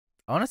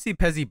I want to see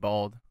Pezzy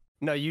bald.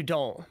 No, you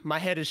don't. My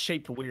head is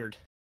shaped weird.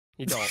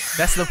 You don't.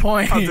 That's the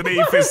point.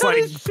 Underneath is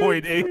like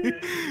pointy.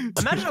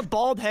 Imagine a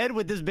bald head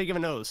with this big of a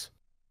nose.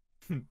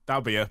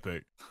 That'd be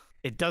epic.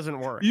 It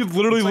doesn't work. You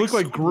literally look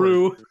like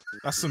Gru.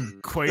 That's some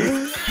quaint.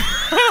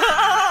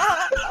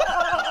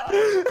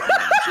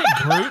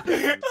 Groot?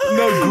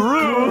 No,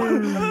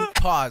 Gru.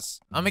 Pause.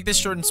 I'll make this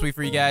short and sweet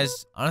for you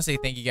guys. Honestly,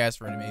 thank you guys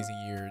for an amazing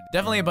year.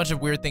 Definitely a bunch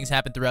of weird things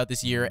happened throughout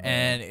this year,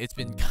 and it's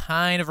been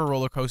kind of a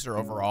roller coaster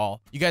overall.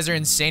 You guys are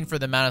insane for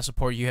the amount of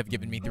support you have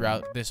given me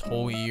throughout this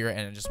whole year,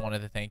 and I just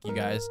wanted to thank you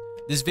guys.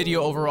 This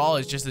video overall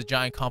is just a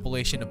giant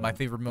compilation of my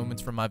favorite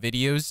moments from my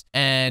videos,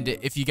 and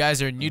if you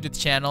guys are new to the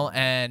channel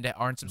and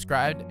aren't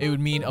subscribed, it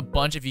would mean a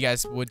bunch if you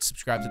guys would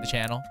subscribe to the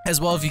channel.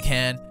 As well, if you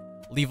can,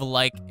 leave a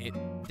like. It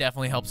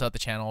definitely helps out the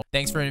channel.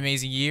 Thanks for an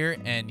amazing year,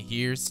 and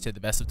here's to the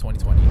best of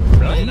 2020.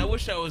 Man, I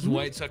wish I was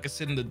white so I could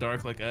sit in the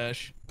dark like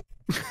Ash.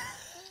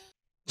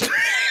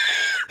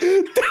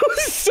 That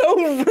was so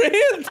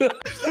random.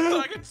 So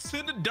I could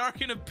sit in the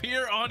dark and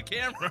appear on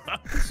camera.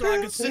 So I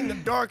can sit in the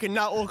dark and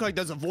not look like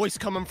there's a voice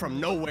coming from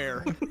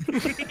nowhere.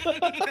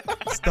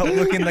 Stop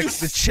looking like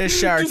the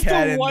Cheshire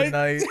Cat in the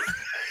night.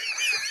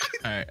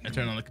 Alright, I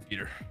turned on the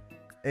computer.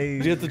 Hey.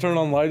 Did you have to turn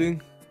on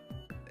lighting?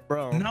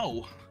 Bro.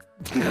 No.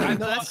 I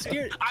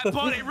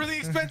bought a really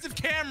expensive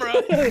camera.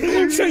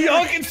 So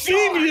y'all can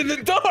see me in the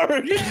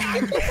dark.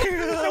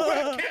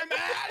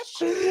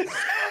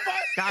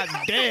 God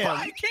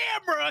damn.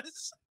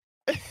 Cameras.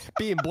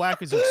 Being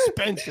black is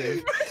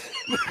expensive.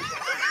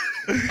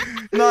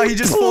 No, he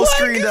just full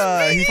screened.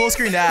 He full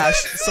screened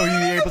Ash, so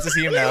you're able to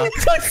see him now.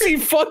 Tuxy,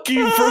 fuck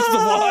you. First of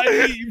all, I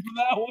hate you for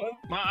that one.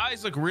 My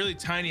eyes look really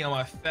tiny on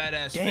my fat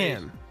ass face.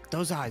 Damn,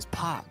 those eyes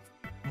pop.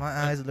 My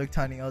eyes look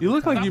tiny. You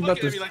look like you about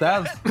to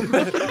stab.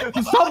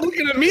 Stop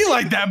looking at me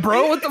like that,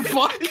 bro. What the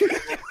fuck?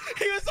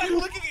 He was like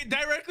looking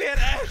directly at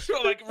Ash,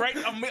 like right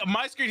on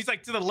my screen. He's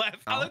like to the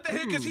left. I looked at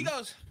him because he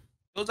goes,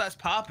 "Those eyes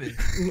popping."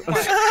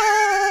 Like,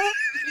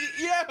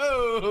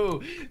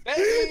 yo,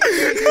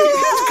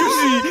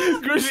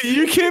 Grizzy,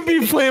 you can't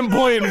be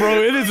flamboyant,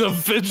 bro. It is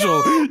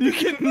official. You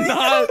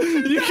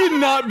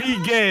cannot be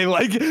gay.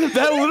 Like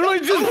that literally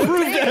just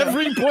proved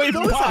every point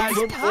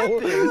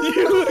possible.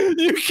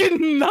 You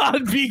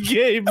cannot be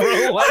gay,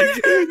 bro.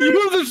 Like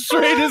you're the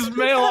straightest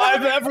male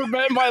I've ever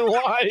met in my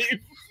life.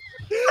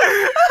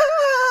 I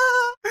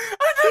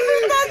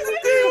never thought the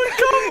day would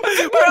come.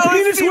 My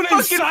penis went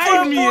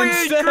inside me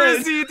instead.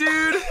 Grizzy,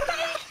 dude.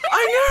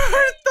 I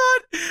never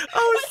thought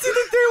I would see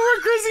the day where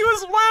Grizzy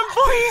was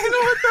flamboyant.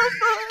 What the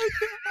fuck?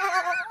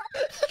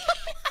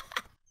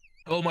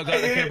 oh my god,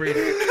 I can't breathe.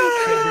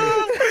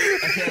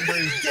 I can't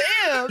breathe.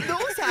 Damn,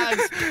 those eyes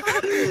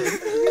popping.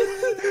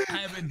 I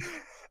haven't.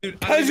 Dude,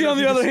 Pezzy, on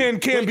the other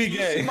hand, can be you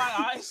gay. See my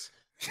eyes?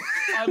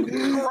 I'm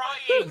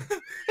crying.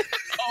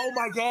 Oh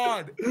my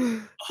god.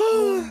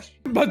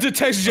 About to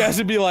text Jazz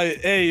and be like,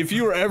 hey, if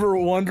you were ever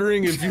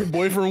wondering if your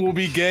boyfriend will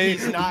be gay,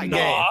 he's not gay.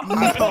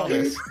 I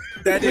promise.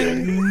 That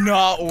did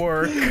not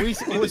work.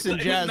 Listen,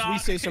 Jazz, we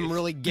say some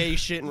really gay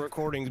shit in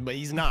recordings, but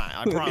he's not.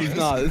 I promise. He's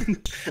not.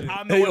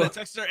 I'm the one that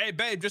texted her, hey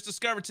babe, just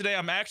discovered today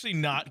I'm actually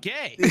not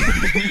gay.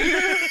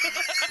 I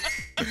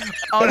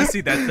want to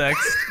see that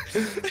text.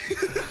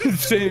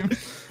 Same.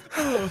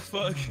 Oh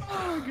fuck.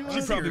 Oh,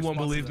 she probably won't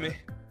believe me.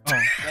 Oh.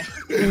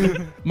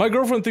 My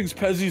girlfriend thinks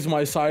Pezzy's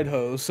my side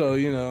hoe, so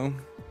you know.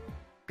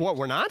 What,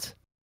 we're not?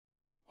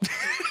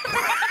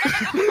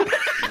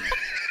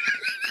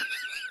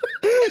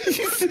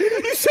 You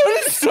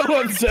sounded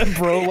so upset,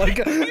 bro. Like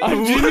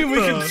I'm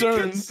genuinely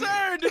concerned.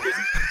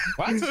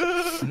 What?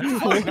 No,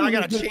 now I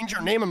gotta change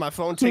your name on my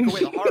phone, take away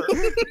the heart.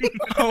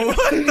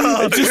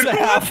 It's just a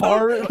half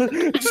heart.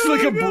 It's just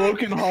like a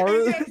broken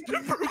heart.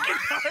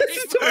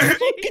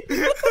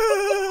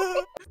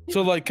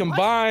 So like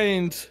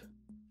combined.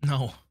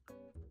 No.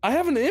 I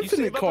have an You infinite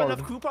save up card.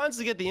 enough coupons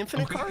to get the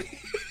infinite card?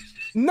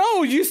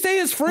 No, you stay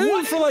his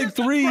friend for like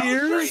 3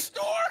 years.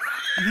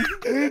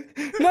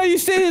 No, you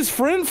stay his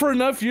friend for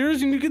enough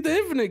years and you get the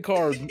infinite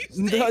card.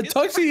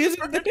 Tuxy isn't.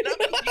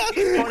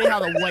 It's funny how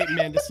the white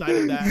man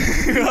decided that.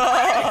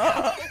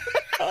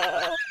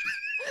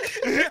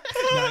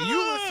 Now you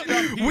listen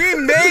up. We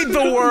made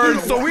the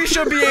word, so we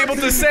should be able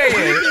to say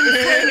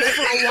it.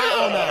 For a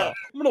while now.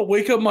 I'm gonna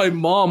wake up my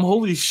mom.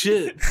 Holy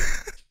shit.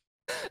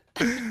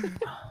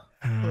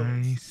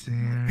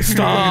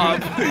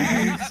 Stop.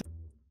 I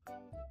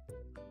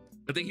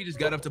think he just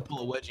got up to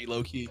pull a wedgie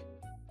low key.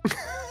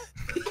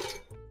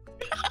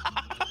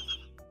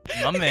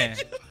 My man.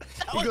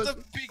 That was a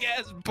big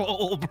ass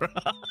bowl, bro.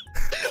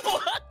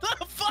 What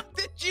the fuck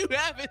did you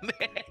have in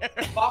there?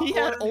 Popcorn. He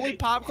had only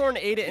popcorn,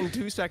 ate it in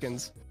 2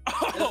 seconds.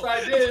 Oh, Yes,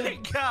 I did. my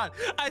god.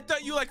 I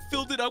thought you like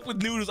filled it up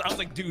with noodles. I was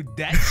like, dude,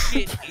 that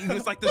shit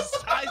was like the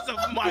size of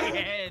my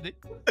head.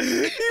 You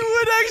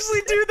would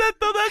actually do that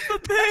though, that's the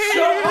thing.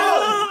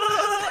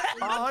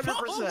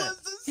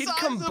 100%. He'd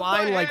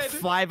combine like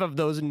 5 of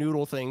those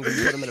noodle things and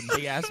put them in a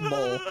big ass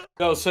bowl.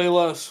 Yo, say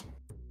less.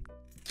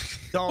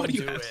 Don't Why do do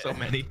you have it. so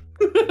many?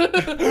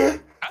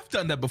 I've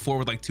done that before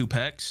with like 2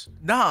 packs.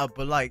 Nah,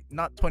 but like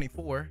not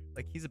 24,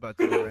 like he's about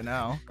to do right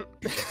now.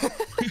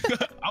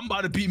 I'm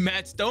about to be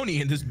Matt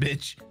Stoney in this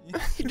bitch.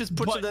 He just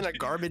puts it in a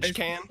garbage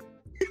can.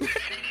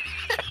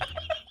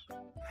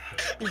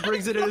 He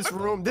brings it in his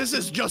room. This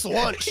is just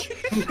lunch.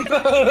 Just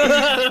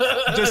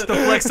the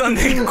flex on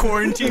the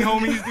quarantine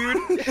homies,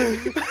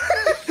 dude.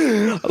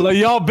 Like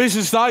y'all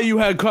bitches thought you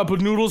had cup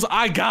of noodles.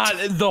 I got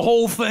the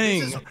whole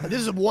thing.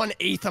 This is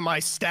 1/8 of my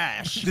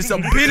stash. Just a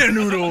bit of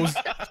noodles.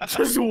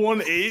 Just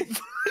 1/8.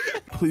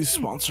 Please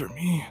sponsor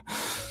me.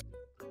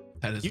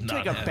 That is You not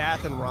take a happening.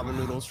 bath in ramen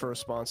noodles for a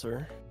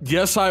sponsor.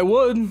 Yes, I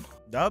would.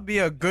 That would be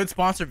a good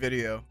sponsor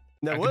video.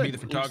 That I would could be the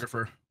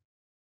photographer.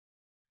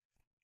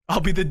 I'll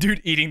be the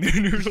dude eating the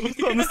noodles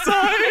on the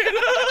side.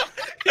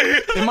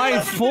 Am I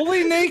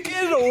fully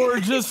naked or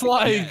just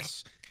like?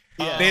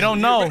 Yes. They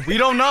don't know. We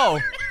don't know.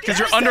 Because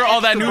you're under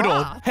all that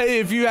noodle. Hey,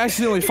 if you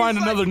accidentally find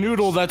another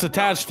noodle that's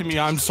attached to me,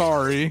 I'm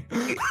sorry.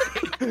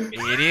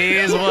 It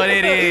is what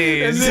it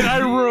And is. then I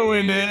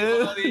ruined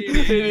it.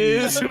 It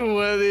is what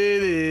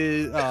it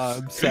is.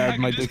 I'm sad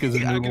my dick is a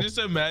I can noodle. just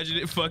imagine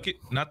it. Fuck it.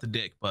 Not the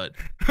dick, but.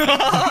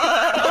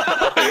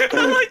 I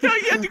like how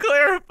you had to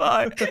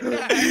clarify.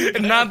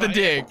 Not the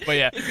dick, but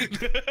yeah.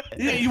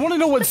 Yeah, you want to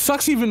know what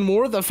sucks even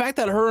more? The fact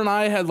that her and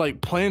I had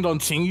like planned on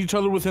seeing each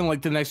other within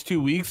like the next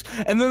 2 weeks,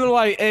 and then they're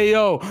like, "Hey,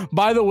 yo,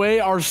 by the way,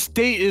 our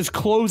state is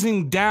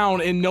closing down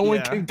and no one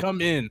Yeah. can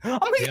come in." I'm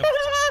like, Yep.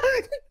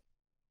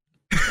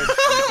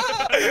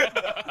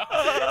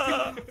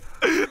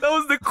 That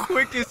was the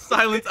quickest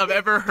silence I've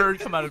ever heard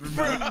come out of your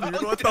mouth,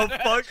 dude. What the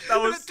fuck? That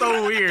was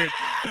so weird.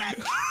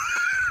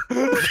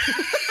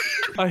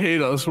 I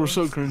hate us. We're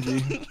so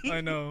cringy.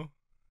 I know.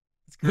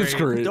 It's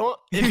great. Don't.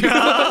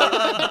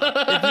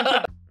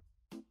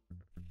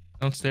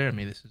 Don't stare at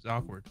me. This is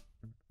awkward.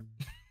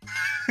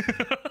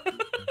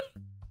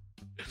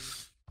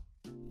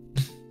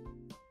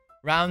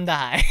 Round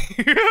eye.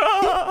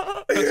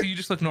 Tuxy, you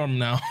just look normal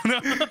now.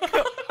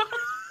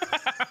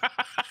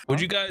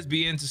 Would you guys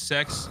be into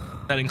sex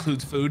that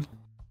includes food?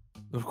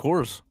 Of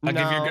course. Like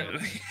if No. you're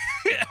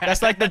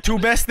That's like the 2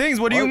 best things.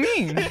 What do you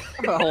mean?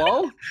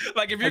 Hello?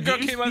 like if your Have girl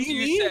you came up to seen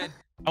you me? and said,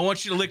 "I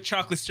want you to lick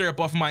chocolate syrup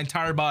off my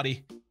entire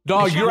body,"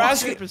 Dog, She you're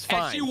walks asking. Is and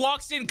fine. she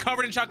walks in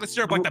covered in chocolate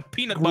syrup like the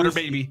peanut butter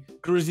Grizzy. baby.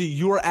 Grizzy,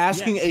 you are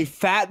asking a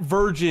fat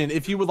virgin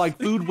if you would like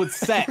food with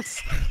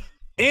sex.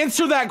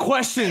 Answer that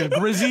question,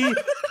 Grizzy.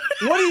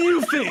 What do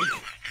you think?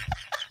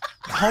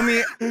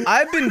 Homie,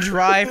 I've been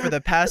dry for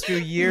the past few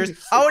years.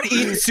 I would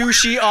eat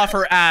sushi off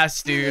her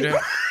ass, dude.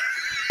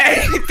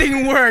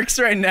 Anything works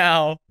right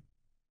now.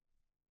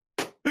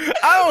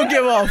 I don't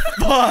give a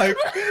fuck.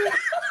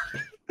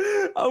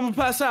 I'm gonna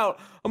pass out.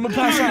 I'm gonna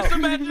pass Just out.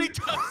 imagining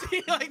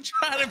Tuxy like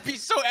trying to be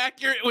so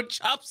accurate with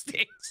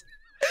chopsticks.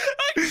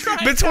 Like,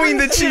 trying Between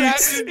the It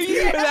cheeks.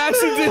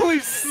 accidentally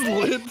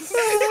slips.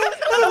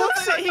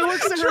 He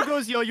looks at her and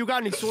goes, "Yo, you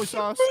got any soy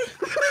sauce?"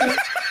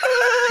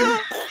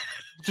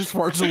 Just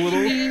farts a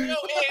little.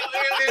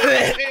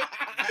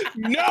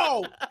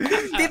 No!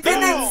 Dip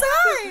it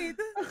inside.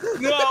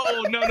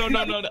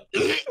 No.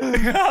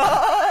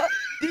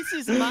 This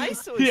is my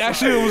soy He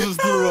actually almost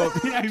just threw up.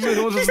 He actually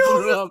almost just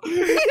threw up.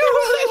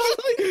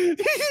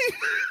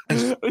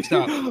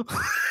 Stop.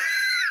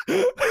 I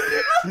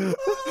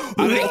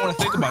don't want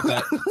to think about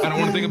that. I don't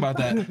want to think about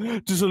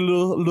that. Just a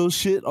little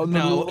shit on the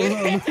No.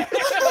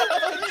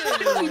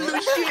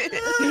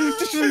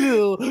 just a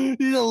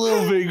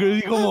little bit,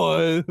 Grizzy. Come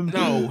on.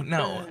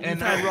 No. I've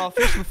And had raw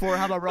fish before.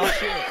 How about raw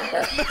shit?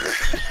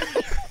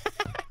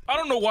 I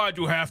don't know why I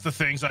do half the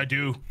things I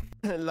do.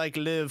 Like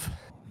live.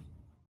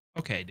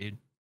 Okay, dude.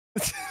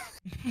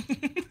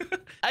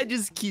 I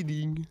just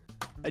kidding.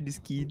 I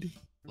just kid.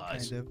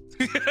 Lies. Kind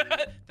of.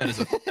 that is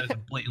a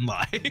blatant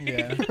lie.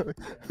 Yeah.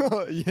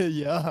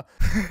 Yeah.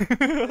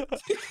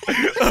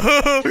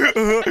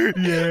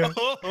 Yeah.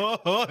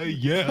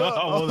 Yeah,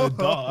 I wanna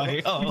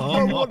die.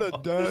 I wanna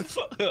dance.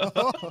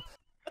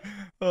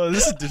 Oh,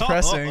 this is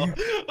depressing.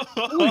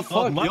 Holy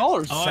fuck, y'all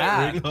are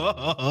sad.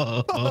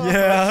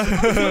 Yeah.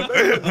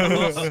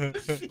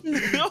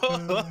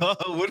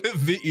 Would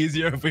it be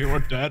easier if we were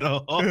dead? How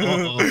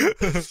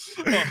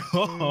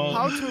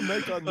to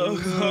make a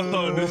noise?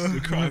 This is a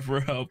cry for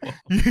help.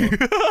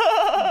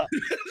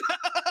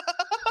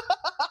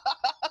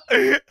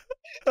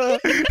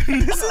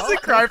 This is a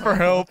cry for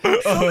help.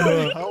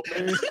 Somebody help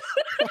me.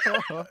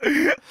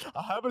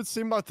 I haven't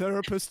seen my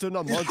therapist in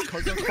a month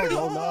because of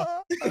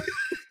corona.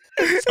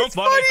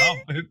 Somebody help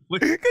me, please.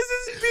 Because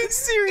it's being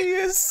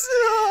serious.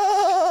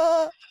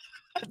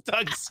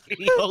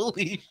 Tuxy,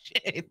 holy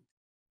shit.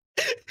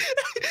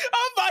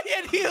 On my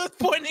head, he was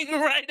pointing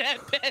right at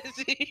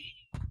Pezzy.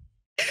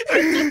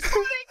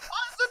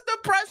 The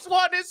press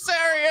one is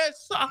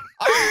serious. Oh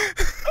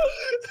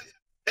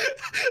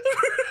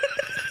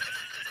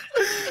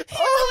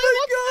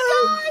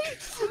my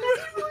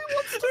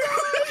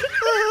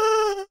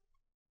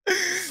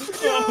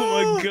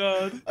Oh my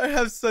god. I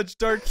have such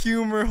dark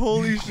humor.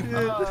 Holy shit.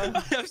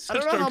 I have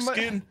such don't know how dark much-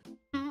 skin.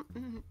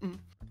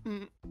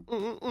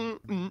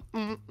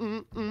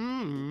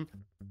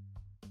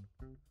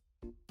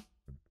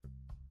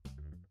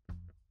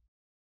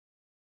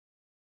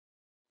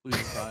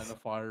 Please die in a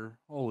fire.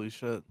 Holy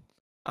shit.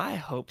 I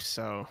hope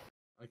so.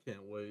 I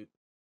can't wait.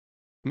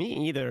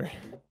 Me either.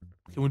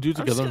 Can we do it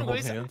I'm just together and gonna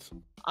hold go hands?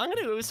 I'm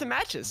gonna go with some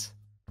matches.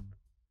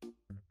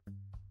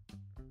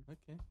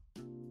 Okay.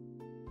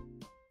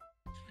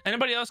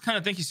 Anybody else kind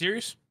of think he's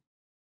serious?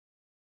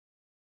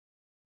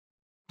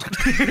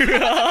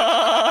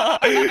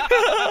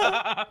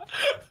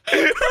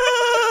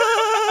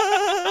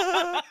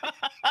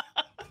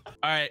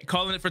 All right,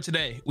 calling it for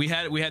today. We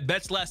had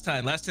bets last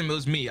time. Last time it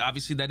was me.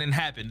 Obviously that didn't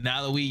happen.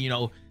 Now that we,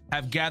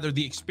 have gathered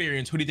the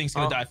experience, who do you think's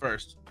gonna die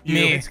first?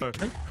 Me. We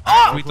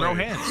throw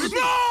hands.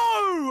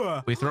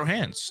 No! We throw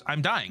hands.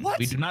 I'm dying. What?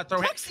 We do not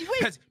throw hands. Tuxy,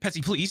 wait.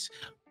 Petsy, please.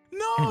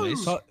 No!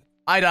 Anyways,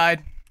 I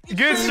died.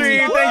 Good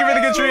stream. Thank you for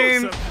the good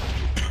stream.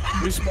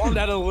 We spawned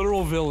at a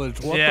literal village.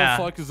 What Yeah.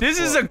 the fuck is This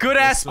is a good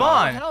ass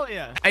spawn. Hell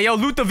yeah. Hey, yo,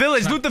 loot the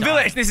village. Loot the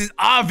village. This is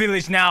our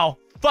village now.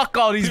 Fuck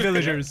all these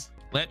villagers.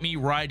 let me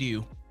ride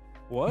you.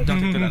 What?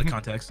 Don't take that out of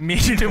context. Me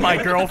to my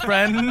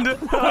girlfriend.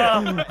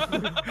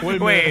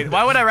 Wait,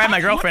 why would I ride my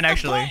girlfriend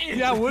actually?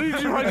 Yeah, what did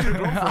you write your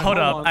girlfriend? Hold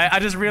up. on. I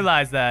just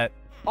realized that.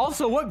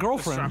 Also, what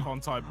girlfriend? Strap on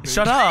type.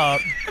 Shut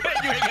up.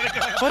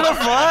 What the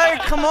fuck?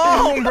 Come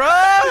on, bro.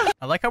 I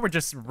like how we're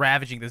just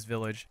ravaging this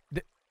village.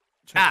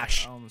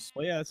 Ash.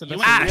 Well, yeah, that's a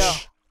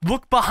Ash.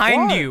 Look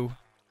behind What? you.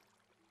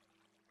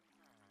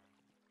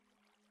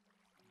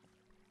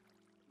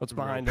 What's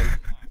behind him?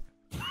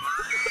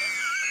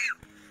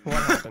 What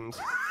happened?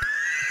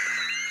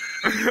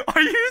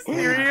 Are you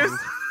serious?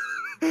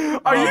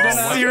 Are you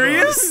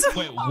serious?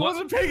 Wait, I what?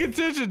 wasn't paying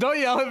attention. Don't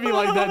yell at me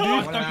like that,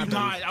 I dude. thought you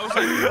died. I was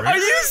like, Are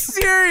you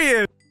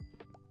serious?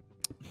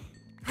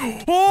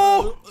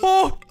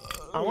 Oh,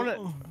 I want to.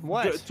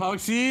 What?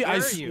 Tuxy, I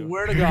Where are you?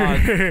 swear to God.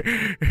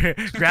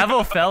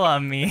 Gravel fell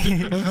on me. I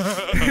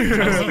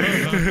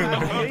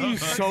hate you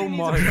so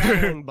much.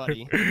 Traveling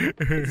buddy.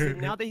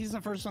 Now that he's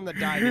the first one that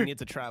died, he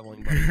needs a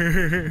traveling buddy.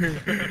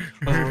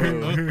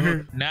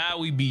 now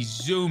we be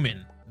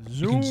zooming.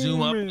 We can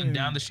zoom up and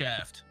down the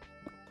shaft.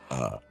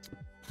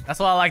 That's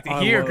what I like to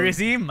hear, love-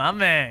 Grizzy, my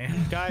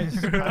man.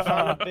 Guys, I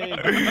found a big.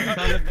 I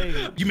found a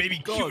big. You may be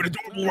cute and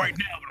adorable right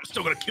now, but I'm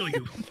still gonna kill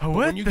you. What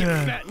When you get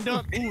the? fattened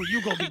up, ooh,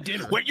 you gonna be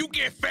dinner. When you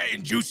get fat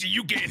and juicy,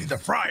 you get into the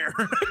fryer.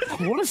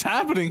 What is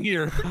happening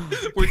here?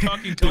 We're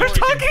talking to We're a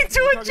talking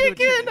to a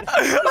chicken.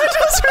 I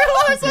just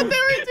realized what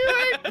they were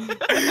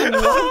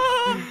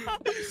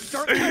doing.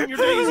 Start counting your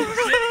days.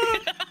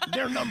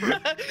 They're numbered.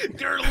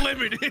 They're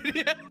limited.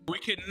 We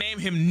could name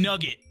him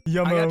Nugget. I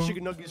got Yummo.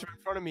 chicken nuggets right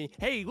in front of me.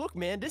 Hey, look,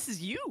 man, this is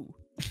you.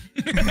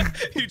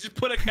 You just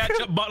put a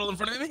ketchup bottle in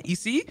front of him. You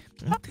see?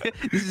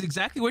 This is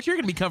exactly what you're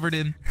gonna be covered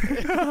in.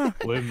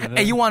 Wait a minute.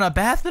 Hey, you want a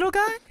bath, little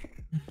guy?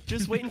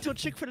 Just wait until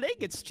Chick-fil-A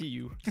gets to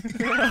you.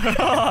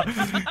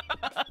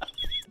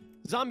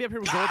 Zombie up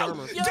here with gold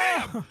armor.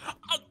 Damn!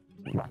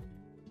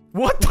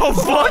 What the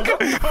fuck? What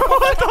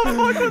the fuck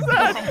was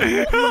that?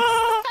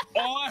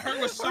 All I heard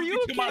was something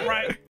to my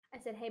right. I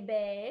said, hey,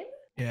 babe.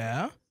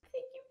 Yeah.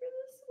 Thank you for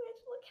the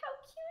Switch.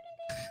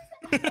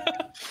 Look how cute it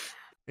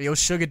is. Yo,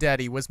 sugar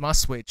daddy, where's my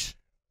Switch?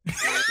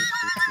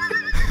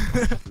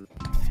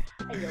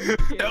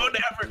 Don't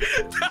ever.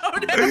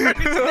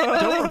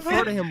 Don't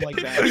refer to him like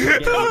that.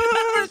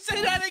 Don't ever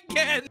say that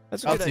again.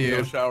 That's Up good to you.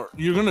 Go shower.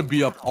 You're gonna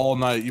be up all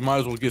night. You might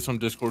as well get some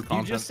Discord You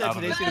content just said out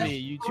of today's it. gonna be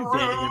a YouTube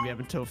day. You're gonna be up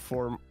until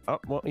 4. Oh,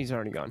 well, he's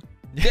already gone.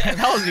 Yeah,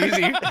 that was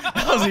easy.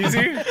 That was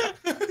easy.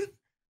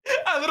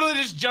 I literally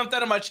just jumped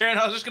out of my chair and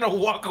I was just gonna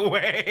walk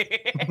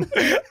away.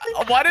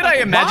 Why did I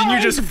imagine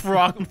you just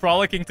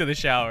frolicking to the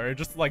shower?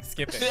 Just like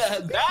skipping. Yeah,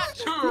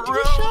 that's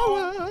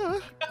true.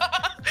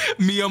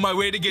 Me on my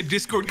way to get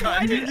Discord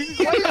content.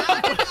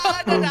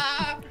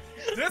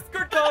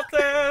 Discord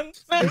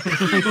content.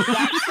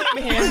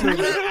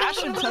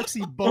 Ash and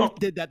Tuxy both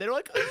did that. They're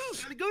like, oh,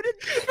 gotta go to.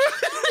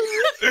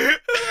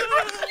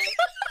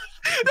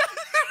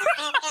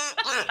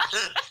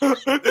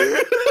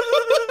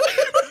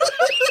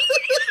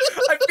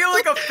 I feel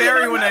like a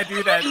fairy when I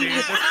do that, dude.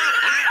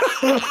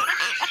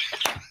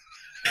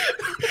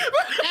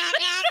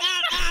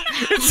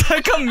 It's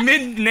like a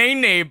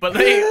mid-nay-nay, but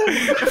like,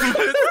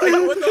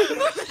 what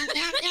the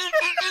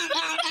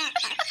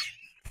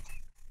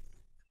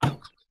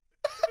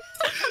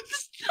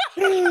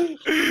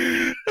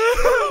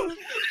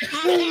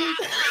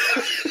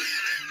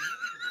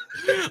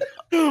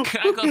Can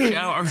I go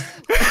shower?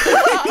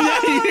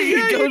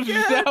 Go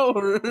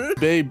shower.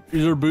 Babe,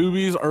 your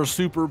boobies are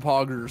super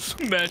poggers.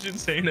 Imagine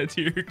saying that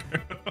to your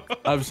girl.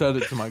 I've said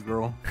it to my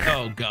girl.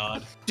 Oh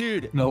God.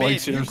 Dude, No, like, babe, you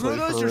seriously, grew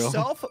those for real.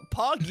 yourself?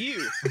 Pog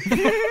you.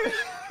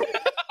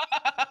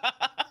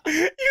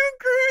 You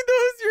grew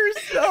those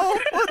yourself.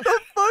 What the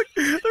fuck?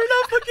 They're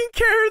not fucking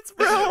carrots,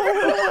 bro.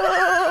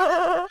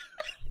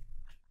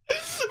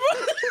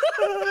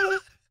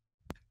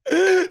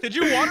 Did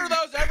you water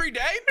those every day?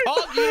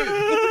 Pog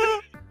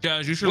you.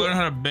 Guys, you should learn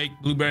how to bake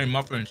blueberry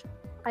muffins.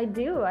 I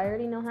do. I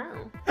already know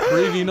how.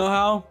 Bree, do you know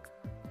how?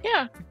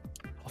 Yeah.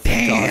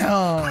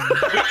 Damn.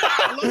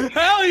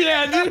 Hell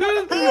yeah, dude.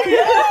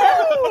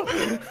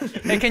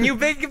 Hey, can you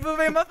bake a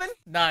blueberry muffin?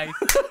 Nice.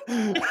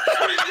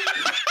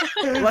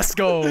 Let's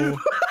go.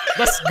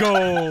 Let's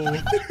go.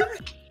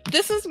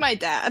 This is my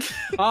dad.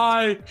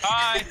 Hi.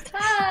 Hi.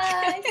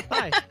 Hi.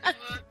 Hi.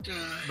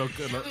 No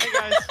good luck. Hey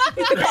guys.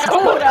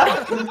 Hold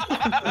up.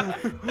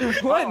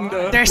 What in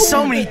the? There's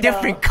so many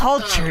different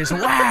cultures.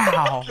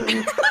 Wow.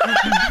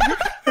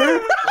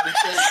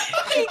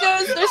 He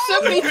goes, there's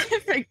so many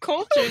different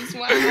cultures.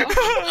 Wow.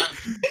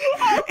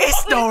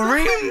 It's the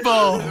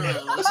rainbow.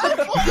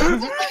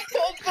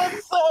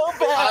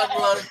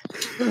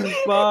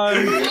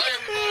 Bye.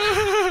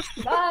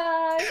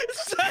 Bye.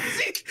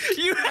 Tuxy,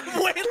 you have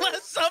way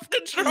less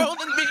self-control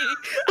than me.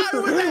 I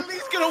was at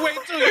least gonna wait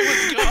till he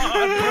was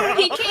gone, bro.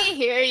 He can't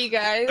hear you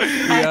guys.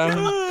 Yeah.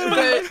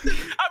 But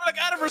I'm like,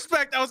 out of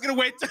respect, I was gonna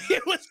wait till he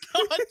was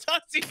gone.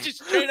 Tuxy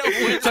just straight up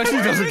went.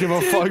 Tuxy doesn't give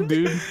a fuck,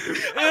 dude.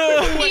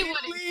 When He he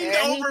wouldn't leaned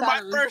care. He over, thought my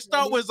it was first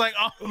thought funny. was like,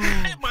 oh,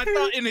 my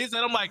thought in his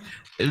head, I'm like,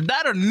 is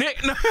that a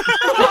Nick? No.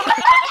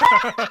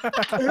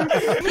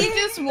 He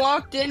just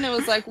walked in and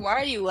was like, why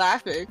are you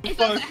laughing? It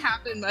doesn't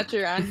happen much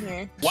around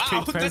here. Wow,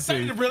 Kate this Fancy.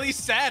 sounded really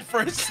sad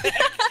for a second.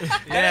 That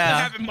doesn't Yeah.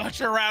 happen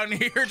much around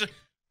here.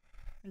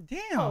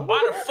 Damn.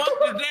 Why the fuck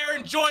is there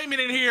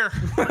enjoyment in here?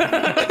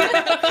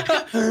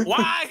 Why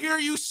I hear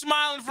you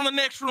smiling from the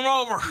next room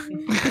over?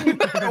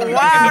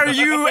 Why are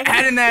you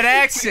adding that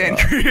accent,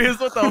 Chris?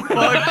 What the I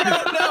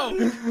fuck? don't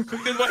know.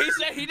 Because what he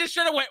said, he just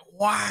should have went,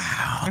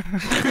 wow.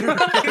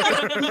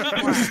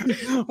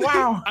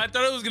 Wow. I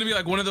thought it was going to be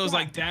like one of those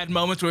like dad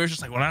moments where it's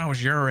just like, when I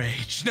was your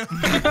age. we We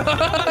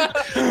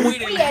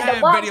didn't had to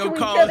have walk video to each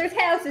calls. other's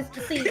houses to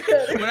see each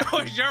other. When I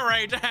was your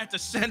age, I had to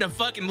send a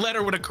fucking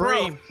letter with a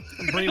crow.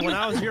 Bree, when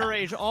I was your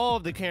age, all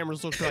of the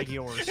cameras looked like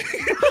yours.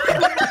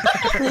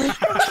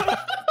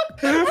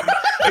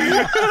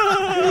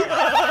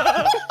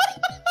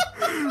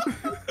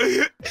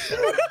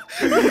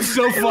 It's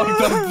so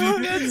fucked up,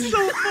 dude. That's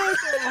so fucked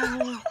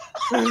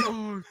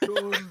Oh,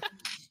 God.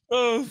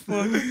 Oh,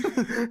 fuck.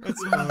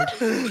 That's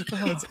fucked.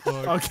 That's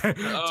fucked. Okay.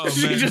 Oh,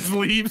 she man. just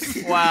leaves.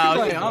 Wow.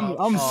 Like,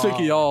 I'm sick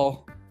of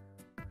y'all.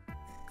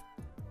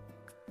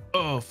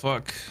 Oh,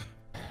 fuck.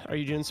 Are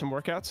you doing some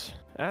workouts,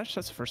 Ash?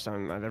 That's the first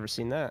time I've ever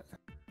seen that.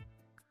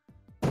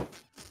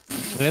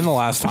 Then the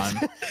last time.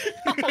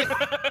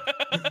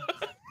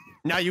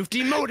 Now you've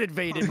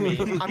demotivated me.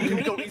 I'm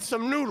gonna go eat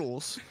some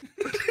noodles.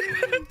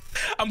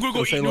 I'm going to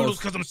go Say eat noodles less.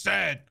 because I'm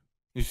sad.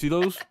 You see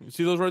those? You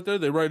see those right there?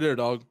 They're right there,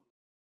 dog.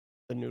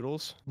 The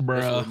noodles?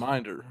 That's a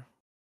reminder.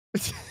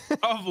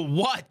 Of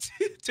what?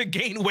 To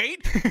gain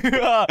weight?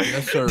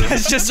 Yes, sir.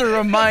 That's just a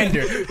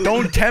reminder.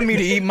 Don't tempt me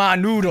to eat my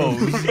noodles.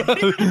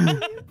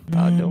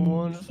 I don't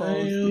want to fall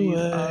asleep.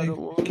 I don't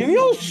wanna Can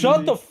y'all fall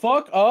shut the asleep.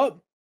 fuck up?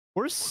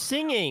 We're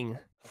singing.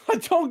 I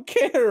don't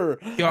care.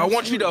 Yo, I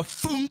want you to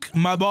funk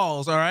my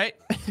balls, all right?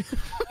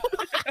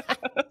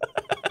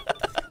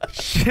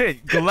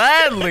 Shit,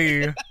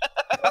 gladly. What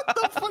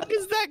the fuck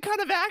is that kind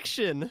of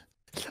action?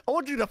 I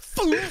want you to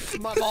foof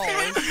my balls.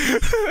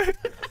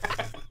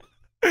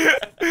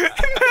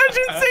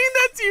 Imagine saying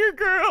that to your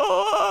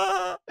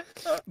girl.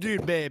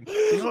 Dude, babe,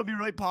 you know what'd be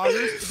right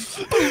poggers?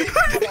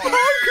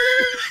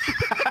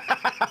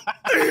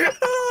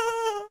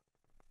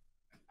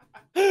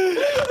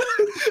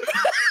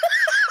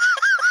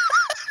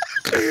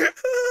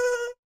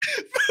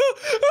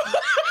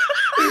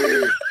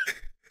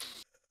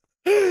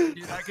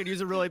 Dude, I could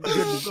use a really good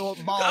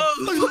ball.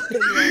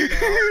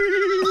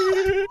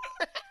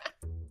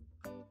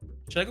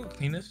 Should I go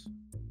clean this?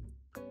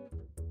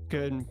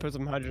 Could put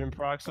some hydrogen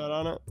peroxide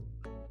on it.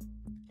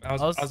 I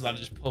was about to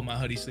just pull my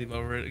hoodie sleeve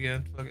over it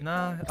again. Fuck it.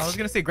 Nah, I was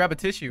gonna say grab a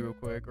tissue real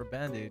quick or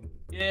Band-Aid.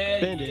 Yeah,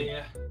 Band-Aid.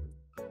 yeah.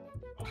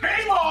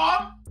 Okay,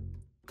 Mom!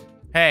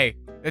 Hey,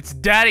 it's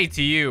daddy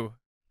to you.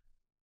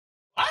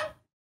 What?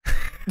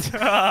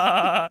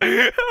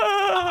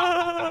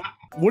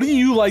 What do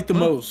you like the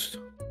most?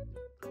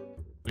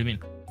 What do you mean?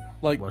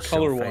 Like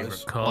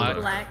color-wise?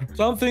 Black.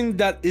 Something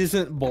that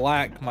isn't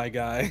black, my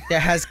guy.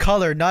 That has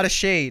color, not a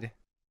shade.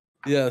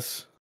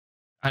 Yes.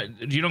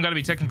 You don't gotta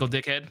be technical,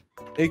 dickhead.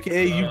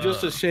 AKA you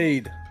just a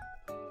shade.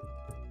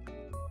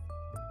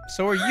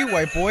 So are you,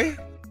 white boy.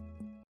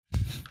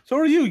 So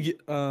are you.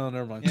 Oh,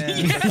 never mind.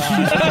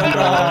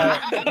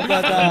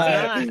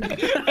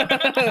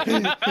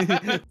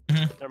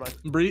 Never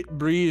mind.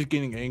 Bree is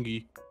getting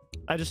angry.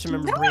 I just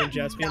remember Bree and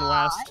Jess being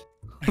last.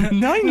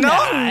 No, No,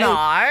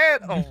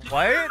 not. Oh,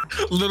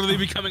 what? Literally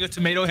becoming a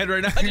tomato head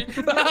right now.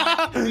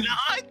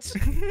 Not?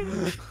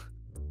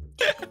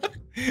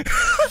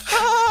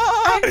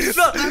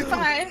 I'm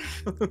fine.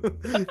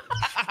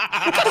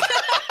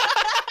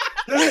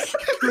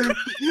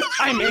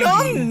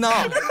 I'm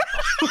not.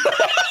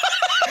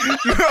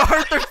 You're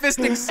Arthur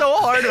fisting so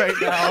hard right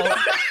now.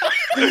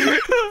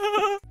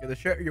 The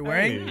shirt you're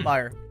wearing? Hey.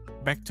 Fire.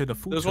 Back to the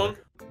food. This one?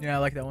 Yeah, I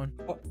like that one.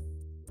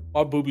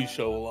 My boobies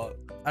show a lot.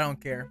 I don't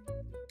care.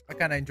 I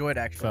kind of enjoyed it,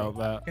 actually. Felt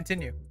that.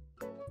 Continue.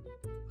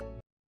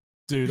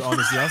 Dude,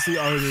 honestly, that's the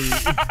only.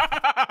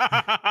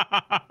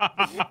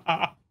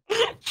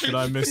 Did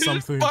I miss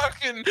something?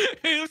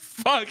 His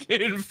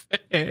fucking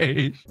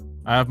face.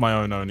 I have my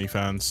own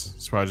OnlyFans.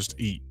 That's where I just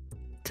eat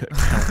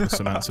countless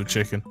amounts of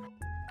chicken.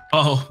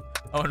 Oh,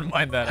 I wouldn't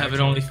mind that. Have it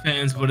actually.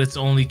 OnlyFans, but it's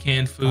only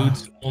canned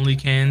foods. Only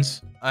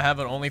cans. I have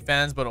an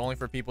OnlyFans, but only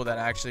for people that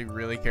actually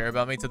really care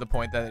about me to the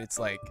point that it's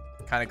like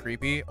kind of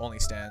creepy. Only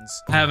stands.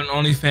 Have an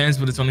OnlyFans,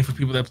 but it's only for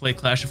people that play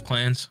Clash of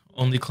Clans.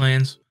 Only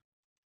clans.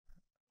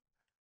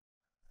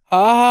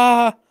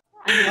 I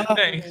hate to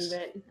Thanks. believe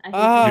it. I hate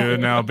to You're believe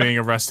now it. being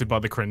arrested by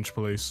the cringe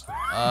police.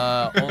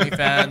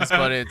 OnlyFans,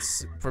 but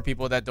it's for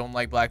people that don't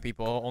like black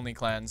people. Only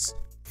clans.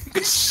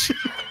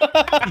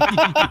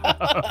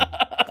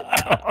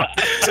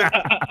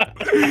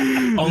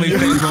 Only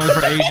things only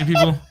for Asian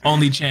people.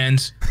 Only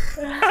chans.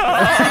 Shut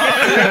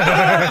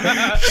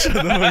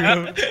the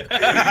fuck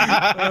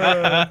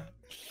up.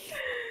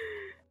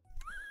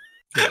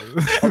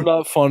 I'm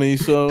not funny,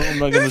 so I'm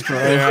not gonna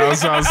try. Yeah, I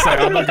was gonna say,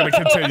 I'm not gonna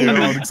continue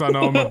on because I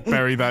know I'm gonna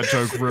bury that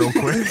joke real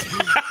quick.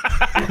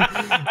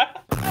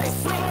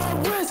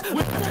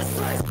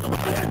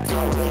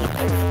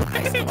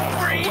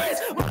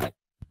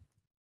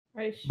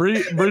 Right.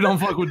 Bree, don't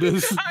fuck with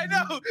this. I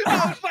know.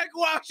 I was like,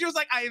 wow. She was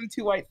like, I am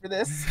too white for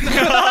this.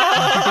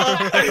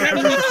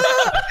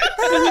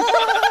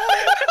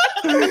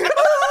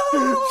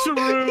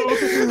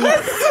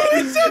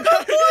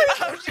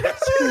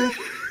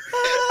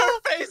 Her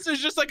face is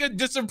just like a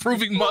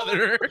disapproving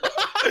mother.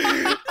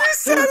 You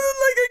sounded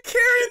like a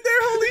Karen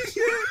there. Holy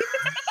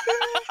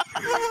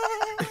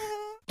shit.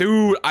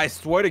 Dude, I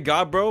swear to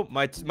God, bro,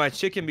 my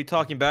chicken be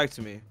talking back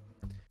to me.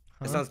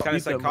 It sounds kind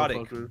of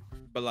psychotic,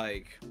 but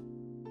like,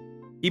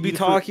 he be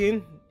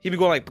talking, he be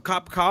going like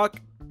cock,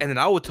 and then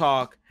I would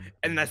talk,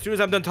 and then as soon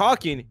as I'm done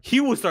talking, he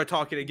would start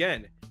talking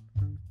again.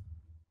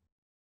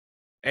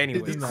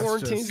 Anyway,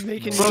 Quarantine's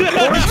making Hey,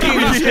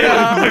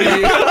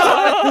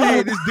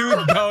 this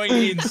dude's going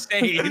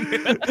insane.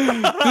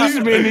 This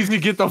man needs to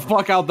get the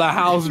fuck out the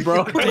house,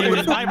 bro.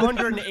 Dude,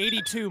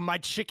 582. My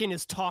chicken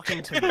is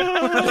talking to me.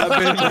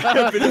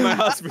 I've been in my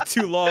house for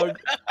too long.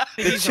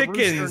 The He's a rooster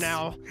chickens,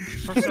 now.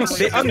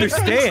 they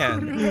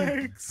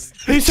understand.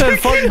 He said,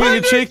 "Fuck being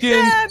a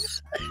chicken."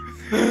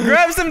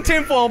 Grab some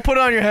tinfoil, put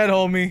it on your head,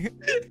 homie.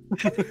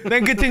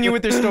 Then continue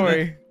with your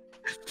story.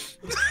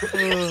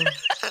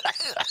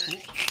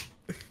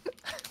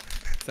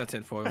 It's not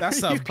tinfoil.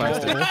 That's not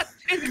plastic.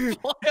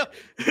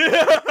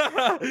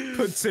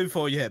 Put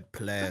tinfoil, you had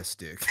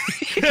plastic.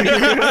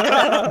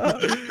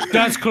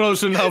 That's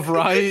close enough,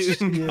 right?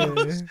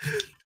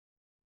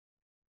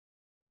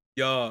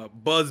 Yo,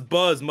 buzz,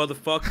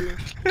 motherfucker.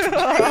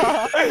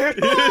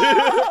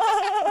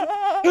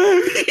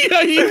 Yo,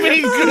 you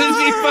made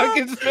Grizzy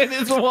fucking spit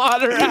his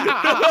water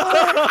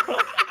out.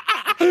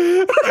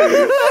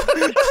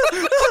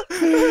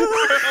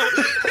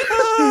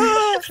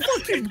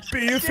 Fucking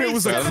B if it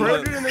was a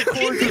crit. In the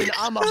quarantine,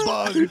 I'm a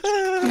bug.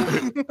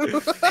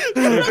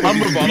 I'm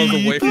the bottles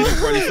away from you,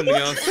 running something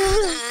else.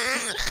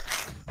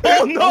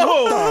 Oh no!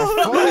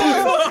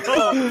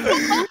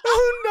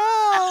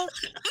 Oh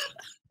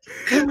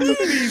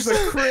He's a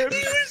crip.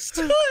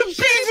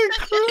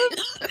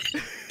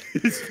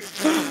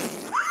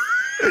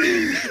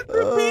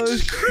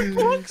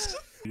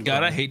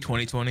 God, I hate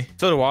 2020.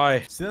 So do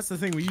I. See, that's the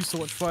thing. We used to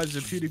watch Fridays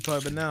of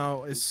PewDiePie, but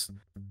now it's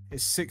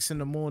 6 in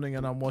the morning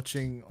and I'm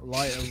watching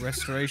lighter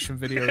restoration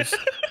videos.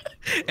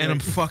 And I'm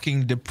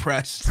fucking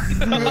depressed. Oh,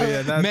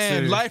 yeah, that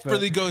Man, too, life but-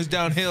 really goes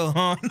downhill,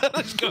 huh?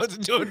 It goes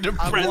into a I've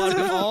depression. watched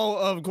all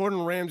of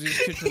Gordon Ramsay's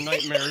kitchen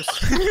nightmares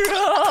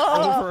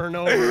over and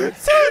over.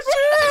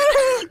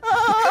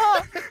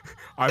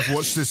 I've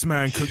watched this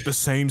man cook the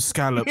same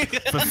scallop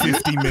for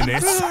 50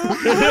 minutes.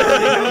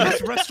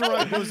 This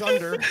restaurant goes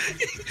under.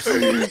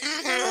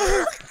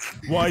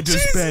 Why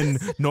does Ben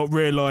not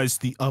realize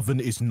the oven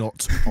is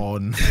not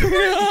on? Wait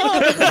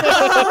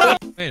a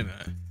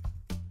minute.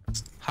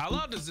 How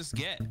loud does this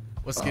get?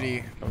 What's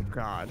skitty? Oh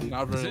God.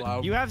 Not very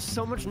loud. You have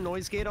so much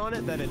noise gate on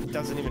it that it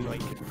doesn't even like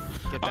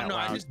get that Oh no,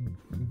 loud. I just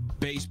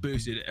bass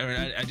boosted it,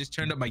 or I just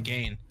turned up my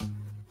gain.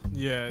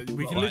 Yeah,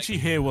 we can literally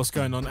hear what's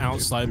going on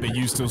outside, but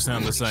you still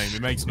sound the same.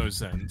 It makes no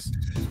sense.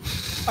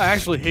 I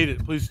actually hate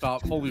it. Please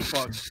stop. Holy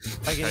fuck.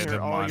 I can Okay, hear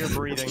never all mind. your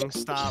breathing.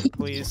 Stop,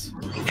 please.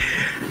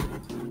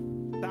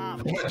 Stop.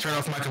 Turn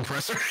off my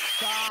compressor.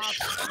 Stop.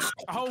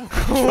 Oh,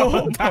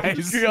 Oh god.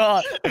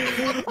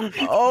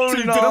 Oh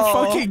dude, no. did a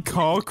fucking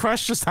car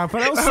crash just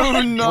happen outside?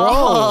 Oh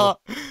no.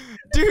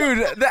 Dude,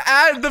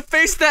 the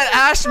face that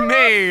Ash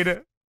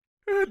made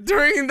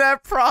during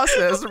that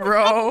process,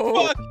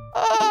 bro.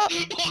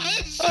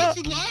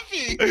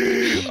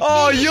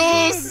 Oh,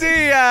 you'll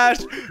see, Ash.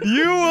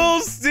 You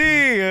will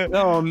see.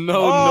 Oh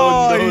no,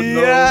 Oh, no.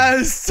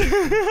 yes.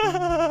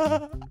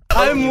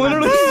 I'm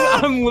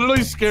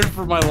literally scared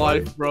for my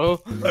life, bro.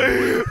 Put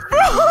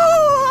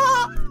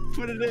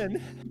it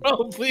in.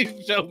 Bro, please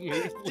show me.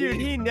 Dude,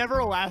 he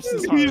never laughs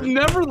this He's hard.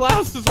 never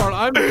laughed this hard.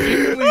 I'm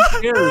genuinely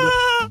scared.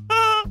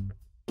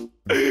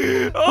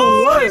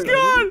 Oh my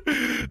god.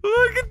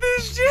 Look at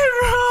this shit,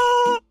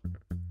 bro.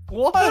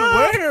 What?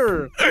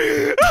 Where?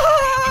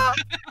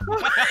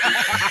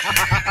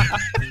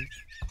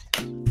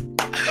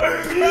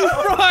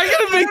 Bro, I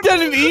gotta make that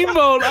an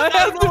emote. I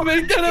have to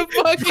make that a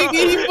fucking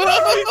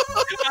emote.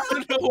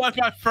 What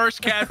my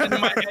first caption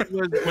in my head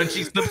was when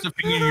she slips a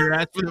finger in your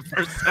ass for the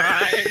first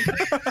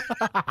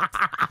time.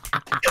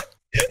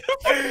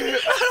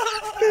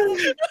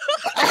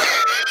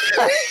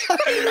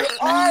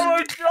 Oh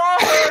my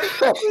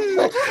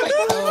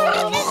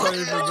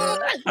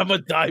god! I'm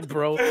gonna die,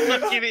 bro.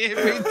 Look at it,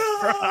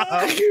 bro.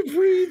 I can't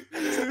breathe.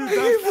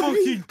 That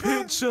fucking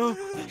picture.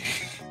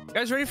 You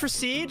guys ready for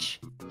Siege?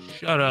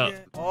 Shut up.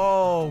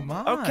 Oh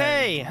my.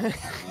 Okay.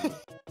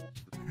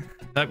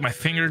 Like my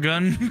finger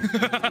gun.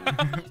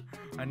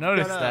 I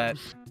noticed that.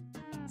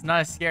 It's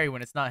not as scary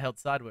when it's not held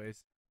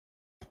sideways.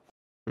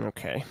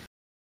 Okay.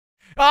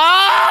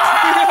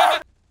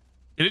 Ah!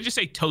 Did it just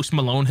say Toast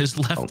Malone has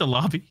left the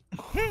lobby?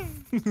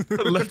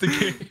 Left the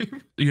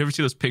game. You ever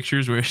see those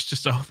pictures where it's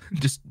just all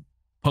just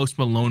Post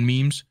Malone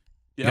memes?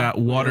 You got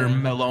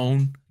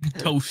watermelon,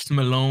 Toast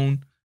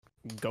Malone,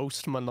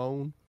 Ghost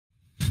Malone.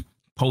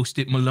 Post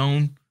It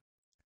Malone.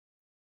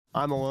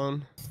 I'm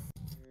alone.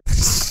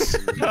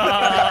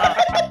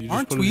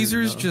 Aren't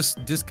tweezers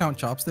just discount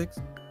chopsticks?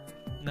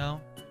 No.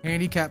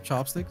 Handicap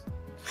chopsticks?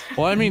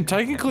 Well, I mean,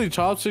 technically,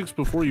 chopsticks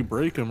before you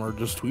break them are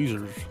just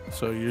tweezers,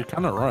 so you're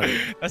kind of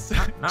right.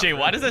 Jay,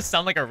 why does this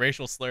sound like a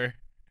racial slur?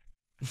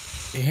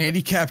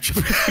 Handicap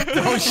chopsticks.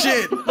 Oh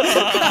shit!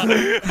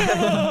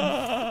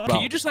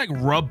 Can you just like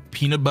rub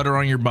peanut butter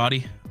on your body?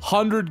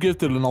 100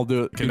 gifted and I'll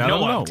do it. You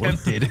know I'm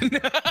tempted.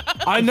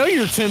 I know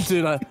you're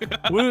tempted.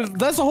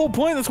 That's the whole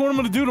point. That's what I'm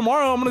gonna do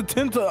tomorrow. I'm gonna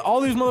tempt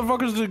all these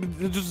motherfuckers to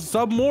just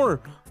sub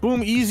more.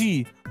 Boom,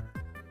 easy.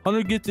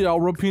 100 gifted. I'll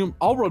rub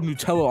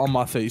Nutella on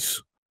my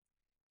face.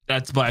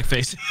 That's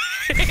blackface.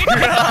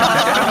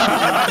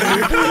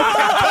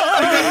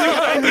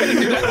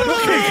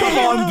 Okay, come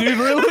on, dude.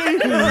 Really?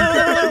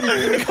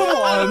 Come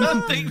on. I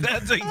don't think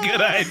that's a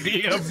good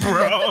idea,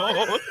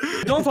 bro.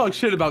 Don't talk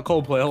shit about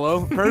Coldplay.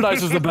 Hello,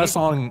 Paradise is the best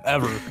song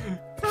ever.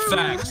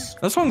 Facts.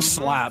 That song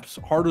slaps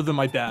harder than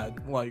my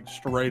dad. Like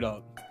straight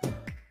up.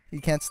 He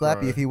can't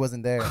slap you if he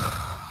wasn't there.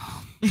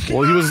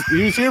 Well, he was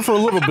here for a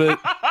little bit.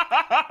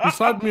 He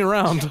slapped me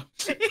around.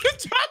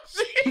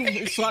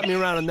 He slapped me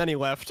around and then he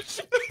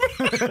left.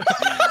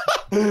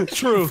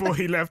 True. Before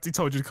he left, he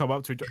told you to come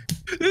up to him.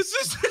 This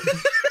is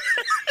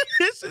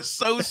this is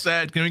so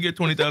sad. Can we get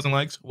 20,000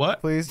 likes? What?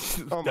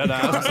 Please. Oh my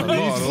God.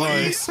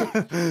 Please.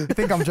 You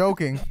think I'm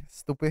joking?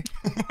 Stupid.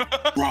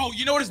 Bro,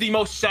 you know what is the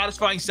most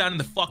satisfying sound in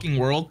the fucking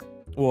world?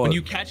 What? When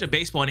you catch a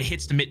baseball and it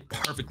hits the mitt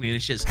perfectly and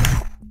it's just...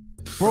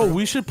 Bro,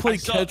 we should play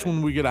catch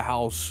when we get a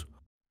house.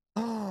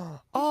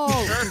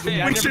 Oh,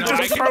 We should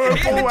just throw a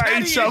ball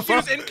at each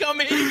other.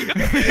 Incoming. Sure thing,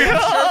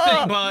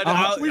 bud.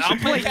 I'll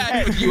play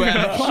catch with you,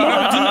 Adam. Come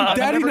on, dude.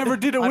 Daddy never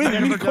did it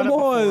with me. Come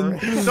on.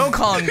 Don't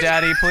call him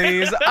daddy,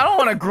 please. I don't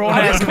want a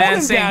grown-ass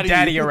man saying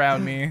daddy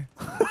around me.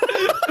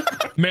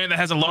 Man that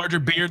has a larger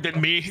beard than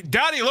me.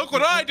 Daddy, look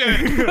what I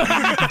did.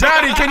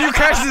 Daddy, can you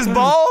catch this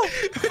ball?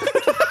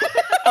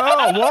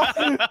 oh, what?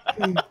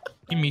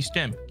 Give me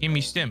stem. Give me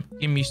stem.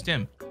 Give me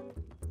stem.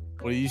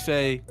 What do you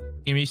say?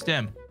 Give me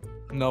stem.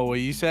 No, what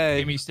do you say?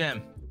 Give me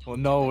stem. Well,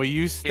 no, what do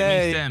you Give me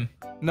say? stem.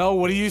 No,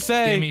 what do you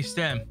say? Give me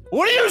stem.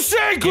 What do you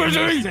say, Give me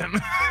Grizzy? stem.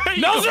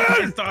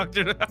 Nelson!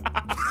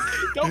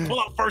 Don't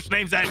pull out first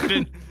names,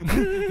 Ashton.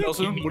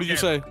 Nelson, what do you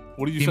say?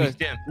 What do you Give me say?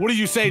 stem. What do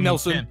you say, Give me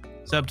Nelson? stem.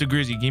 Sub to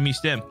Grizzy. Give me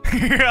stem.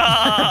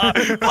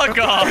 Fuck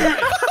off.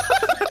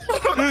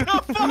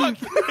 Fuck.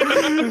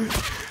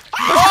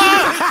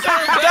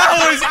 That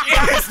was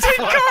instant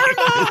karma.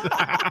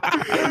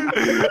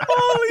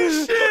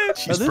 Holy shit.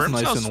 That is Sperm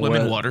nice cells and swim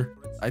in wet. water.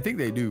 I think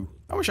they do.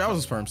 I wish I was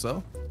a sperm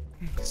cell.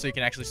 So you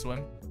can actually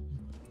swim?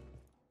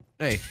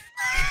 Hey.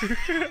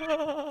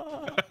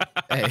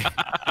 Hey.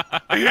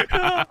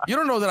 You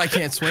don't know that I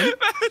can't swim.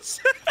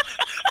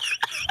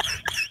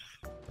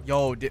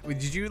 Yo,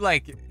 did you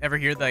like ever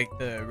hear like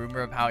the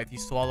rumor of how if you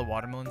swallow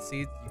watermelon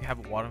seeds, you can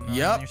have a watermelon in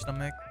your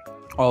stomach?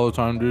 All the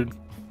time, dude.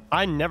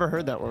 I never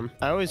heard that one.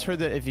 I always heard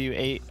that if you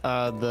ate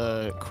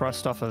the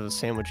crust off of a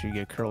sandwich, you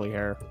get curly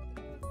hair.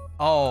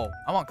 Oh,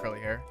 I want curly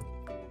hair.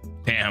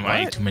 Damn,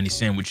 I ate too many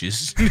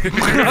sandwiches. Dye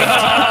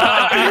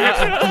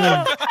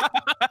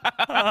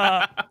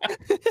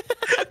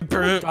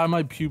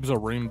my pubes a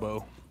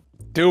rainbow.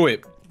 Do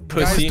it,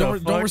 Guys, pussy.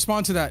 don't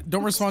respond to that.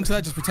 Don't respond to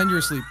that. Just pretend you're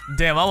asleep.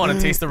 Damn, I want to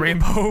taste the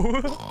rainbow.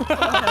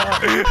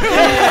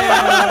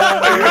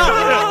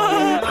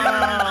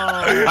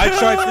 I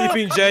tried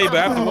sleeping Jay, but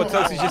after what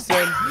Tuxy just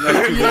said,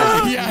 that's too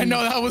Yeah, yeah, I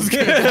know that was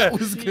good. That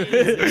was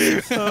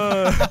good.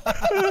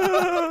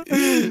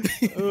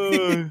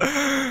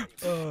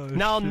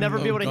 Now I'll never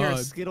be able to hear a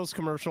God. Skittles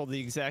commercial the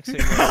exact same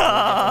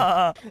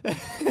way.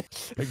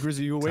 Hey,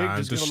 Grizzy, you awake?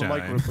 Time Just to get on the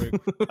mic shine. real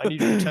quick. I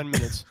need you 10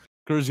 minutes.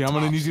 Grizzy, I'm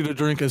gonna need you to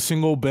drink a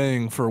single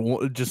bang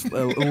for just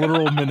a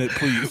literal minute,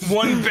 please.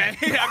 One bang.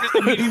 I'm just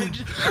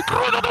immediately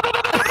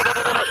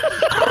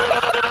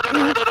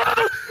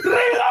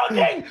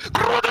reloading.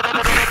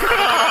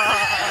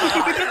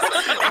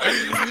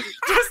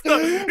 Just the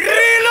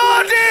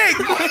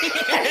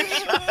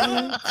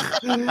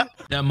reloading.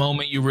 That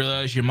moment you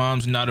realize your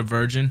mom's not a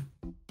virgin.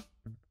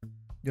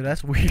 Yo,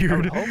 that's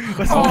weird.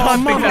 Let's Oh, not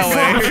think that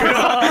way.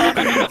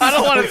 I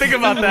don't want to think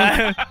about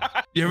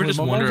that. You ever Wait, just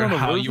my mom's wonder on a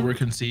how you virgin? were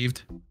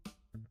conceived?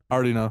 I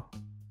already know.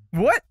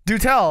 What? Do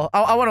tell.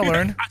 I want to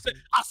learn.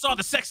 I saw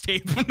the sex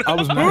tape. I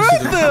was What married.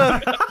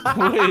 the?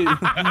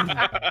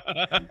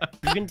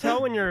 Wait. You can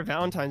tell when you're a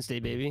Valentine's Day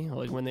baby,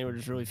 like when they were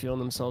just really feeling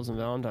themselves on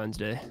Valentine's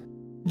Day.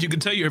 You can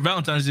tell you're a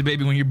Valentine's Day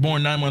baby when you're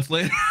born 9 months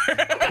later.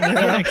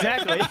 Yeah,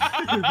 exactly.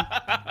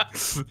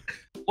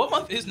 What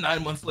month is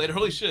 9 months later?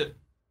 Holy shit.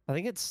 I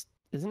think it's,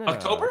 isn't it?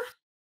 October?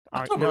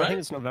 October, no, I right? think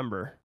it's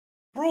November.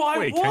 Bro,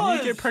 Wait, can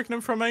you get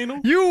pregnant from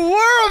anal? You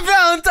were a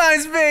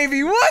Valentine's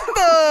baby. What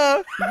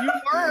the? You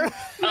were.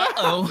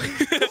 Uh-oh.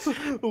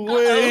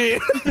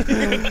 Wait.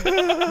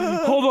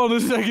 Hold on a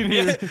second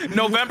here.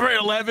 November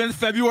 11th,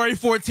 February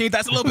 14th.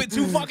 That's a little bit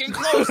too fucking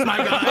close, my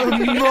guy.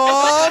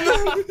 Mom.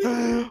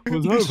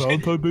 Was that a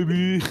Valentine,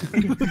 baby?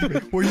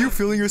 Were you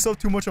feeling yourself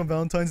too much on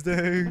Valentine's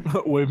Day?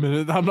 Wait a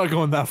minute. I'm not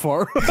going that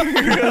far.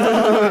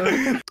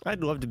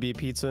 I'd love to be a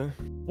pizza.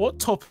 What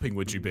topping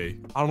would you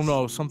be? I don't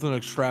know. Something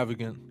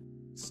extravagant.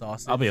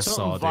 Sausage. I'll be a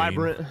Something sardine.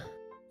 vibrant.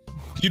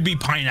 You'd be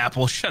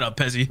pineapple. Shut up,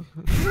 Pezzy.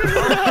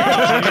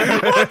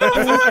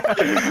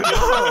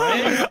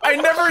 I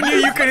never knew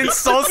you could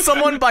insult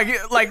someone by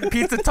like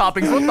pizza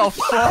toppings. What the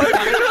fuck?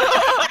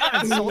 I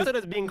got insulted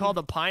as being called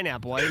a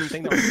pineapple. I didn't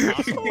think that was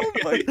possible. Oh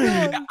my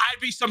god. I'd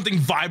be something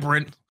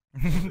vibrant.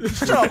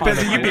 Shut up,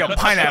 Pezzy. You'd be a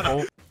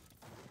pineapple.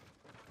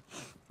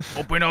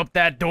 Open up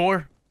that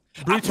door.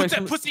 I put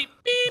that pussy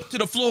beep to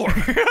the floor.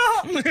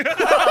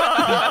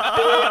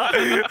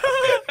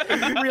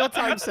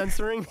 Real-time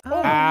censoring.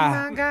 Oh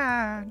my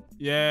god.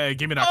 Yeah,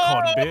 give me that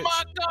card, bitch.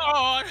 Oh my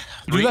god.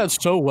 You do that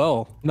so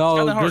well. No,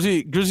 Kinda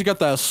hard. Grizzy got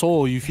that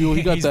soul. You feel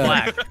he got He's that.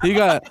 black. He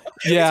got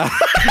yeah.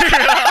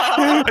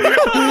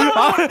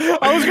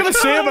 I was gonna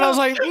say it, but I was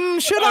like,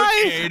 should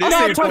I? I'll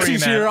say it for you,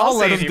 Tuxy's man. here. I'll I'll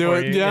let say him it do for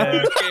it. you,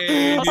 Yeah.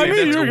 Okay, I knew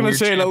that's you were a gonna weird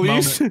say it at shit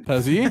least.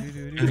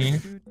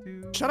 Pezzy.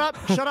 Shut up,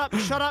 shut up,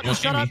 shut up, Don't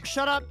shut see up, me.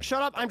 shut up,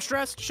 shut up. I'm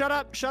stressed. Shut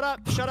up, shut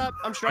up, shut up.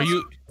 I'm Are stressed.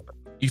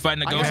 you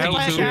fighting a I ghost got hit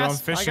by a too? You're on gas.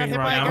 I fishing got hit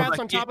by right a now. gas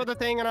on top of the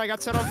thing, and I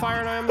got set on fire,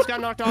 and I almost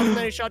got knocked off, and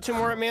then he shot 2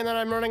 more at me, and then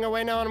I'm running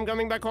away now, and I'm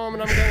coming back home,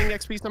 and I'm going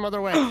XP some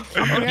other way.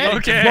 Okay?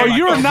 Okay. Bro,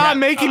 you are not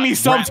making me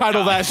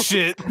subtitle that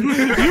shit.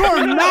 You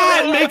are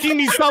not making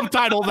me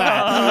subtitle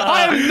that.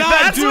 I am not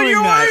That's doing what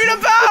you're that. worried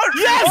about?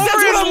 Yes, Over that's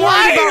what his I'm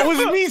worried about. life? Was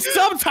me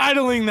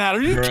subtitling that?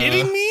 Are you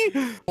kidding me?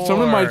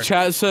 Someone in my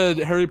chat said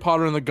Harry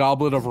Potter and the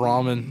Goblet of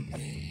Ramen.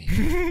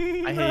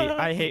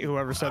 I hate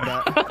whoever said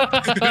that.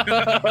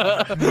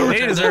 They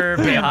deserve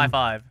a high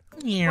five.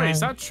 Wait, is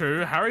that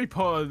true? Harry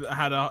Potter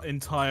had an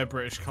entire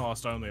British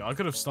cast only. I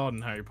could have starred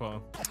in Harry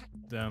Potter.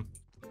 Damn.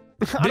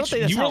 I don't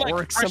think that's you how were it like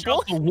works. fresh Simple.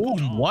 out the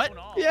womb. What?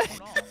 Yeah.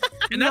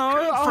 And No,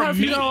 that's I'll from have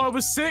me. you know I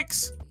was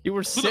 6. You were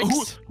Who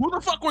 6. who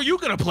the fuck were you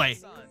gonna play?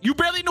 You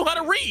barely knew how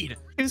to read.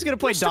 He was gonna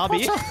play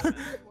Dobby. Oh,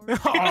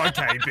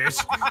 okay,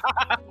 bitch.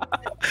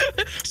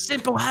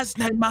 Simple as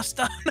no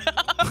master.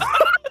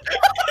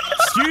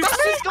 Excuse me?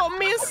 He's got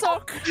me a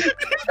sock.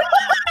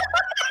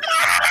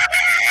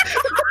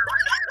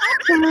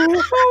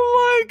 Oh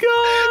my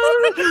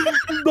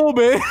god! No,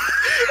 man.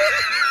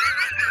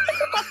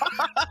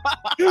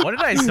 What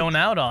did I zone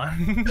out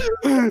on?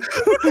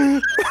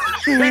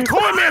 They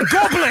call me a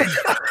goblin!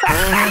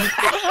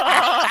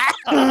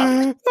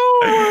 Oh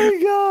my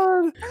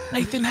god!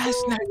 Nathan has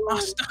no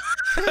master.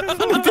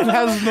 Nathan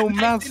has no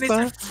Nathan is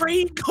master. a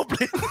free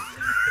goblin.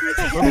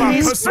 We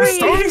might put some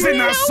stones in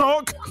that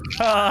sock.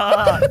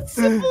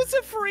 Simple's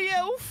a free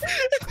elf.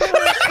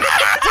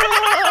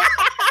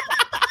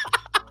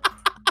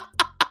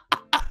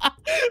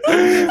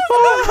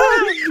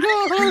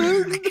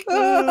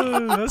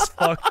 That's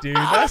fucked, dude.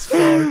 That's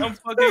fucked. I'm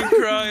fucking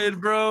crying,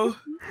 bro.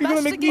 You're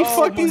gonna make me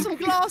fucking. Some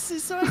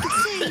glasses so I can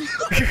see.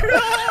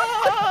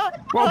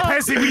 Well,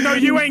 Pezzy, we know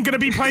you ain't gonna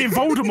be playing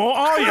Voldemort,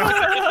 are you?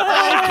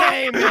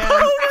 Okay, man.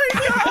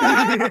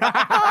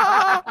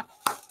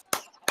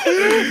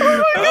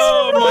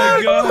 Oh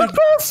my god.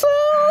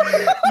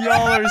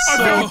 Y'all are so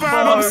I feel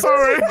bad, I'm fucked.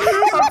 sorry. I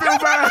feel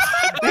bad.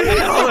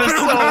 Y'all are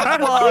so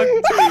fucked.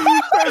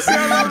 Pezzy, I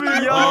love you.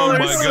 Y'all Oh are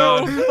my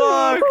so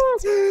fucked.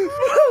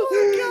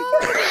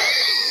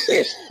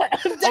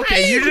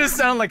 Okay, you just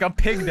sound like a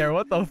pig there.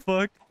 What the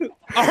fuck?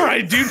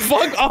 Alright, dude,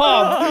 fuck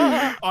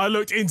off! I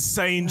looked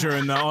insane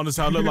during that,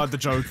 honestly. I looked like the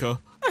Joker.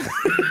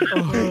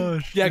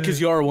 Yeah, because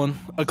you are one.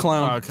 A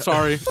clown. Okay.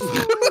 Sorry.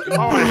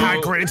 Oh,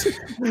 Hagrid.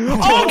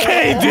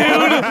 Okay,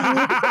 dude!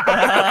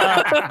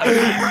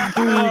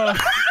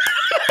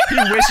 He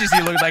wishes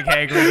he looked like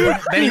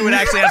Hagrid. Then he would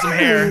actually have some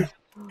hair.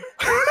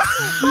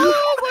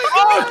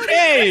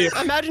 Okay!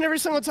 Imagine every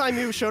single time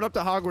you showed up to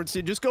Hogwarts,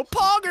 you'd just go,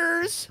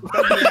 Poggers!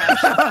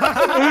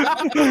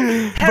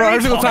 Bro,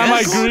 every single time I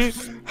agree,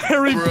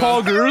 Harry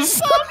Poggers.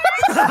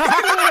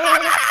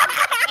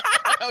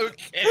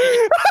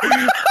 Okay.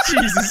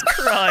 Jesus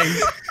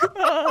Christ.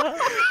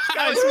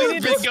 Guys, we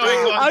need to going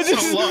on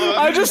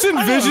I just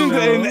envisioned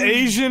an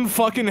Asian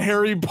fucking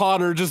Harry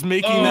Potter just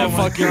making that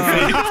fucking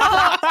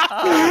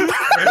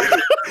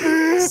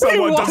face.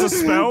 Someone does a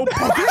spell.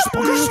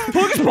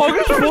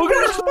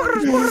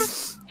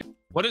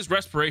 What is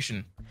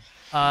respiration?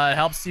 It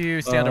helps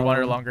you stay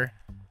underwater longer.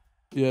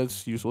 Yeah,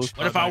 it's useless.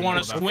 What if I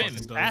want to swim?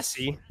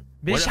 Sassy.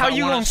 Bitch, if how I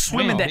you wanna gonna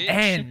swim in the swim, bitch?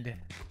 end?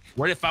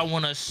 What if I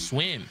want to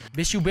swim?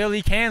 Bitch, you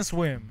barely can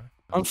swim.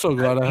 I'm so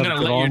glad I I'm have gonna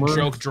good let armor. your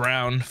joke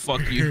drown.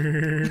 Fuck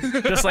you.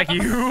 Just like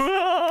you.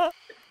 Oh,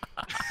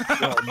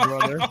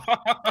 brother.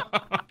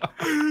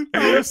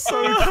 That was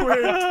so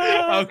quick.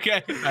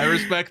 Okay, I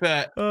respect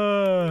that.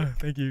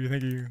 Thank you,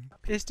 thank you.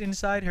 Pissed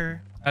inside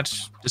her.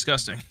 That's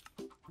disgusting.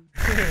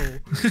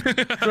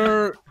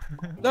 Sir,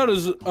 that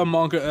is a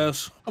Monka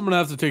S. I'm gonna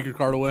have to take your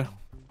card away.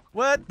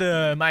 What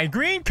the? My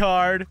green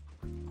card?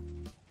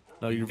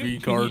 No, your V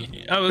card.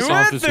 I was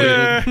What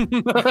confiscated.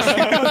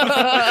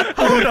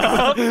 Hold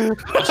up.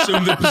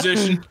 assume the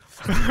position.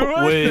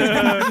 Wait.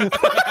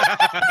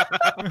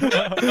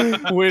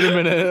 Wait a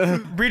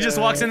minute. Bree just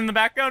walks in the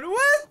background.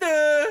 What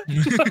the?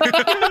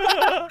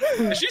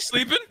 Is she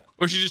sleeping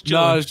or is she just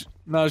Nah, chilling?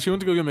 nah, she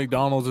went to go get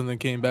McDonald's and then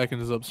came back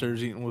and is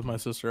upstairs eating with my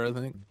sister, I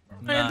think.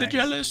 I am the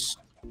jealous.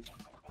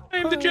 I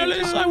am the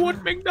jealous. I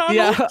want McDonald's.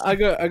 Yeah, I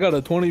got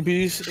a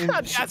 20-piece.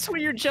 That's what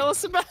you're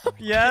jealous about?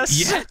 Yes.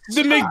 Yes.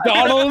 The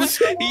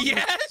McDonald's.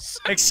 Yes.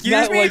 Excuse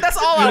Not me? like, That's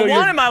all you I know, want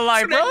you're- in my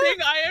life, bro.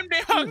 I am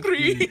the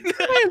hungry.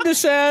 I am the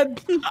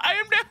sad. I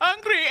am the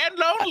hungry and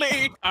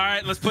lonely. All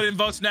right, let's put in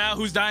votes now.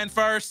 Who's dying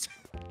first?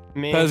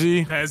 Me.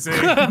 Pezzy. Pezzy.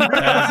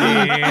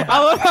 I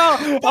love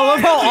how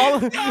all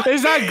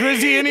is that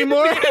Grizzy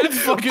anymore? It's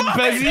fucking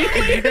Pezzy.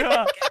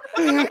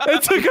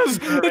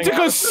 It took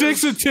us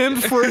 6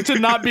 attempts for it to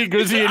not be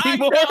Grizzy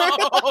anymore.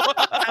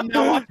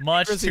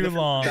 Much too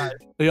long. Are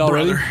y'all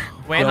ready?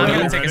 Wait, I'm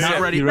gonna take a Not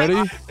sip. ready. You ready?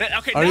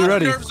 Okay, Are now you the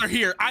ready? nerves are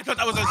here. I thought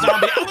that was a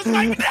zombie. I was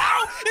like, no,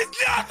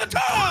 it's not the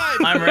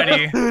time. I'm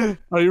ready.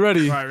 Are you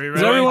ready? Right, we Is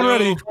ready? everyone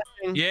ready?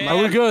 Yeah. Are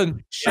we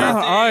good? Sure All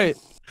thing. right.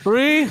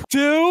 3,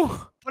 2,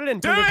 Put it in.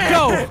 Do it.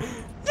 go.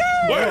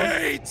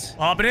 Wait.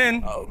 Hop it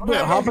in. Wait,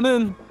 hopping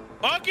in.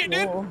 Okay,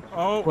 dude.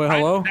 Oh, Wait,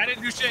 hello? I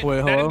didn't do shit. Wait,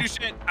 I hello? didn't do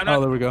shit. I'm not.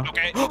 Oh, there we go.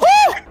 Okay.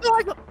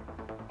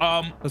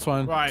 That's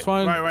fine. Right, It's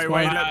fine. right, It's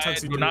wait, fine. let I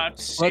Tuxy do do it. not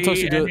see Let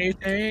Tuxy do it.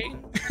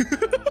 anything.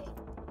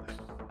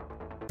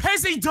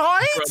 Pezzy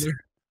died?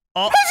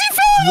 Oh,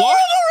 What?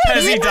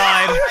 Pezzy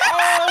died.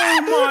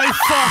 Oh my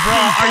fuck. Bro,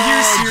 are you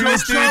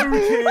serious, dude?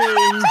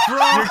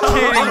 You're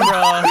kidding,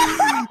 bro.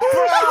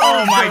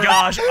 Oh my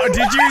gosh.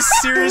 Did you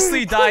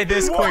seriously die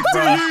this quick,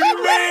 bro?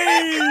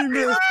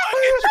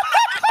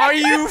 Are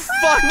you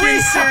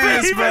fucking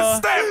serious, bro?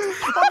 Stepped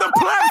on the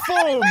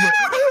platform.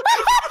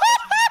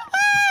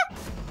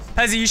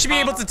 Pezzy, you should be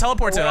able to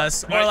teleport to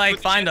us or like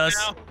find us.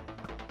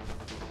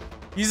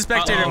 Use the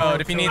spectator mode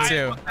if you need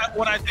to. That's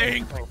what I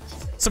think.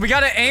 So we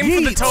gotta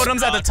aim for the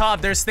totems at the top.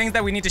 There's things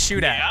that we need to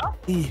shoot at.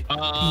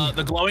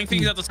 The glowing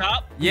things at the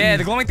top. Yeah,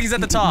 the glowing things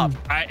at the top.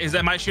 Is that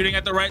am I shooting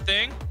at the right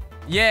thing?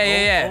 Yeah,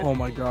 yeah, yeah. Oh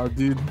my god,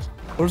 dude.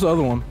 Where's the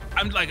other one?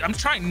 I'm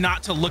trying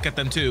not to look at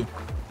them too.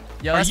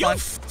 Yeah, Are that's you fine.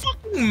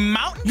 fucking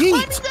mountain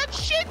climbing that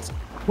shit?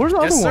 Where's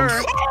the Yes, other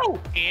sir. one? Oh!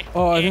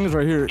 Oh, I think it's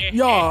right here.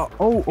 Yeah.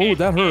 Oh,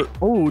 that hurt.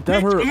 Oh,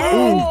 that hurt.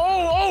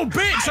 Oh,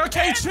 bitch.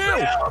 Okay,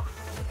 chill.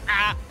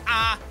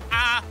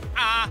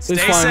 Stay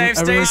It's fine. safe,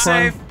 stay Everything's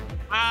fine. safe.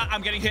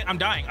 I'm getting hit. I'm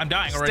dying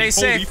already.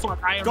 Stay Holy safe. fuck,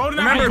 I am, Go to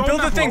that Remember, hole, build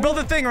go the to thing, that build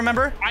the thing,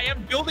 remember? I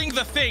am building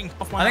the thing.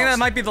 I think that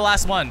might be the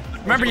last one.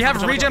 Remember, you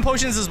have regen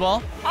potions as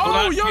well.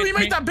 hole. Oh, yo, Hit you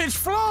me. made that bitch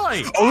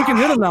fly. Oh, we can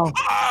hit him now.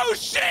 Oh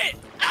shit!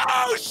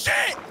 Oh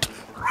shit!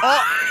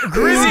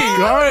 Grizzy!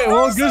 All right.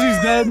 Well,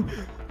 Grizzy's dead.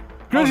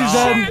 Grizzy's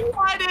dead.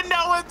 Why didn't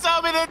no one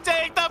tell me to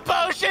take the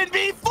potion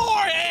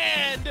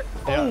beforehand?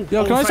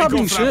 Yo, can I stop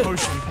being thank God for that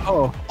shit? potion.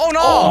 Oh. Oh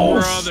no!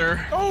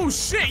 Brother. Oh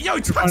shit, yo,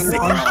 Tuxy.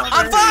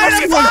 I'm fine,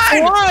 I'm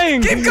fine!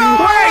 Flying. Keep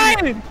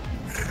going!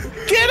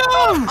 Get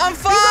him! I'm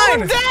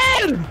fine!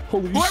 Dead!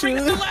 Holy Whoever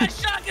gets the shit.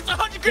 last shot gets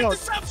 100 grams of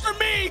subs for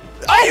me.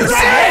 Are you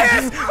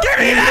serious? Give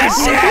me that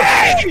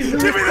shit!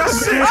 Give me that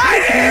shit. I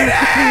need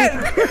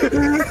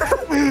it!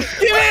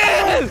 Get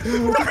in!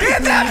 Get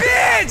that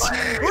bitch!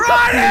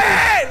 Run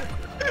it!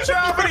 Do you know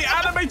how many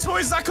anime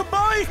toys I can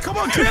buy? Come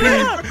on, get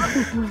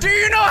it. Do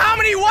you know how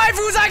many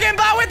waifus I can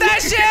buy with that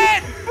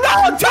shit?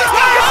 No,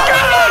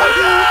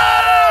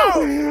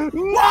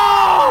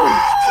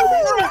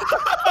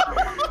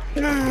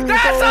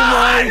 That's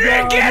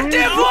 100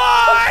 gifted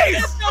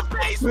boys!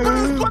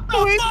 What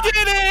the fuck?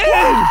 did it!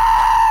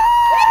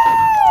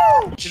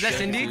 Is that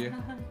Cindy?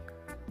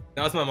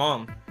 That was my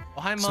mom.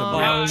 Oh, hi,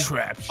 Mom.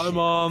 Trapped. Hi,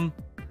 Mom.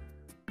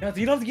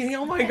 You don't have to get.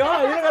 Oh my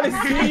god, you don't gotta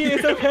see it.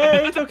 It's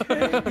okay. It's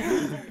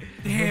okay.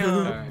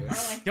 Damn.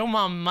 Yo,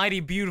 Mom, mighty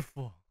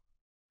beautiful.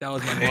 That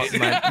was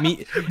my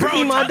me. Bro,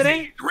 Mi madre.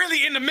 Tuxy,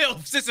 really in the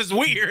milk. This is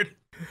weird.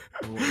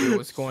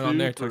 What's going on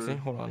there, Tuxy?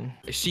 Hold on.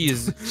 She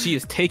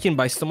is taken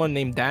by someone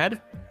named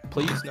Dad.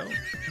 Please no.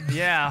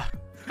 Yeah.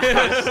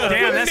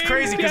 Damn, that's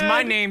crazy because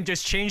my name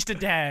just changed to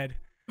Dad.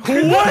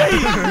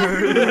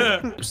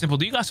 Simple,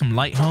 do you got some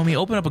light, homie?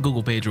 Open up a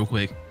Google page real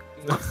quick.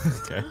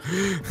 Okay.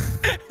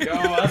 Yo,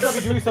 that's what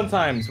we do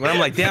sometimes. When I'm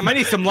like, damn, I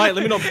need some light.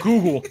 Let me know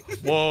Google.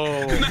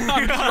 Whoa.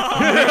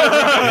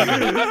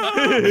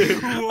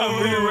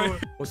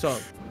 What's up?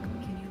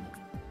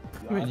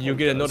 You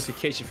get a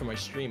notification from my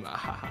stream. Ah,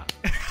 ha, ha.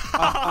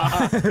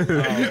 I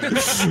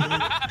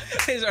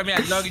mean,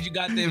 as long as you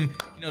got them,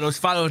 those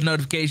follow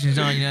notifications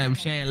on, you know what I'm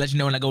saying? Let you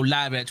know when I go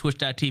live at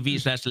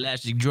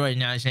twitch.tv/elasticdroid. You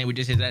know what I'm saying? We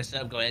just hit that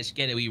sub goal. Let's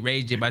get it. We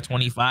raised it by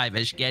 25.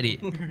 Let's get it.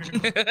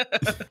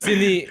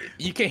 Cindy,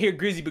 you can't hear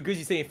Grizzy, but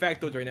Grizzy's saying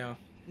factos right now.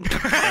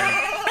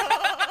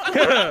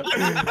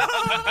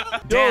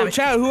 Yo,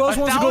 chat, who else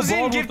wants to go bald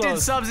 1,000 with gifted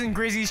us? subs in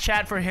Grizzy's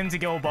chat for him to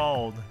go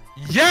bald.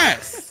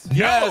 Yes!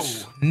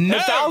 Yes! No.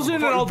 1,000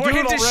 and I'll do For it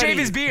him to already. shave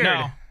his beard.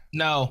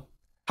 No.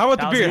 How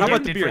about the beard? How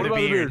about the Gifted for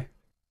beard?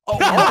 the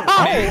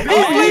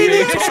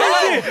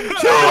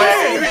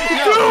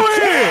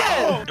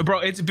beard. Bro,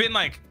 it's been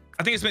like,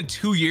 I think it's been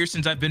 2 years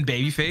since I've been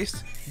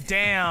baby-faced.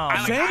 Damn.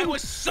 I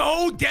was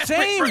so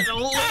desperate for the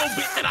little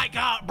bit that I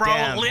got, bro.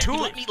 Damn.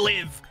 Let me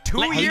live.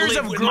 2 years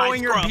of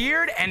growing your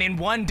beard, and in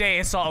one day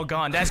it's all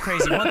gone. That's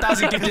crazy.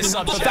 1,000 gifted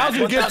subs.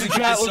 1,000 gifted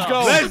chat. Let's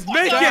go. Let's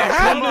make it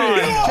happen.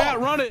 Chat,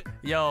 run it.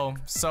 Yo,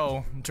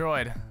 so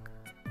Droid,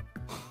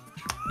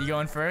 you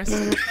going first?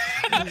 Are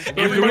we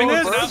doing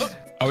this?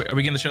 Are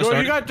we getting the show Bro,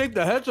 started? you gotta take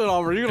the headshot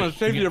off, or you're gonna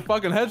save your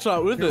fucking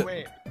headshot with it.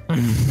 Wait.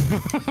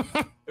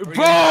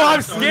 Bro,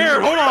 I'm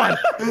scared. Hold on.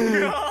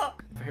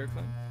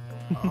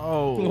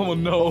 Oh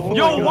no.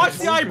 Yo, watch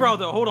the eyebrow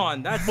though. Hold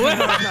on. That's not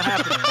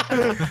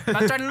happening.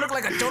 I'm trying to look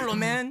like a Cholo,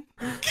 man.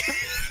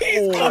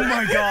 Oh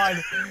my god.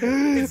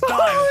 It's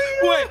done.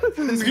 Wait.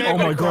 Oh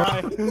my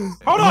god.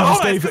 Hold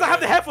on. It's because I have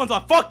the headphones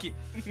on. Fuck it.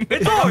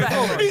 It's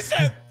over. He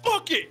said,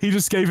 fuck it. He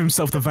just gave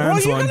himself the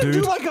Vans line, dude.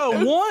 You gotta do like a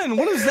 1.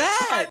 What is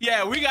that?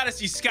 Yeah, we gotta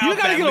see Scout. You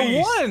gotta get a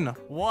 1.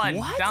 One.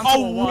 What? Down to A a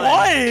 1. 1?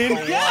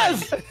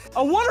 Yes.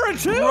 A 1 or a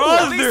 2?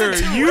 Brother,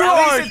 you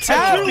are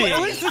tapping.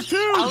 At least a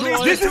 2. At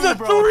least This a is a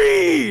 2,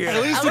 3.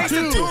 At least At least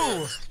a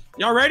 2.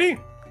 Y'all ready?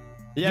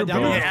 Yeah,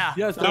 down the middle. Yeah.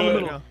 Yes, down the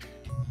middle.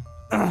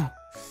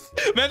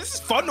 Man, this is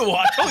fun to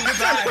watch.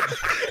 Goodbye.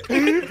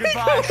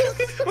 Goodbye.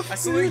 I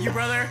salute you,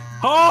 brother.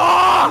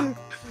 Oh!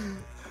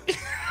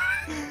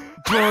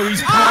 Bro, he's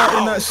in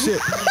that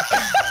shit.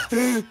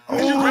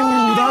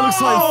 Oh, that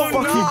looks like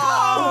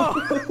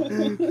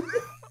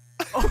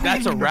fucking.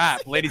 That's a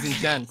wrap, ladies and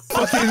gents.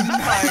 Chef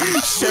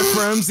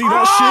Ramsay,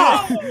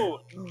 that shit.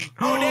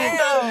 Oh,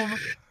 damn.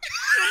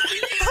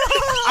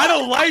 I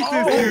don't like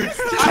this,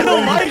 dude. I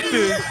don't like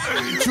this.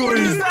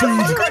 Jordan,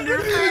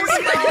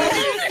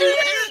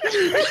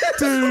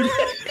 dude.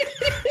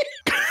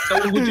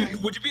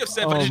 Would you be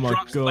upset if I just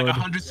dropped like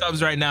 100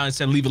 subs right now and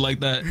said leave it like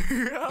that?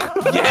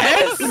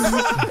 Yes.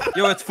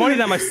 Yo, it's funny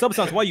that my sub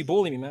sounds. Why you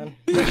bullying me, man?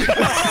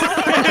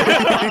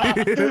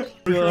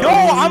 Yo,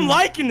 I'm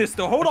liking this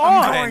though. Hold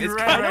on. It's I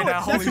know, right now.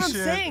 that's Holy what I'm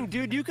shit. saying,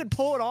 dude. You could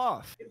pull it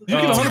off. You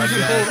can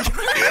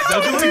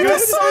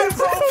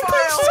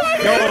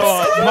 100% Yo,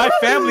 my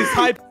family's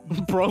hype.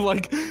 Bro,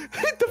 like,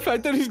 the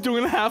fact that he's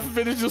doing half of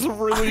it is just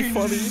really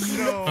funny.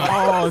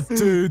 Oh,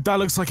 dude, that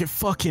looks like it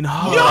fucking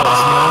hurts,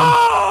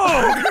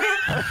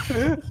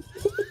 man.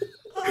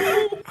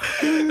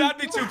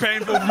 That'd be too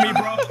painful for me,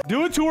 bro.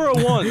 Do a 2 or a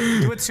 1.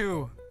 Do a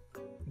 2.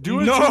 Do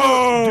a 2.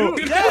 No.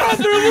 Do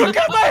Brother, look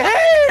at my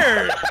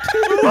hair.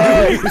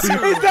 Is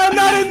that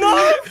not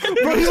enough?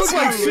 Bro, he looks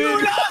like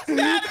Sid.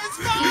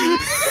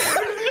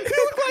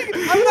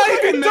 I'm not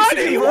even done.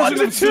 He wants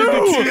a 2.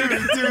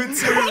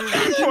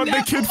 What,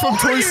 the kid from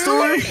Toy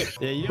Story?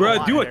 Yeah, you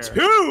Bro, do a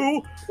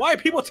 2? Why are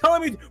people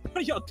telling me? What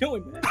are y'all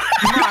doing, man?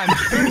 Come on.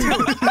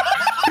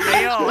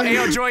 Hey,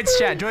 yo, Droid's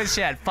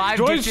chat. 5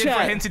 Droid's gifted for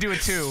chat. him to do a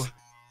 2.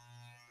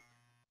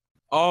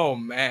 Oh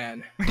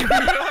man. Grizzy!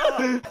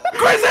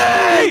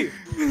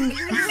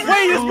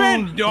 Wait, it's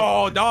been.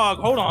 Yo, dog,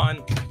 hold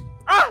on.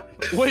 Ah!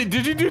 Wait,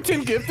 did you do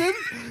 10 gifted?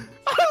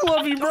 I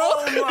love you, bro.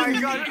 Oh my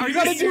god. You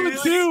gotta do a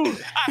 2.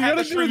 I had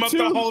to stream up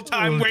the whole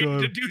time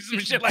waiting to do some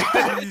shit like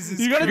that.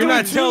 You gotta do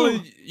a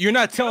 2. You're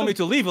not telling me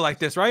to leave it like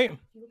this, right?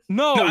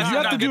 No, No, you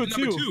have to do a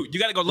 2. You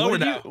gotta go lower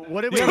now.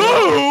 What did we 2?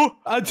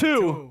 A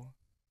 2.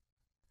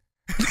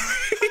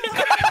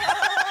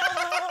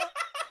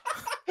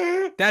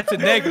 That's a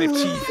negative,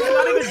 chief. You're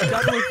not even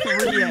done with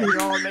 3 yet.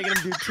 You're all making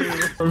him do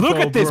 2. Look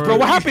at this, bro.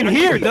 What happened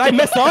here? Did I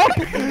mess up?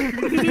 No,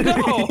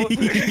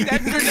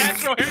 that's your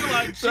natural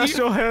hairline, chief. That's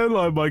your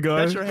hairline, my guy.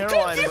 That's your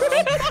hairline, bro.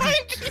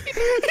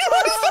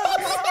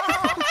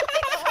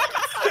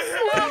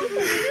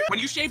 When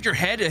you shaved your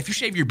head, if you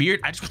shave your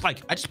beard, I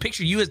just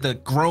picture you as the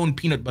grown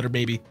peanut butter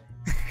baby.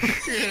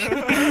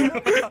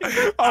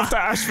 After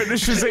Ash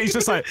finishes it, he's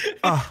just like,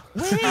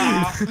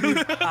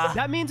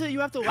 That means that you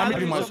have to lather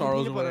putting my yourself in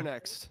sorrows peanut butter away.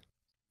 next.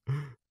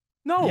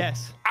 no.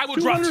 Yes. I will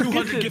drop 200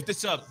 gifted. gifted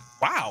sub.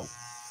 Wow.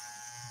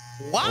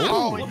 Wow. I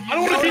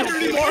don't want to be here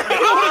anymore. I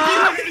don't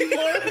want to be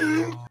here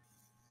anymore.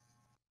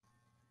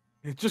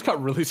 It just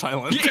got really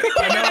silent. Yeah,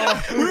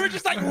 I know. We were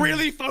just like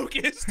really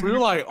focused. We were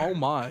like, oh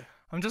my.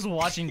 I'm just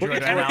watching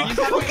Droid right now.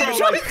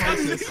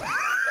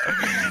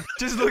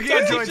 Just looking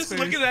at Droid's Just face.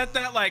 looking at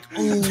that like,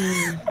 ooh.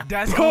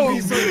 That's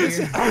gonna be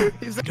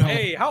me.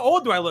 Hey, how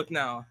old do I look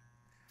now?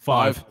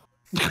 5.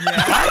 Why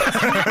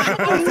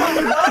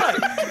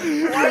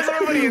is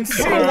everybody in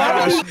so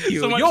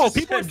Yo,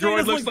 people said Droid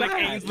this looks like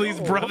like that. Ainsley's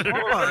brother.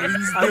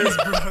 Ainsley's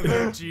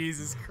brother.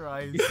 Jesus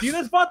Christ. You see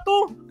this,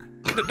 vato?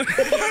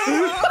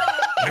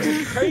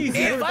 Crazy.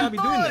 Hey, Everybody be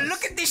doing this.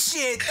 look at this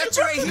shit. Touch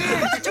it right here.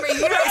 Touch it right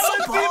here. It's so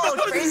cold.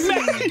 Crazy.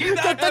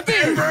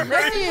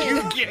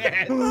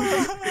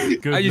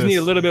 I just need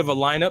a little bit of a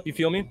lineup. You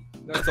feel me?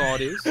 That's all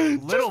it is.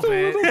 Little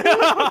bit.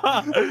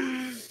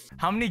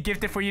 How many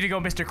gifted for you to go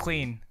Mr.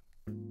 Clean?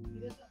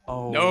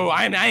 Oh. No,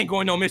 I ain't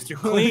going no Mr.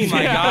 Clean,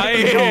 my guy.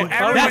 Yo,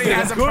 everybody That's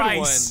has a good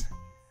price. one.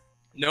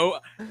 No.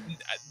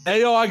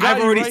 Hey, yo, I've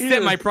already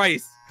set my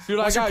price. Dude,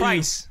 What's your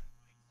price?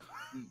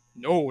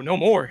 No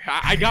more.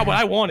 I got what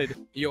I wanted.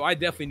 Yo, I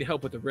definitely need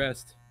help with the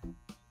rest.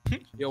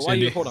 Yo, why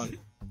you? Hold on.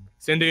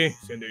 Cindy.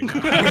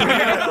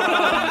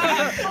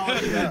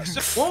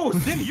 Whoa,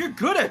 Cindy, you're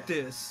good at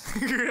this.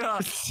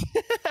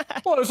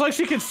 Well, it's like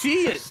she can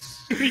see it.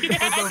 Yo,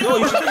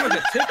 you should make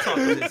a TikTok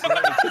of this.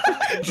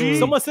 Man.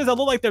 Someone says I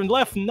look like their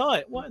left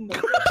nut. What in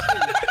the?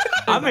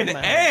 I'm an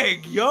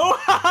egg, yo. Look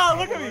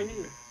at me.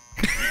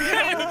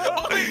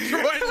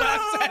 Troy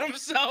laughs at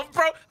himself,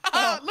 bro.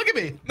 Look at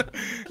me.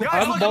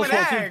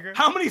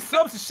 How many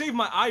subs to shave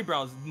my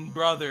eyebrows,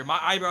 brother? My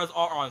eyebrows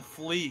are on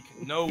fleek.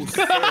 No,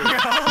 sir.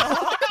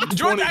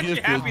 Jordan's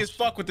actually happy as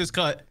fuck with this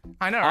cut.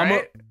 I know,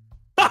 right?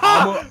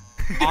 I'm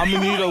gonna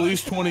need at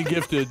least 20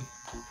 gifted.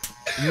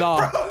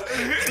 Nah.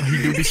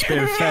 You do be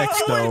spare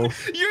facts though.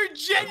 Your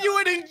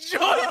genuine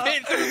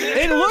enjoyment.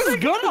 It looks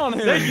good on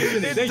him.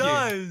 It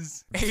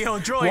does. Hey, yo,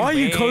 Droid. Why are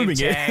you combing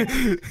it?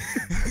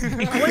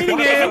 Cleaning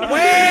it.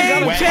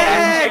 Wait,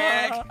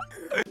 check.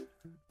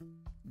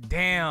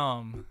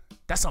 Damn.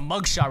 That's a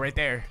mugshot right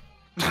there.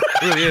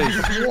 It really is.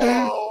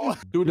 Whoa.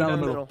 Do it down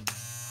the middle.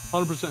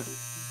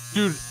 100%.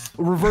 Dude,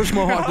 reverse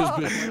mohawk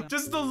this bitch.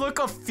 Just the look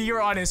of fear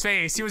on his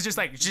face. He was just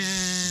like,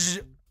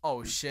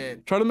 oh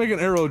shit. Try to make an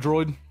arrow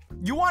droid.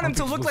 You want him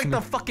to look like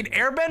the fucking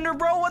airbender,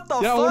 bro? What the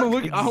fuck? I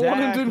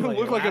want him to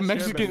look like a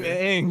Mexican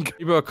Aang.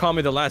 You better call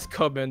me the last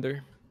cub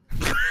bender.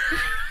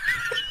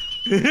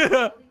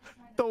 The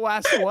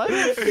last what?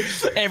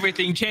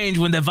 Everything changed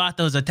when the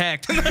Vatos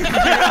attacked.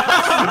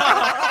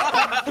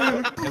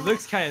 It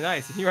looks kind of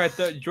nice. And here I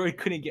thought Droid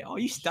couldn't get. Oh,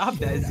 you stopped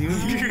that, Zoom.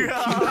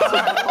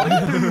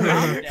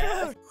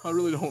 I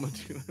really don't want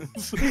to do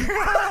this.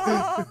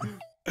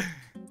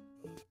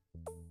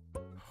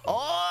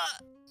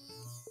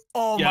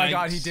 Oh my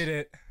god, he did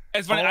it.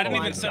 It's funny, I didn't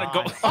even set a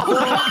goal. Yo,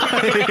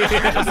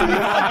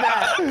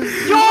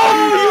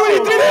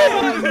 you did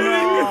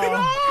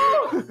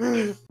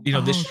it! You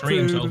know, this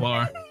stream so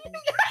far.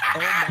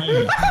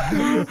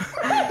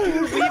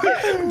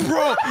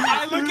 Bro,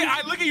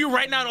 I look at you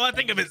right now and all I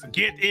think of is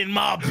get in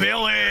my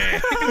belly.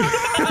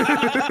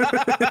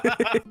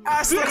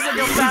 Ass looks like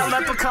a fat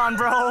leprechaun,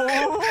 bro.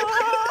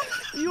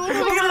 You look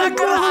like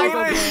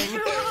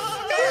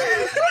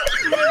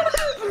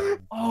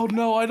Oh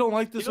no, I don't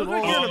like this at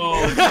all.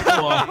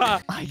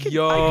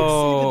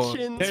 Yo,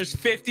 there's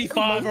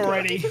 55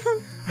 already.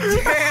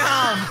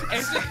 Damn!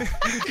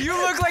 You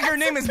look like your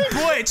name is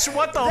Butch.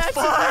 What the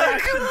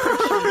fuck?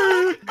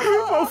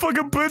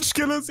 Motherfucking Butch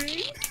Killers.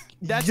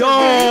 That's yo,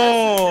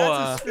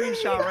 that's a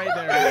screenshot right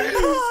there.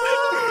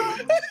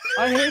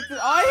 I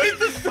hate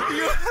this.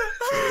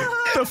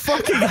 The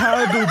fucking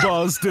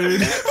handlebars,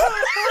 dude.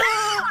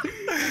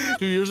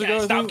 2 years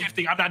ago. Stop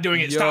gifting. I'm not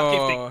doing it. Stop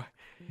gifting.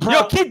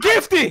 Yo, keep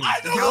gifting.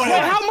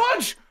 How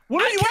much?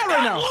 What are you at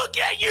right now? Look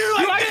at you.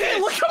 I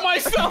can't look at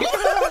myself.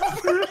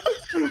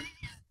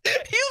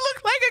 You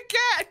look like a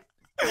cat.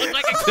 Look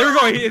like a cat. There we go.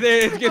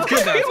 It's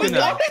good now. It's good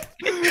now.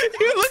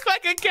 You look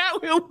like a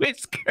cat with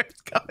whiskers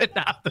coming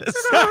out the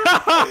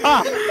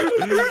side.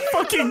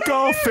 Fucking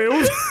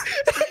Garfield.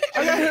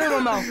 I got hair in my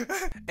mouth.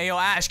 Hey, yo,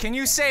 Ash, can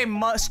you say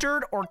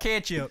mustard or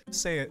ketchup?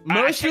 Say it.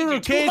 Mustard or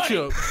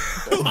ketchup?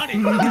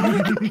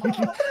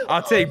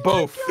 I'll take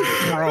both,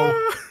 bro.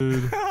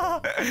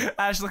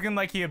 Ash looking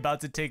like he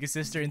about to take his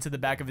sister into the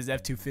back of his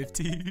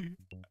F-250.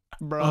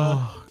 Bro.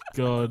 Oh,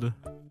 God.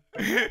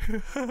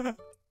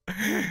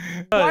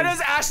 Why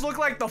does Ash look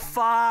like the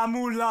Fa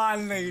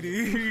Mulan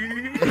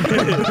lady?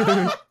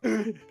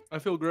 I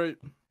feel great.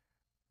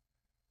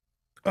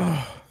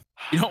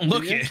 You don't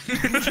look it.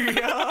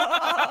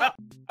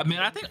 I mean,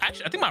 I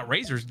think my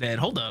razor's dead.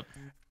 Hold up.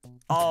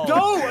 Oh.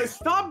 No,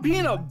 stop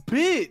being a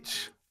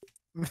bitch.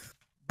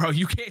 Bro,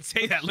 you can't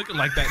say that looking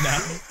like that now.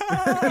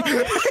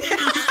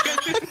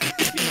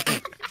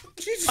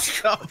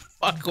 What the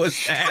fuck was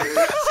that?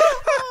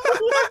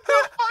 What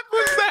the fuck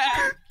was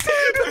that?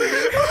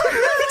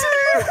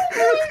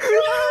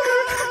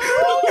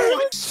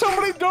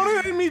 Somebody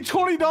donated me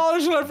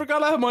 $20 and I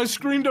forgot I had my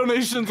screen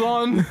donations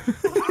on.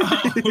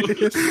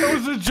 That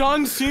was a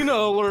John Cena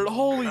alert.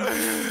 Holy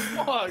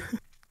fuck.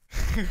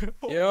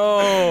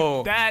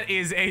 Yo, that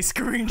is a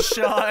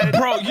screenshot.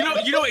 Bro,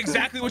 you know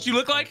exactly what you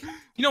look like?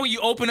 You know when you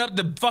open up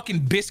the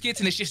fucking biscuits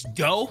and it's just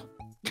dough?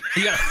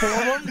 You got 4 of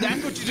them?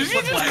 That's what you just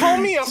look like. Call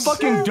me a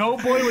fucking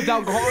doughboy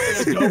without calling me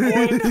a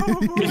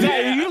doughboy?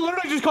 Yeah, you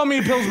literally just call me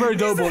a Pillsbury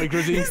doughboy,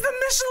 Grizzy. He's the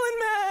Michelin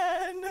Man.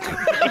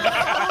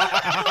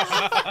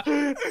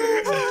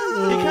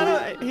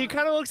 He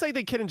kind of looks like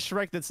the kid in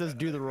Shrek that says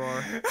 "Do the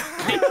roar."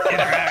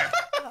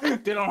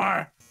 Did on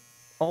her.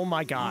 Oh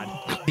my god.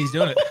 He's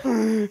doing it.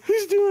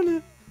 He's doing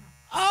it.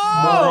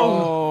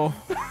 Oh!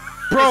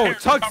 Bro,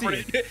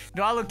 Tuxy.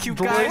 Do I look cute,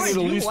 Bro, guys?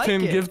 at least like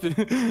 10 it. gifted.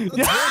 Wait.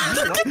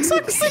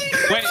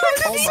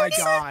 Oh my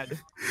god.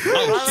 Do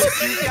I look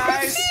cute,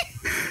 guys?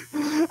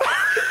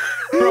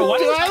 Bro, why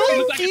does he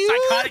look like a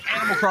psychotic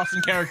Animal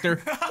Crossing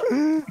character?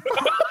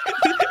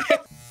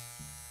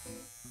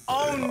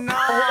 Oh no!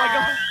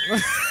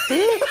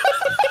 He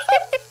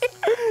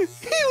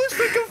looks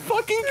like a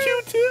fucking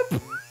Q-tip.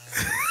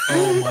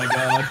 Oh my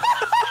god.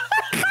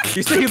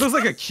 You say he looks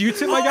like a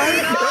Q-tip, my guy?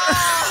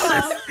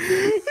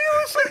 He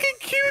looks like a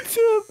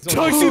Q-tip.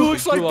 Tuxy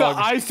looks like the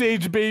Ice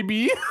Age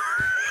baby.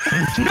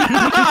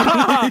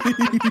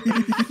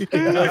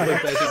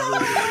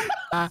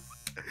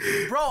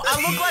 Bro,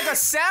 I look like a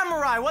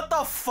samurai. What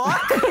the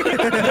fuck?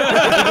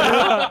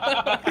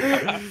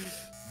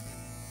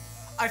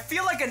 I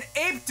feel like an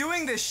ape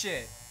doing this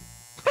shit.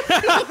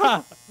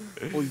 Well,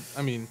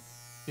 I mean,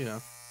 you know.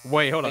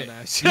 Wait, hold on,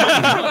 Nash. Look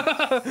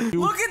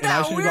at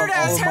that weird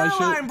ass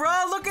hairline, bro.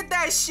 Look at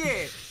that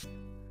shit.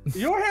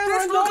 Your This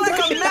hairline look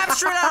like a map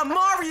straight out of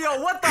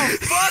Mario. What the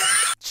fuck?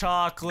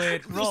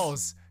 Chocolate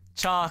rolls.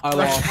 Chocolate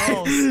rolls.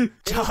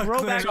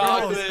 Chocolate rolls.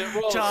 Chocolate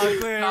rolls.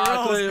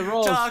 Chocolate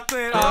rolls.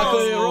 Chocolate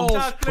rolls.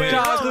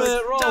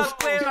 Chocolate rolls.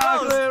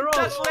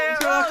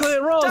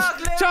 Chocolate rolls.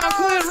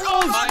 Chocolate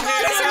rolls.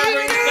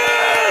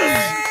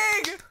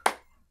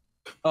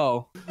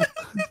 Oh.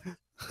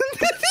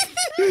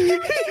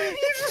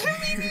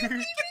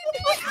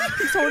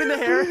 He's holding the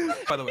hair.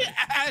 By the way,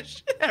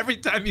 Ash, every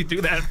time you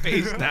do that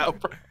face now,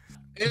 bro,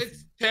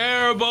 it's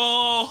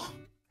terrible.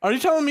 Are you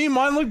telling me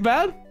mine look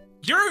bad?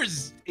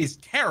 Yours is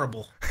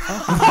terrible.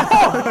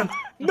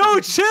 No,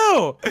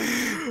 chill.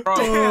 Bro,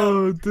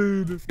 Oh,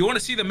 dude. you want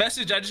to see the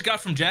message I just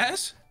got from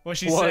Jazz? What'd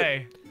she What?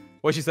 say?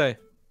 What'd she say?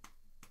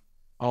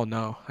 Oh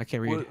no, I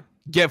can't read.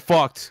 Get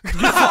fucked.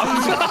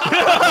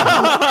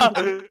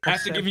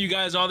 After giving you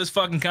guys all this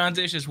fucking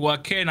content, it's just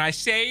what can I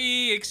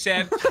say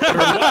except you're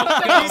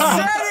welcome. He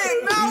said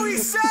it. No, he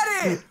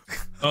said it.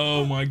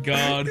 Oh my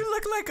god. You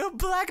look like a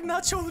black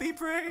Nacho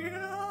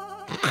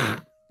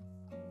Libre.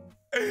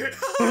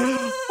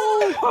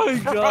 Oh my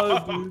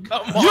god, dude.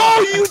 Come on. Yo,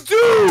 you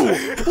do.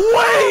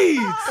 Wait.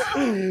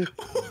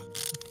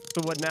 So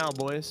what now,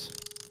 boys?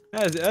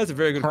 That's a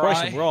very good Cry.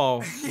 question. We're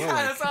all. Yeah,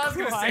 that's what I was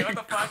gonna say. What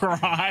the fuck?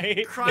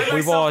 Cry. Cry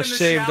We've myself all in the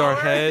shaved our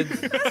shower.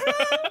 heads.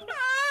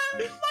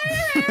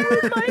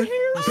 My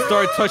hair.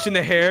 Start touching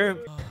the hair.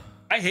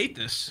 I hate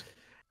this.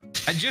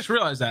 I just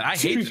realized that. I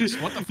hate this.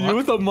 What the You fuck?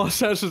 with a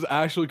mustache is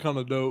actually kind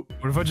of dope.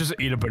 What if I just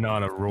eat a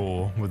banana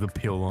raw with the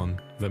peel on?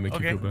 Does that make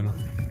Okay. you feel better?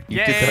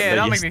 Yeah,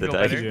 that'll make me feel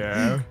better.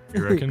 Yeah.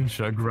 You reckon?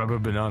 Should I grab a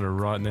banana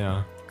right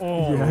now?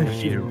 Oh,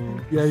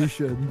 Yeah, you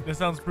should. that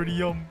sounds pretty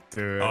yum.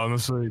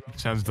 Honestly,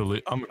 sounds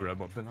delicious. I'm gonna grab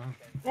one banana.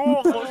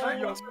 Oh,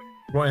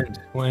 Wind.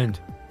 The one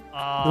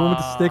with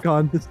the stick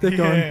on. The stick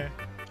yeah. on.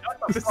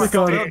 The stick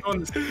on.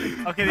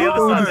 Okay, the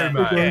other side then.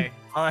 man. Okay.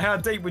 How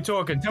deep we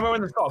talking? Tell me when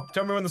to stop.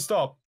 Tell me when to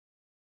stop.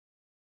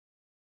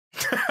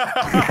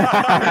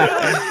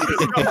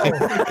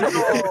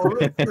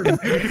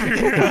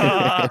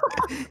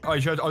 Oh,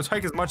 I'll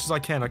take as much as I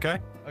can, okay?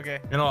 Okay.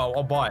 You know,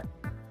 I'll buy it.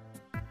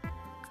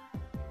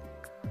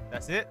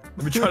 That's it.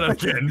 Let me try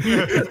that again.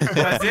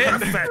 That's it.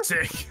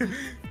 Pathetic.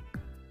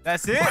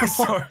 That's it.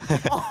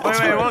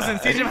 Wait, Wilson,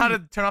 teach him how to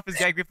turn off his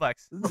gag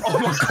reflex. Oh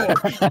my god.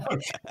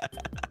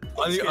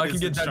 I can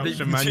get that deep.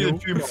 instruction manual.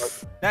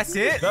 That's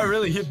it. That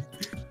really hit.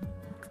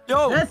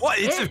 Yo, what?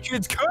 It's a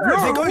kid's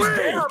curve. It goes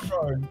down,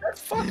 bro.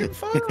 That's fucking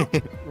fun.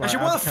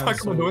 Actually, what the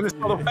fuck am I doing this?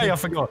 By the way, I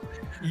forgot.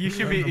 You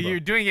should be. You're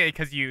doing it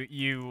because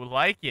you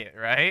like it,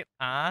 right?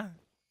 Huh?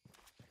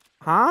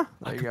 Huh?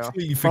 I There you go.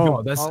 completely forgot.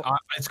 Oh, That's oh.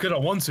 it's good. I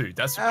want to.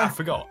 That's I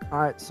forgot.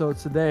 Alright, so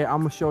today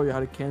I'm gonna show you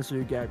how to cancel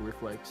your gag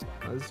reflex.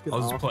 This is getting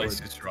I'll just awkward. place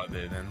this right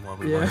there then while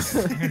we Yeah.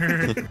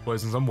 wait.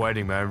 Boys, since I'm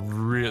waiting, man,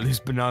 really, this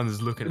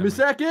banana's looking Give me a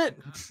at second.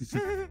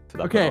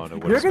 Okay,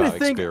 you're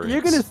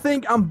gonna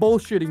think I'm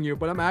bullshitting you,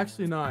 but I'm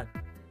actually not.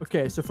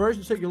 Okay, so first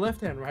you take your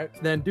left hand, right?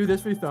 Then do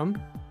this with your thumb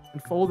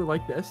and fold it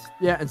like this.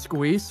 Yeah, and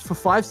squeeze for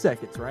 5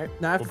 seconds, right?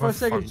 Now after Well, 5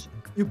 seconds,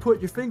 you put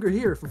your finger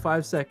here for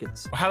 5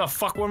 seconds. How the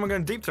fuck? What am I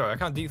gonna deep throw? I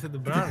can't deep throw the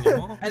banana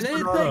anymore. And then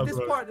you Banana, take this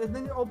bro. part, and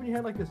then you open your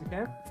hand like this,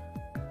 okay?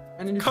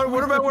 And then you What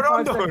squeeze about it what for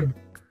I'm 5 doing? seconds.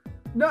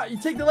 No, you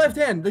take the left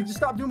hand. Like, just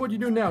stop doing what you're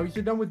doing now.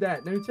 You're done with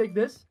that. Then you take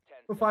this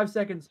for 5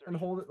 seconds and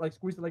hold it, like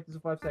squeeze it like this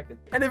for 5 seconds.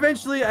 And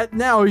eventually,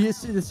 now you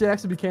see this should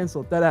actually be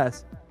canceled. That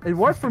ass. It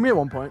worked for me at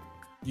one point.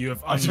 You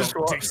have I just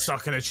unlocked dick watched.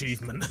 sucking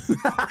achievement.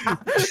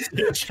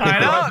 Try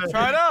it out.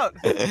 Try it out.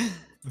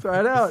 Try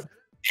it out.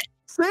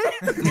 See?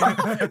 You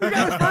got it further in.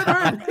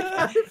 You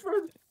got it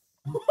further.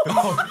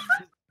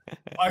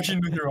 I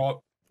actually knew you're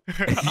up.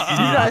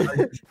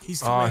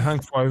 He's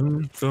Thanks for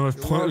the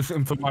pointless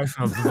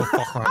information of the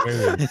fuck I'm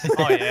doing.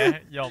 Oh yeah.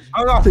 Yum.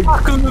 I got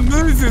fucking the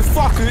news, you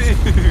fucking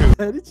idiot.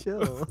 Daddy,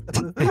 chill. What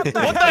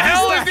the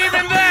hell is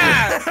even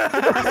that?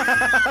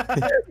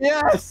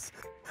 Yes.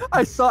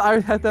 I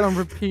had that on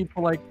repeat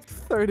for like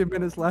 30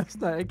 minutes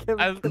last night. I can't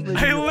I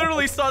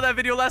literally saw that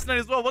video last night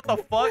as well. What the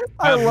fuck?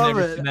 I love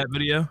never it. seen that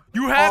video.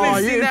 You haven't Oh,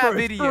 seen you're in that for a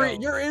video.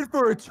 treat. You're in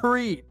for a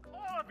treat.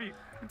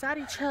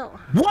 Daddy, chill.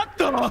 What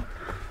the?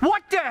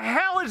 What the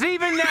hell is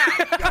even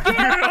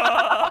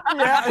that?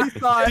 Yeah, I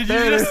saw it. Did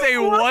you just say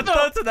what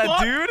the to that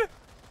dude?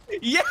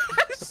 Yes.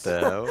 What the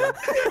hell?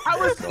 I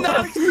was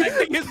not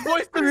expecting his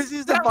voice to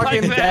Grizzy's sound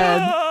fucking like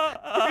dead.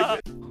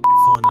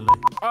 Finally.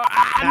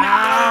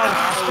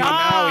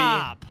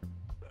 Stop!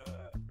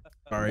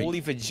 Sorry. Holy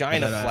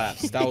vagina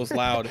flaps. That was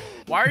loud.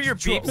 Why are your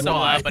beeps so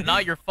loud, but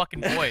not your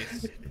fucking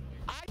voice?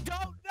 I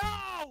don't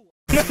know.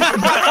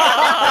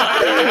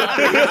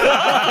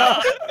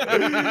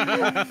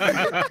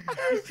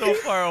 So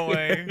far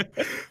away.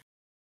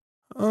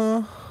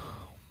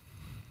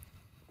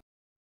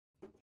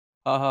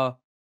 Haha.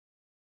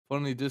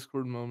 Funny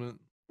Discord moment.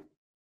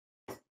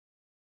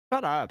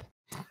 Shut up.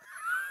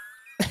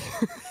 I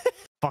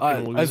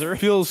Fucking loser.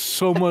 feel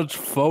so much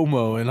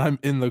FOMO and I'm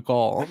in the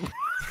call.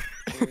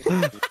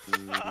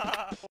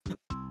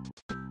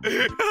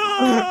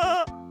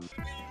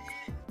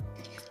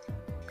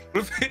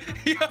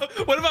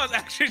 What if I was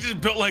actually just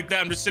built like that?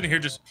 I'm just sitting here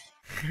just.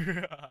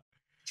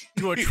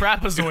 You a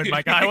trapezoid,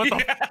 my guy. What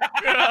the?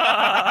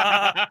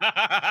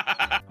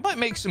 I might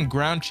make some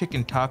ground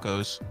chicken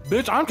tacos.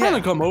 Bitch, I'm trying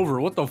to come over.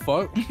 What the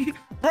fuck?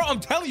 Bro, I'm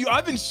telling you,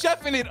 I've been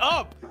chefing it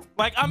up.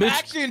 Like, I'm Bitch,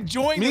 actually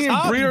enjoying Me this and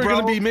hobby, Bree are bro.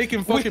 gonna be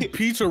making fucking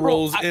pizza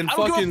rolls and I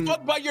don't fucking. give a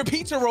fuck about your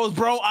pizza rolls,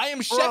 bro. I am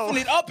chefing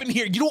it up in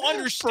here. You don't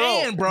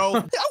understand, bro.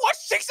 I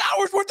watched 6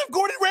 hours worth of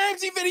Gordon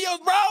Ramsay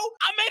videos, bro.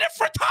 I made a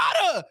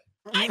frittata.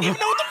 I didn't even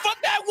know what the fuck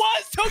that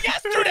was till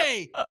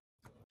yesterday.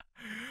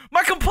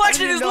 My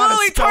complexion is know how to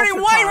literally spell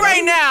turning white frittata.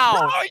 right now.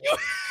 Bro,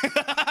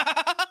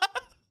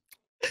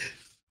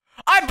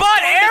 I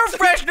bought air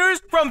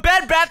fresheners from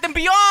Bed Bath &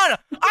 Beyond.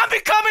 I'm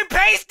becoming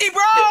pasty,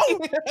 bro.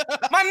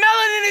 My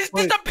melanin is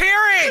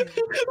disappearing.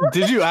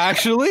 Did you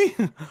actually?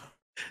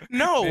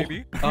 No.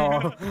 Maybe.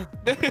 Oh.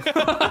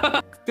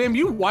 Damn,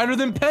 you whiter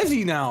than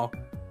Pezzy now.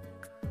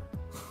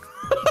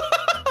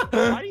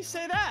 Why do you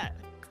say that?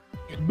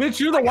 Bitch,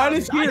 you're the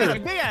whitest I got a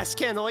here. big ass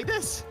candle like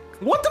this.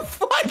 What the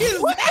fuck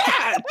is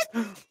that?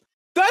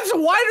 That's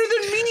whiter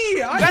than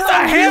me. That's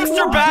a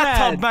hamster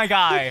bathtub, my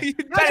guy.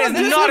 That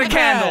is not a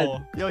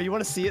candle. Yo, you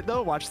want to see it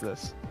though? Watch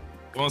this.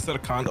 You want to set a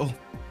condo?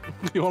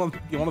 You wanna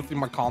see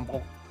my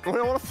combo?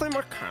 You want to flame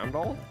a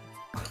candle?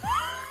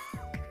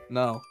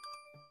 No.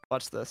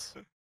 Watch this.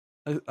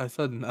 I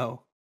said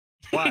no.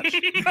 Watch.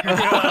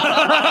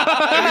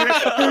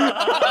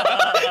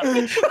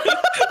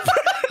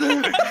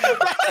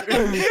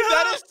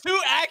 That is too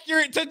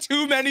accurate to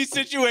too many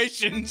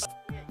situations.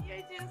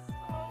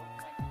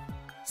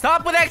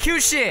 Stop with that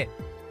cute shit.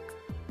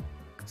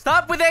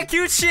 Stop with that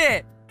cute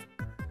shit.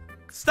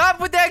 Stop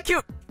with that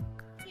cute.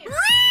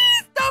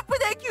 Stop with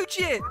that cute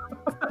shit.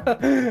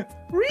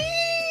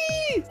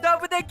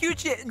 Stop with that cute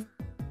shit.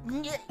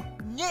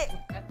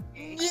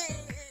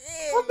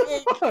 What the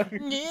fuck?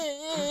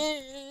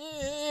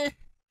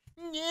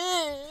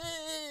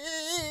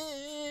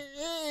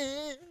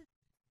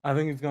 I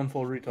think he's gone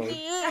full retard.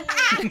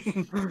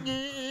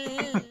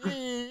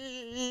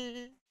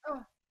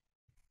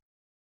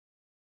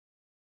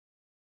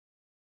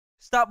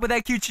 Stop with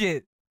that cute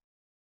shit.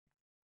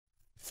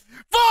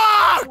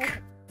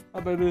 Fuck! Hi,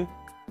 baby.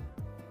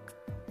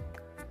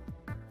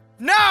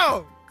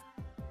 No!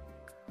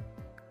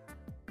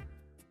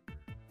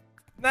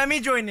 Let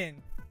me join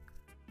in.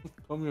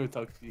 Come here,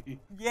 Tuxy.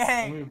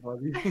 Yay! Come here,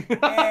 buddy.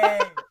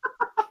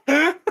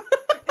 Yay!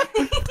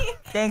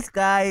 Thanks,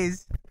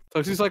 guys.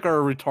 Tuxy's like our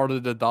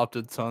retarded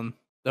adopted son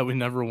that we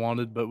never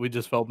wanted, but we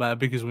just felt bad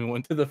because we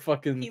went to the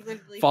fucking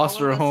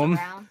foster home.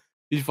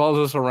 He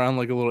follows us around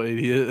like a little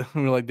idiot.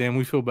 And we're like, damn,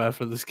 we feel bad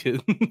for this kid.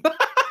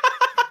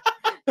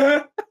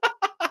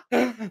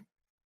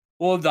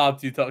 We'll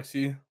adopt you,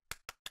 Tuxy.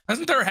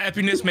 Doesn't their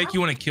happiness make you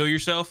want to kill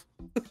yourself?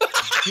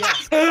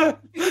 Yes.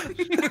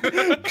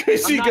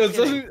 Chrissy goes,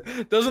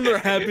 doesn't their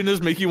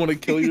happiness make you want to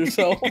kill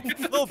yourself? A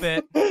little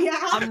bit.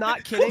 I'm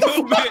not kidding. That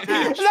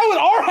was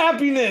our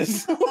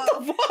happiness.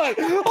 What the fuck?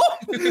 Oh,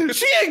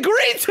 she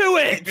agreed to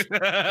it.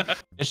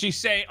 Did she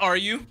say, "Are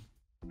you?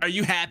 Are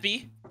you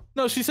happy?"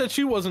 No, she said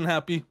she wasn't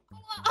happy.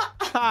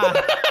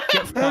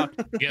 Get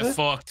fucked. Get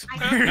fucked.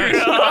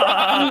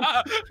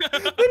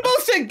 They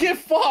both said get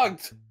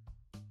fucked.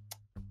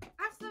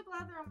 I'm so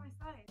glad they're on my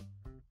side.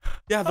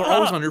 Yeah, they're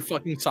always on your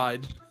fucking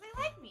side. They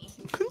like me.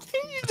 They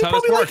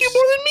probably like you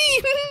more than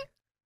me.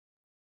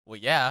 Well,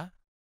 yeah.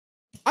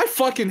 I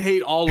fucking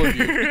hate all of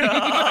you.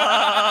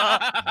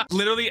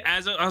 Literally,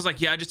 as I was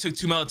like, yeah, I just took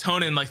 2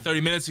 melatonin like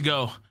 30 minutes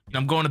ago, and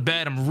I'm going to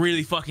bed. I'm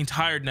really fucking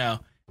tired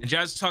now. And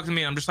Jazz is talking to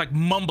me, and I'm just like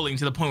mumbling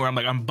to the point where I'm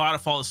like, I'm about to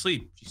fall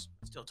asleep. She's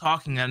still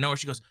talking, and I know where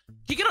she goes,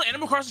 "Can you get on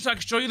Animal Crossing so I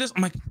can show you this?"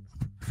 I'm like,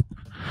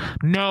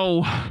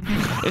 "No,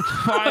 it's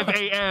 5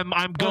 a.m.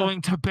 I'm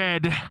going to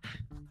bed."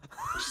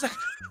 She's like,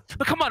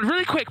 "But come on,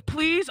 really quick,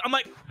 please." I'm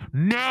like,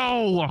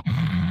 "No."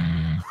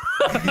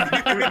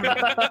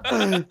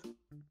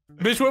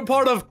 Bitch, what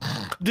part of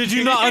did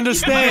you not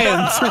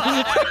understand?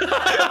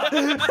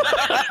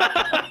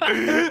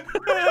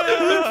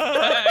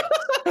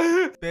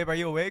 Babe, are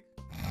you awake?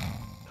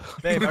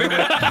 Babe, are you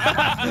awake?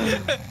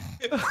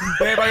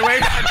 Babe, are you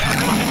awake?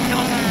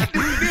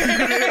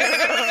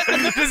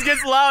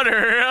 gets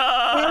louder.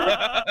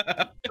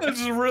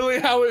 That's really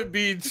how it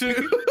be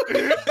too.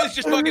 It's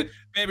just fucking.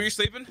 Baby, you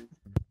sleeping?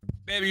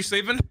 Baby, you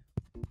sleeping?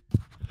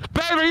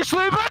 Baby, you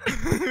sleeping?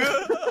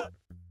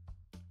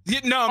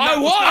 No,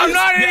 I'm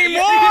not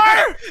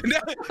anymore.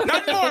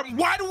 Not anymore. I'm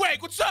wide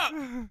awake. What's up?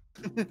 Was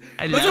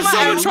there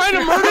someone trying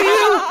to murder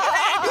you?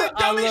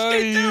 I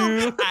love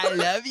you. I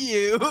love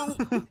you.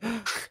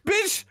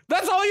 Bitch,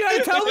 that's all you had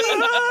to tell me?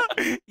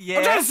 Yeah.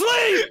 I'm trying to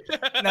sleep.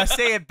 Now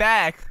say it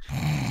back.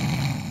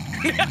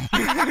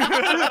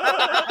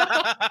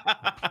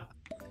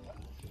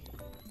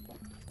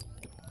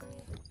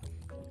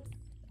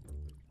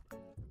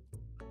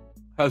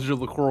 How's your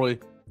LaCroix?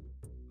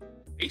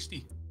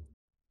 Tasty.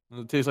 Does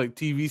it taste like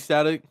TV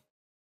static?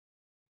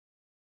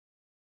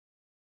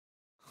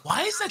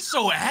 Why is that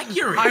so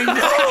accurate? I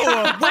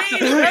know. Wait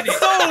a minute. That's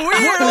so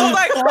weird. I'm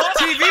like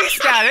TV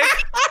static.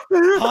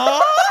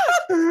 Huh?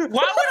 Why would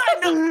I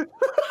know?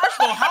 First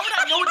of all, how would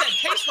I know what that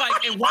tastes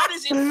like, and why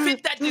does it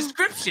fit that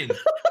description?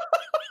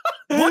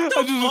 What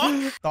the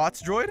fuck?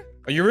 Thoughts, droid?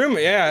 Your room?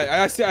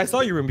 Yeah, I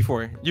saw your room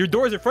before. Your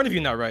door's in front of you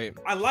now, right?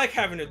 I like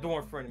having a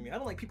door in front of me. I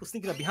don't like people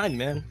sneaking up behind me,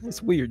 man.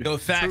 It's weird. No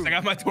facts. True. I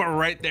got my door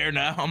right there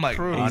now. I'm like,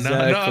 oh,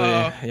 exactly.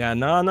 no. Yeah,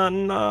 no.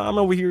 I'm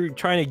over here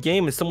trying a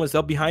game and someone's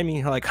up behind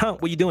me. Like, huh?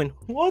 What you doing?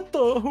 What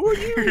the? Who are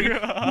you?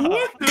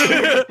 What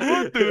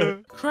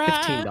the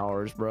crap?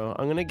 $15, bro.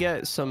 I'm gonna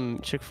get some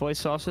Chick-fil-A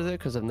sauce with it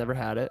because I've never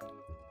had it.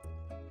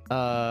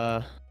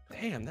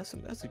 Damn,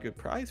 that's a good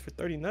price for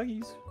 30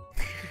 nuggies.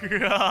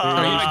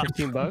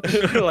 15 bucks.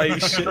 Like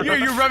shit.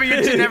 You're rubbing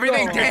your chin and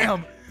everything.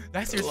 Damn.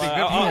 That's your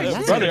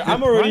secret. Brother,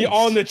 I'm already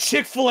on the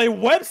Chick-fil-A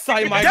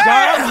website, my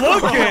guy. I'm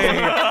looking.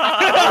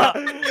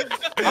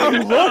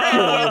 I'm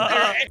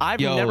looking. I've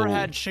never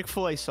had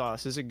Chick-fil-A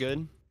sauce. Is it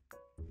good?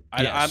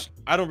 I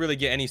don't really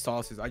get any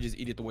sauces. I just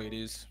eat it the way it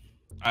is.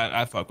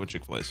 I fuck with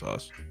Chick-fil-A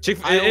sauce.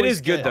 It is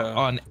good though.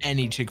 On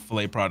any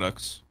Chick-fil-A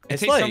products. It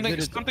tastes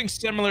like something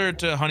similar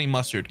to honey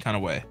mustard kind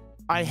of way.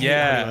 I hate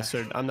honey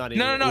mustard. I'm not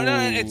eating. No.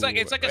 It's like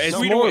a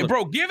sweeter way.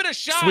 Bro, give it a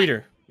shot.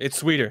 Sweeter. It's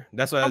sweeter.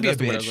 That's what I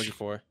was looking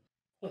for.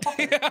 Dude,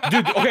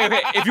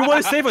 okay. If you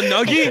want to save a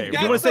nuggie, if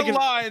you want to save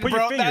line, put bro.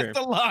 your finger. That's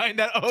the line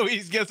that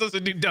always gets us to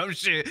do dumb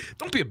shit.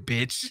 Don't be a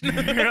bitch.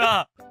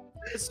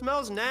 It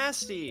smells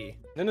nasty.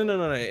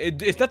 No.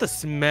 It's not the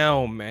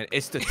smell, man.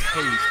 It's the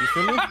taste. You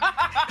feel me?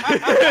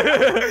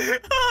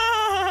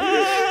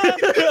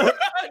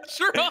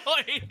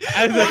 Troy.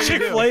 As a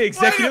Chick-fil-A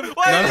executive,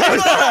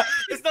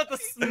 It's not the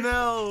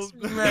smell.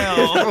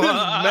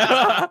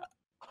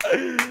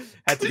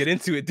 Had to get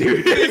into it,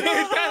 dude.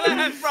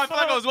 I felt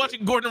like I was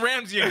watching Gordon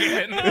Ramsay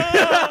again.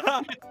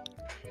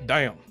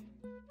 Damn.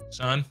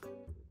 Son.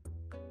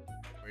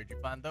 Where'd you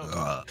find those?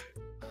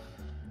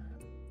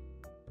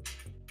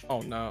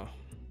 Oh no.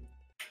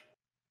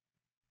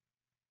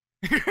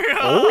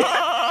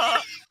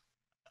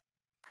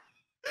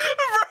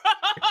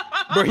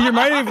 Bro, he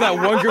reminded me of that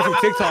one girl from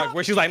TikTok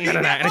where she's like, nah,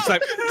 and it's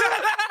like,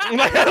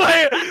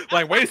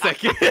 like, wait a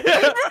second.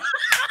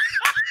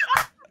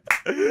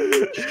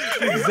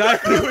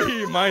 Exactly what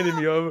he reminded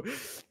me of.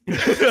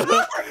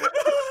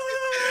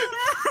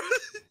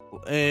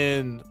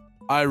 And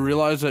I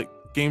realize that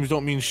games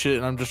don't mean shit,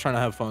 and I'm just trying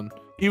to have fun,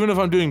 even if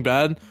I'm doing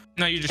bad.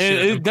 No, you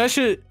just that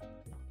shit.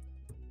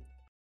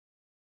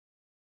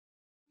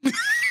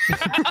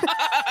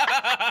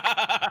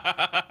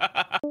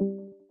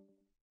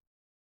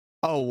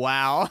 Oh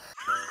wow.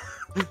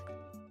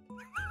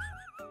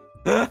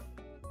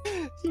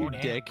 You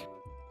dick.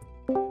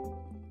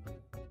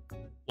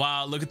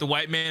 Wow, look at the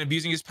white man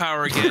abusing his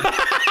power again.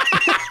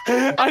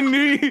 I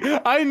knew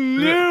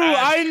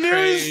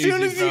as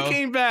soon as bro. you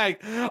came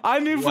back. I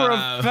knew for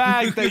a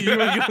fact that you were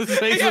gonna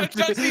say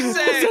something. Tuxy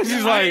said,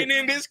 She's I like, ain't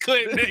in this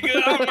clip,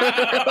 nigga.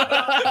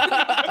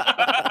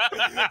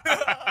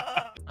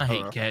 I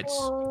hate cats.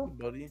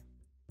 buddy.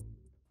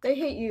 They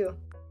hate you.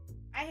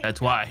 That's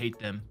why I hate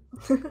them.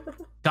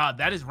 God,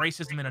 that is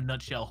racism in a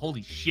nutshell.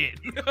 Holy shit.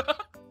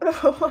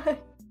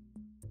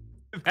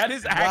 That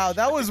is actually, wow,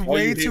 that was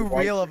way too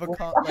real of a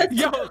comment.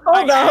 Yo,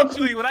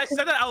 actually, when I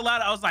said that out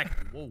loud, I was like,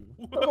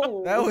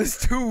 whoa. That was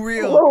too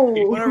real.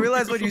 Whoa. When I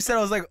realized what you said,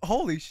 I was like,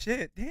 holy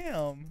shit,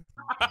 damn.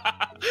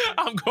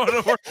 I'm going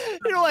to work.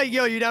 You're like,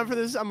 yo, you down for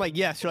this? I'm like,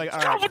 yes. You're like, all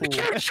right, cool.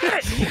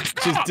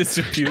 Just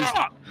disappears.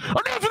 Enough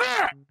of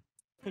that!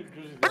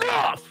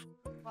 Enough!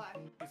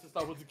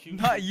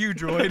 Not you,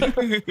 droid.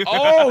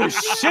 Oh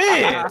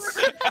shit! I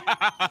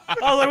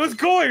was like, what's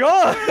going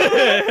on?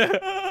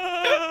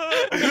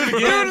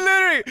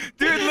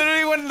 Dude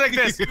literally went like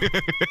this.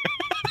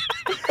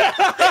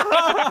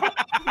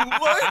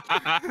 What?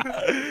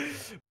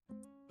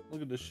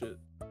 Look at this shit.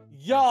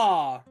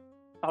 Yeah.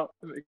 I'll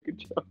make a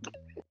joke.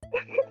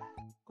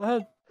 Go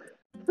ahead.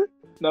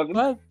 No. Go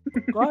ahead.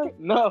 Go ahead.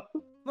 No.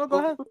 No, go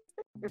ahead.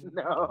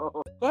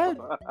 No. Go ahead.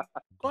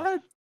 Go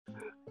ahead.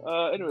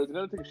 Anyways, I'm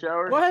gonna take a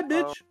shower. Go ahead,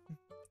 bitch.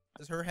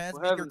 Does her hands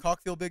make your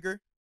cock feel bigger?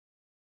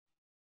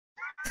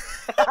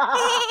 Say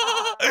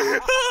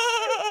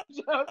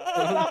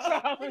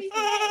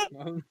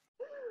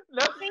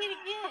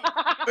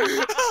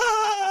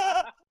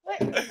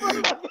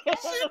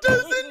it again.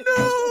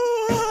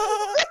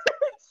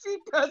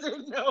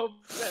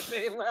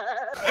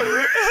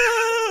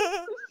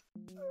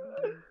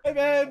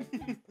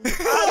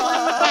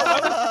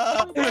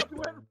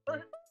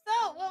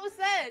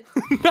 said?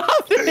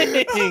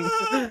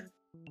 Nothing.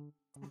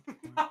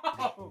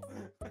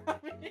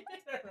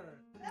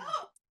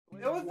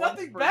 It was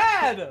nothing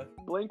bad.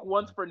 Blink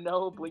once for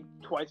no, blink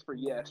twice for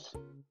yes.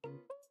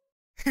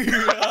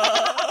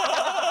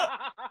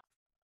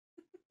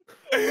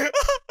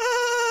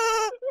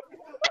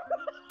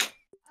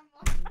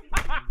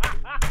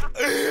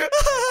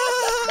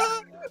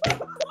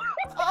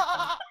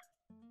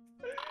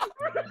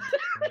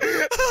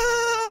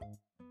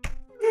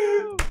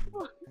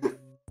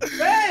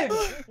 Ben!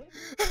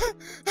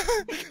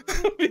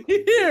 Come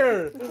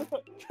here!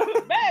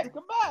 Come back!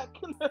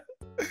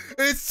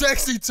 It's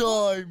sexy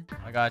time.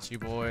 I got you,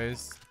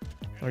 boys.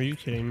 Are you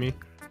kidding me?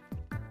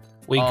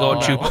 We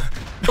got you.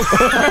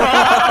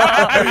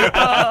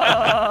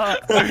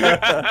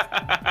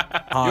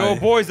 Yo,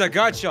 boys, I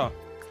got y'all.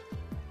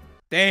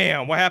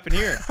 Damn, what happened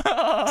here?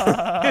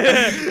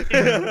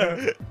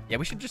 Yeah,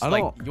 we should just I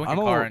like don't, yoink I a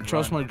car don't and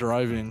trust run. my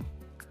driving.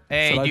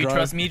 Hey, Should I do you drive?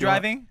 trust me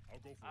driving?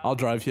 I'll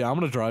drive. Yeah, I'm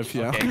gonna drive.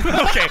 Yeah.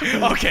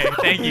 Okay,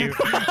 thank you.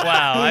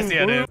 Wow, I see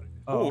how it is.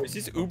 Oh, is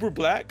this Uber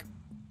Black?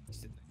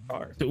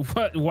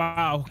 What?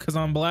 Wow, because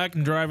I'm black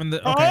and driving the.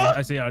 Okay,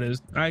 I see how it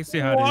is. I see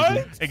how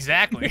it is.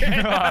 Exactly.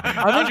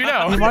 How'd you know?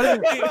 I'm gonna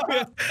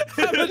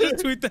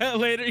just tweet that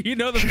later. You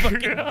know the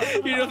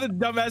fucking, you know the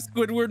dumbass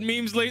Squidward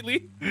memes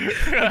lately.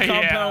 The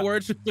compound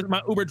words.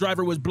 My Uber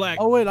driver was black.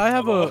 Oh wait, I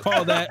have a.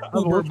 Call that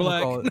Uber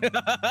black.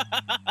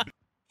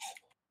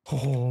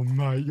 Oh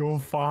mate, you're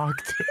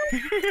fucked.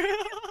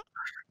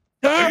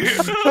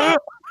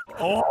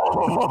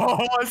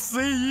 Oh, I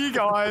see you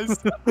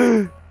guys.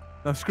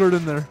 Now skirt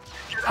in there.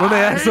 Run the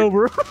ass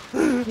over.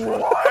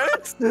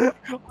 What? I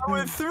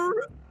went through.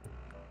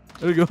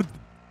 There we go.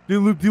 Do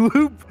loop.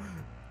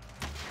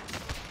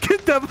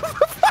 Get them.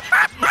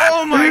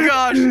 Oh my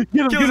gosh.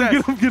 Get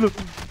him.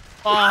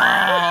 Aww.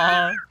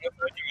 I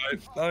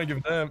don't give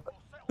a damn.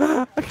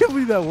 I can't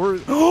believe that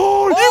word.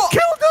 Oh, you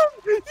killed him!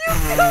 You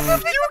killed him!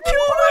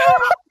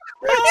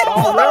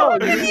 Oh,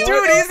 dude, he's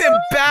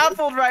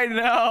baffled right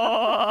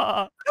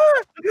now.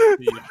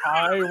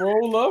 I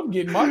roll up,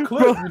 get my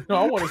clip.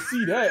 I want to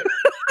see that.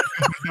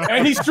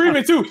 And he's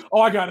streaming too. Oh,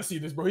 I gotta see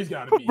this, bro. He's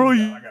gotta be. Bro,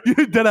 you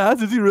dead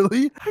ass? Is he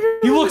really?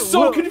 He looks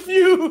so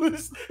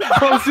confused.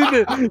 Bro, send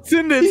it,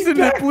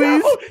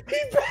 please.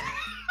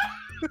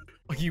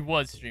 He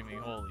was streaming.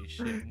 Holy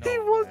shit. No He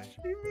was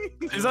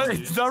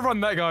streaming. Did I run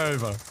that guy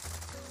over?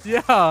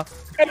 Yeah.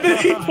 And then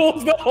he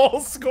pulls the whole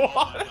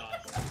squad.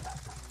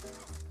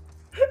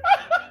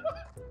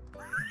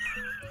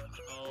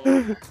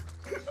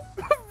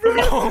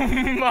 Oh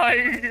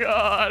my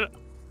god.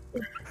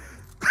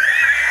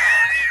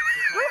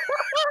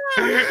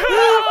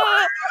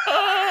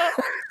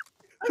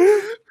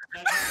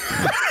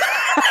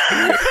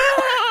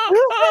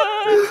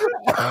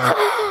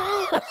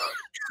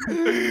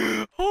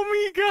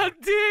 Homie got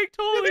dicked.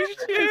 Holy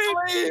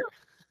shit.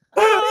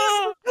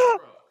 I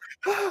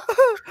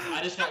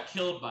just got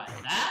killed by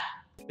that.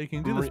 Hey, can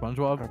you do the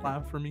SpongeBob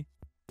laugh for me?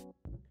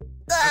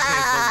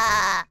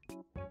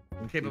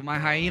 Okay, but my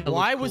hyena.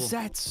 Why was was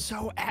that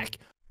so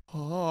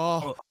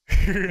Oh.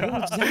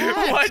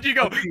 Why'd you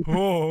go?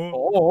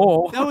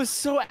 Oh. That was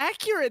so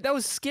accurate. That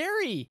was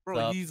scary.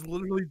 Bro, he's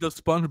literally the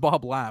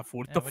SpongeBob laugh.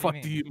 What the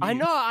fuck do you mean? I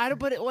know,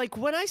 but like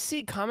when I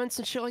see comments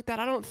and shit like that,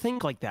 I don't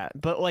think like that.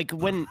 But like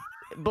when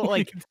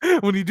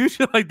when you do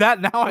shit like that,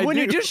 now I do. When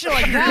you do shit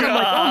like that, I'm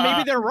like, oh,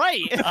 maybe they're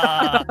right.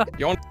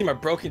 You want to see my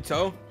broken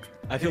toe?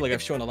 I feel like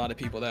I've shown a lot of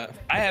people that.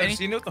 I haven't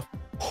seen it.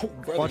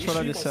 Watch what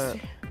I just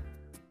said.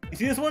 You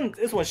see this one?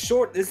 This one's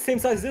short. It's the same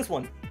size as this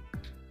one.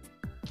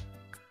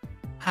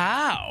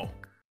 How?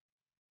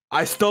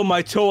 I stole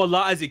my toe a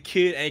lot as a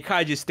kid, and it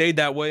kind of just stayed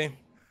that way.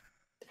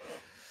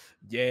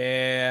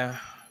 Yeah,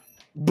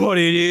 but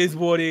it is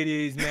what it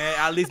is, man.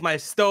 At least my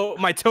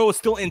toe is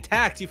still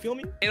intact. You feel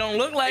me? It don't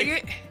look like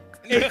it.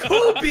 It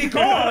could be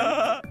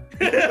gone.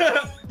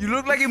 You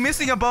look like you're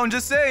missing a bone.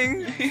 Just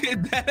saying.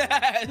 That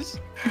ass.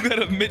 You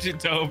got a midget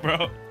toe,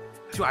 bro.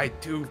 Dude, I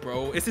do,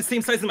 bro. It's the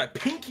same size as my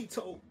pinky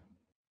toe.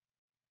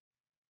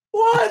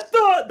 What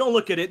the? Don't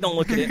look at it. Don't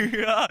look at it.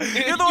 You're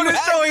the one who's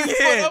showing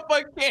it. Up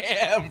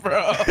again,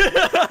 bro.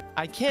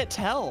 I can't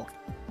tell.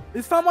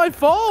 It's not my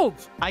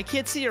fault. I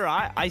can't see your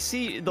eye. I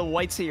see the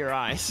whites of your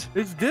eyes.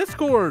 It's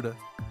Discord. Are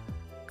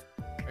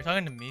you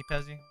talking to me,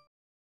 Pezzy?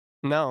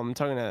 No, I'm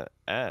talking to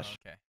Ash.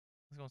 Okay. I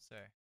was gonna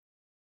say.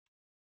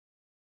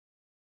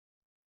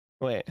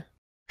 Wait.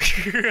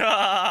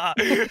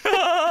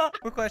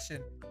 Quick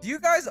question. Do you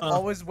guys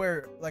always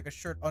wear like a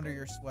shirt under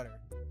your sweater?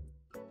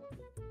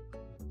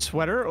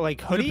 Sweater?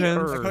 Like hoodie?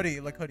 Depends. Or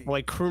Like hoodie.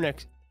 like crew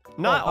neck?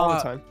 Not all the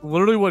time.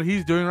 Literally what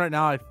he's doing right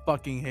now, I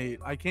fucking hate.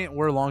 I can't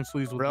wear long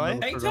sleeves with Really? no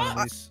Tank shirt underneath.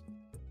 tops?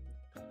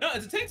 No,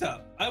 it's a tank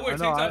top. I wear I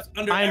know, tank tops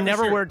under I every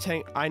never shirt. wear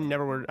tank. I've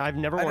never worn a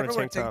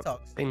tank top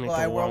tops. in like Well,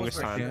 I the always longest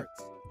wear time.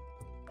 shirts.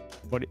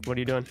 What are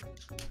you doing?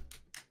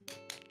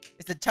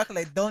 It's a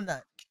chocolate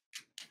donut.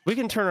 We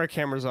can turn our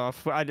cameras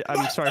off. I'm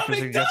sorry for It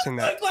suggesting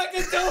does that. look like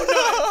a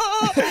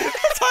donut.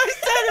 That's how I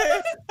said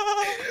it.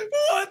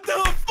 What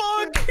the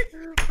fuck?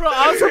 Bro,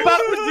 I was about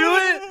to do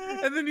it,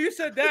 And then you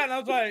said that, and I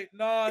was like,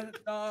 nah,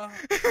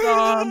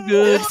 I'm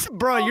good.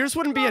 Bro, yours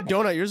wouldn't be a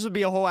donut. Yours would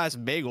be a whole ass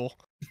bagel.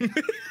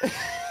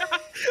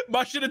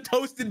 My shit a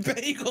toasted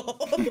bagel.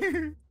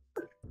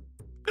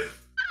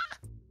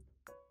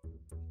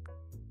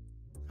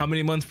 How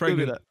many months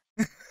pregnant?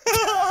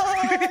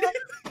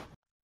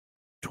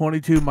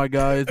 22, my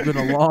guy. It's been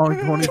a long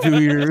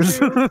 22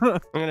 years. I'm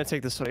gonna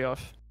take this hoodie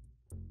off.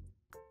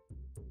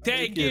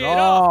 Take it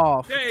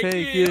off.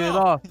 Take it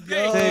off.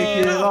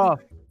 Take it off.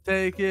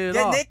 Take it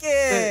Get off.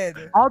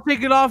 naked. I'll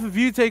take it off if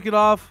you take it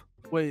off.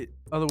 Wait,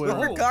 other way Put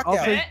your around. cock I'll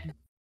out. take.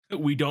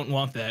 We don't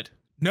want that.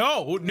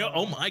 No.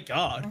 Oh my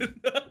god.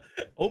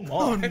 Oh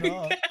my.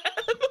 no.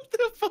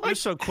 You're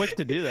so quick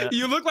to do that.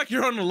 You look like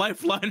you're on a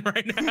lifeline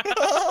right now.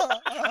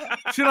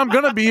 Shit, I'm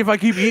gonna be if I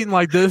keep eating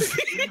like this.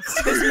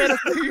 This man is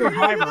a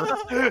survivor.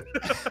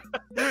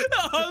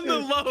 On the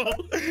low.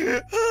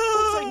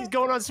 Looks like he's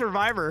going on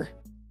Survivor.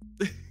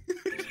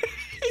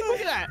 Look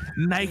at that.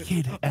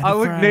 Naked. I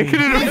look naked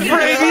and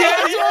afraid.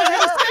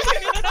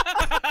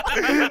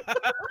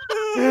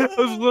 I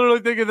was literally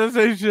thinking the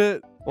same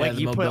shit. Like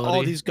the you put all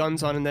mobility. these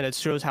guns on and then it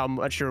shows how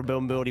much your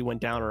mobility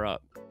went down or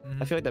up.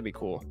 I feel like that'd be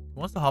cool. Who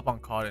wants to hop on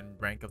COD and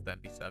rank up the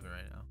MP7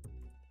 right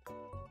now?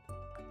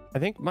 I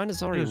think mine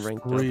is already It's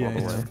ranked 3 up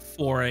all the way.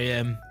 4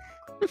 a.m.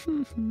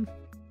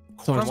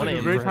 So it's like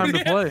a great time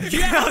to play.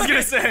 Yeah, I was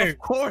gonna say. Of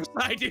course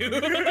I do.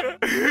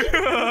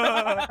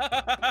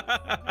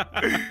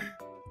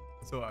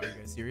 So are you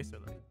guys serious or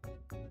like?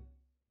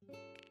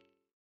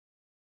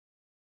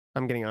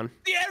 I'm getting on.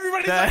 Yeah,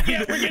 everybody's like,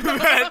 yeah, we're getting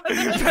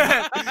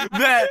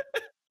That.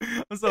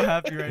 I'm so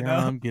happy right Yeah,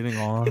 now. I'm getting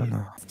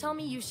on. Tell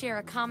me you share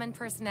a common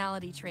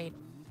personality trait.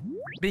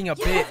 Being a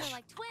Yeah, bitch.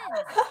 like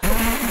twins.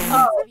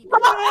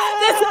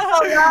 This is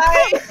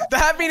alright. The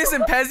happiness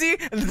and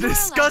Pezzy and the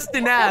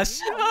disgusting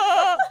ass.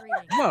 I'm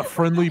not a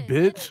friendly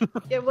bitch.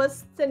 It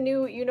was the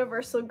new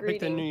universal Pick the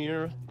greeting. new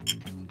year.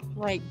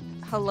 Like,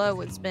 hello,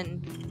 it's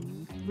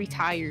been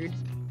retired.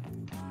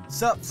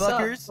 Sup,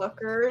 fuckers? Sup,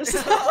 fuckers.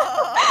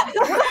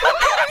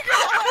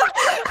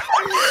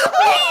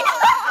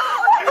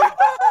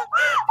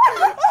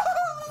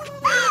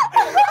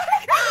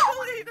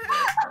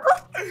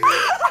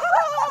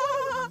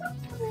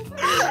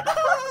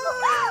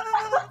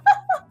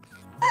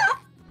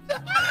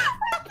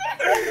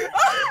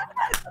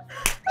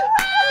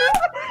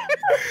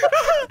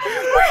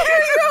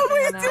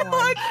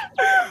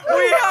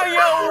 We hung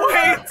out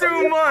way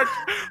too much.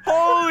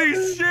 Holy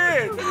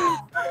shit.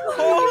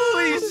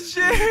 Holy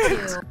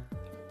shit.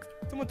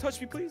 Someone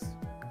touch me, please.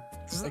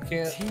 I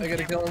can't. I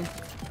gotta kill him.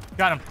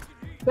 Got him.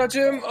 Touch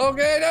him.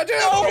 Okay, touch him.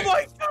 Oh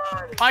my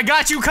god. I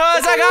got you, cuz.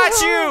 I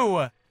got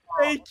you.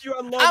 Thank you.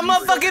 I love I'm you a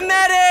so fucking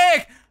much.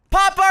 medic.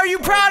 Papa, are you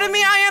proud of me?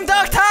 I am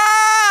Doctor.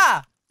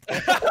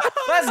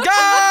 Let's go.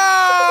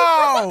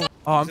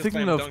 Oh, I'm Just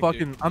thinking slam of dunk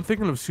fucking. I'm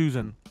thinking of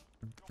Susan.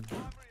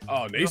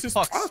 Oh, Nasus.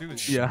 Fuck,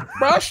 Susan. Yeah.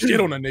 Bro, I shit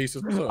on a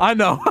Nasus. What's up? I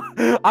know.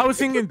 I was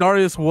thinking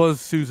Darius was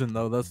Susan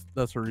though. That's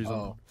the reason.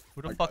 Oh.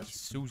 Who the fuck is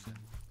Susan?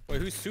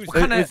 Wait, who's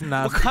Susan? It's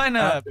not. What kind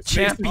of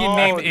champion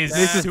name is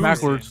This is Susan?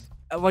 backwards.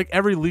 Like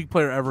every league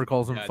player ever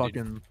calls him Yeah, dude.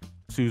 fucking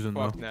Susan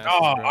though. Fuck nasty,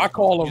 Oh, bro. I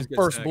call him Just get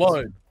First sex.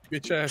 Blood.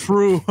 Bitch ass.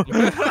 True.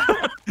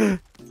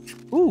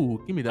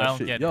 Ooh, give me I that don't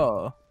shit. get it.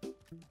 Yeah.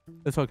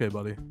 It's okay,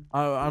 buddy.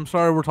 I'm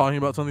sorry we're talking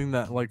about something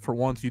that like for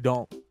once you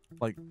don't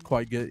like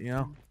quite get, you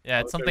know?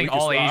 Yeah, it's Okay, something we can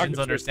all start- I Asians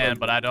can understand, start-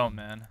 but I don't,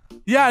 man.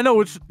 Yeah, I know.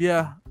 Which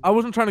yeah, I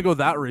wasn't trying to go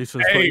that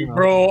racist. but, Hey, you know.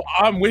 bro,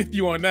 I'm with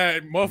you on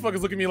that.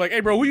 Motherfuckers look at me like,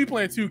 hey, bro, who you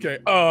playing 2K?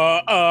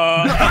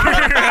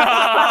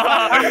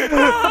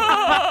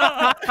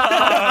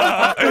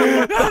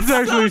 That's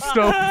actually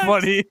so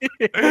funny.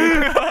 Yeah,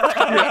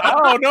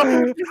 I don't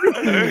know.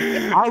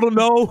 I don't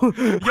know.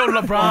 Yo,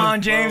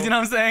 LeBron James, you know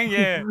what I'm saying?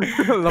 Yeah.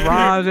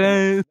 LeBron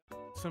James.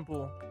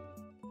 Simple.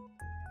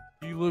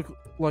 You look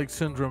like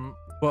Syndrome,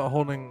 but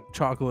holding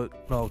chocolate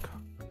milk.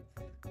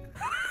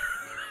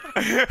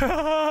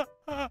 The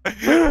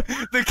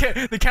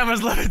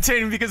camera's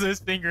levitating because of his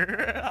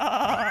finger.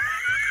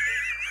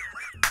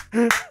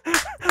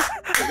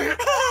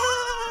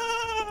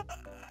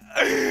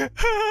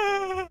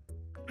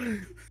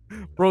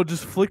 Bro,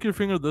 just flick your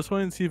finger this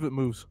way and see if it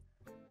moves.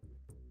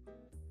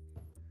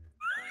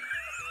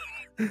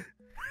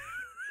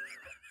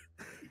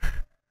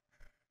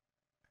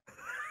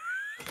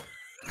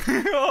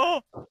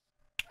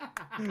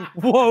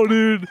 Whoa,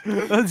 dude.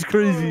 That's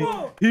crazy.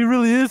 He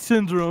really is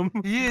Syndrome.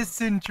 He is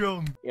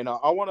Syndrome. You know,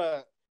 I want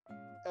to.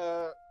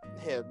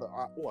 Here, look,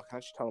 I can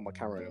actually turn on my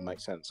camera and it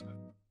makes sense.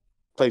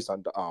 Please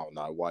don't. Oh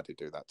no! Why did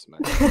you do that to me?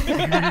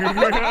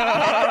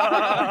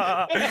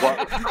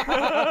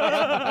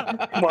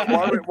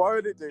 why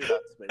would it do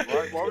that to me?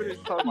 Why would it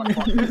show my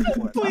fucking?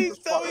 Please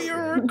tell me you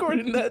were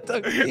recording that,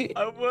 Tuxy.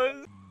 I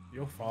was.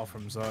 You're far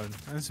from zone.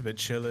 That's a bit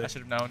chilly. I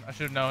should have known. I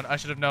should have known. I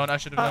should have known. I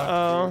should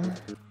have known.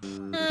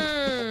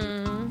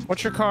 Uh-oh.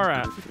 What's your car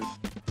at?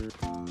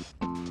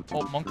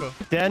 Oh, Monko.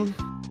 Dead?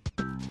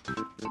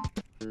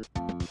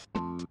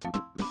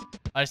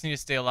 I just need to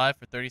stay alive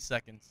for 30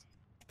 seconds.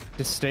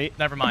 The state.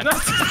 Never mind.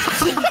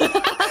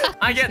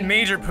 I get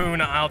major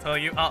poon, I'll tell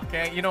you.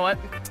 Okay, you know what?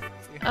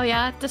 Oh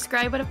yeah,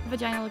 describe what a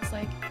vagina looks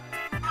like.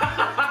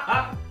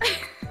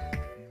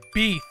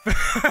 Beef.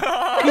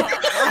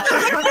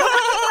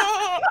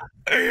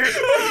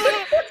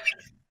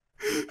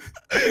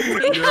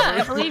 Yeah,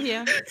 I believe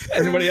you.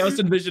 Anybody else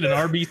envision an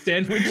RB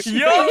sandwich?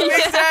 Yo,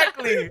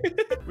 exactly.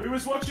 We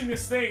was watching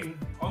this thing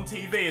on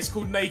TV. It's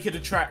called Naked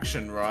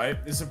Attraction, right?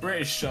 It's a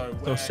British show.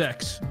 So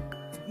sex.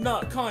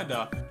 No,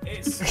 kinda.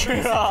 It's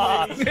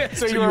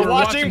so you were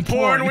watching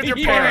porn with your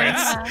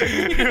parents.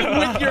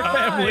 With your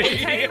family. It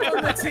came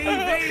on the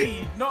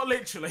TV. Not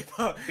literally,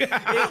 but You're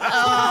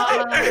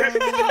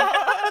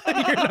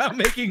not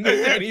making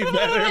this any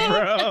better,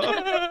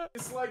 bro.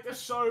 It's like a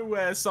show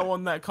where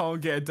someone that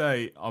can't get a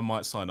date, I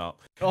might sign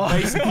up. Oh.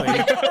 Basically.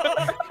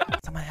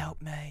 Someone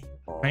help me.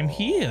 I'm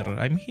here,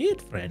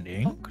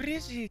 friending. Oh,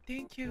 Grizzy,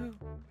 thank you.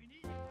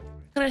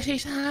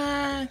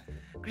 Grizzy-san.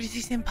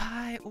 Grizzy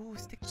senpai. Oh,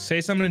 stick. Say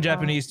something in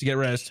Japanese to get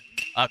rest.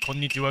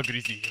 Konnichiwa,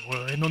 Grizzy.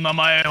 Ore no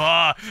namae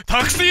wa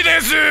Tuxy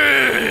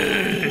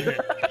desu.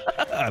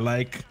 I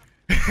like.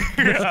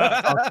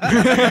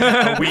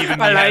 I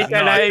like.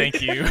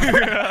 Thank you.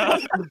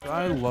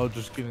 I love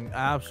just getting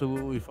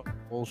absolutely fucking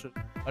bullshit.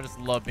 I just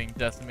love being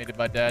decimated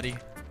by daddy.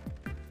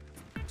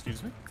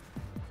 Excuse me?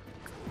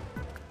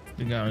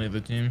 You got any of the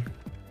team?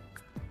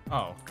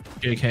 Oh.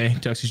 JK,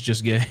 Tuxy's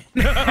just gay.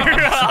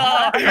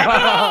 I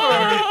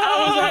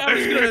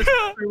was gonna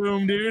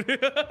assume, dude.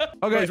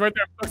 Okay, he's right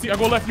there. Tuxy, I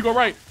go left, you go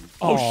right.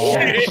 Oh,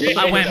 shit.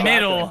 I went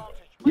middle.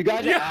 You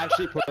guys are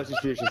actually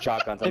prostitution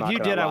shotguns. If you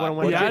did, I would've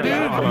went. Yeah,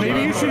 dude.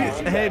 Maybe you should.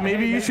 Hey,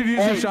 maybe you should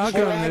use your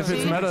shotgun if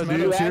it's meta,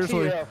 dude.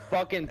 Seriously. You're a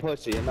fucking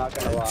pussy. I'm not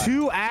gonna lie.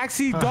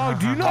 2-axy, dog.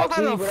 Do you know how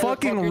to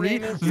fucking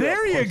read?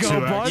 There you go,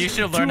 bud. You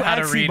should learn how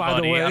to read,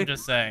 buddy. I'm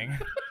just saying.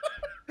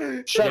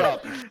 Shut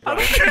up.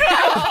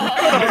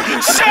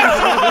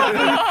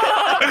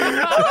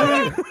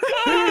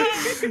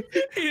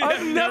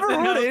 I've never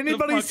heard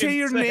anybody say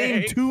your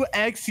name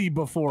 2-axy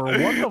before. What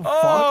the fuck?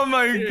 Oh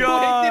my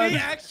god. Wait, did he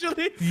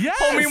actually?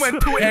 Yes. Homie went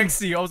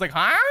 2XC. I was like,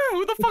 huh?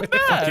 Who the fuck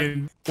that?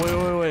 Wait.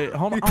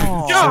 Hold on.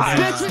 Oh, God,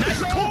 this is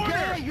so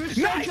gay. You're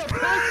such a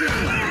pussy.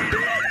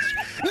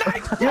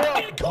 Nice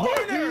fucking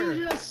corner.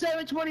 You're a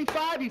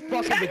 725, you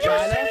fucking You're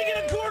vagina. sitting in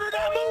a corner,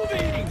 not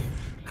moving.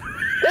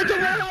 It's a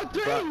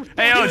 103.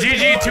 Hey, yo,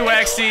 GG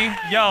 2XC.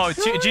 Yo,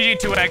 GG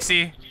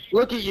 2XC.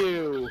 Look at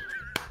you.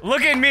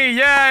 Look at me,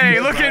 yay!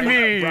 Look at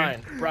me.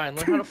 Brian,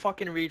 learn how to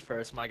fucking read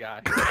first, my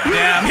guy.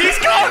 Damn, he's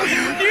calling you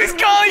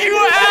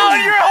out.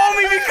 Your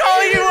homie be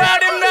calling you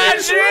out.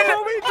 Imagine.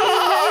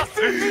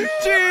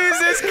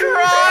 Jesus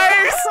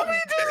Christ!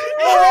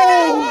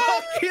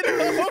 Oh, get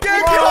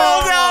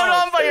called out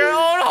on by your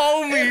own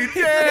homie.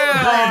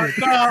 Damn.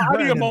 Nah, I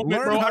need a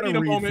moment, bro. I need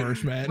a moment.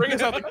 First, man. Bring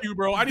us out the queue,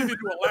 bro. I need to do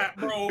a lap,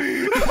 bro.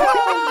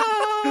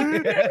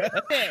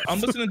 I'm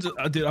listening to,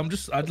 dude. I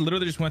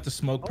literally just went to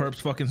Smoke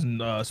Perp's fucking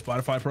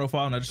Spotify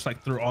profile and I just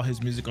like threw all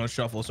his music on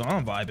shuffle. So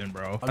I'm vibing,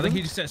 bro. I think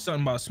he just said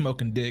something about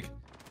smoking dick.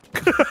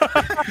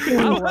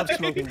 I love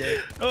smoking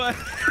dick.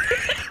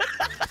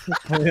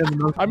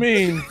 I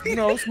mean, you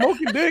know,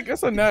 smoking dick,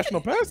 that's a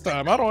national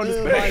pastime. I don't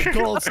understand. My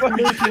God,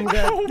 smoking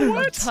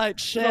that tight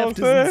shaft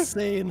is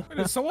insane.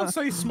 Did someone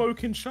say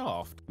smoking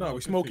shaft? No,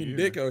 we smoking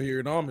dick out here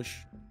in Amish.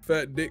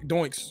 Fat dick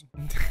doinks.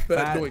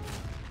 Fat doink.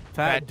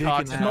 Fat dick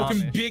and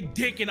smoking big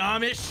dick in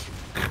Amish.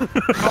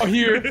 Out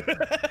here.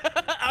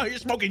 Out here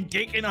smoking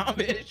dick in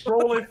Amish.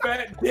 Rolling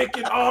fat dick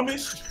in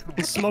Amish.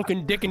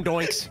 Smoking dick and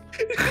doinks.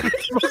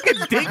 Smoking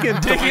dick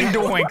and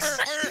doinks.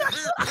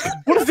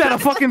 What is that? A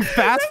fucking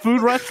fast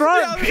food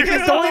restaurant?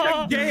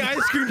 Gay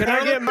ice cream. Can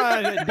I get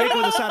my dick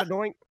with a side of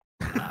doink?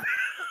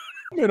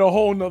 I'm in a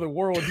whole nother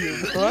world here,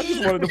 bro. I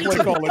just wanted to play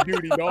Call of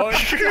Duty, dog.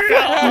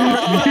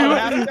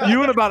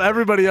 You and about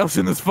everybody else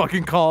in this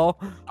fucking call.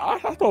 I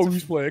thought we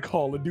was playing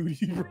Call of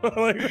Duty, bro.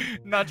 Like,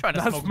 not trying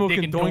to smoke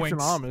smoking dick and doinks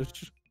and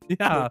Amish.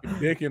 Yeah.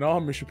 Dick and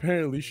Amish,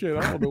 apparently. Shit,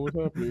 I don't know what's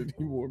happening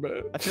anymore,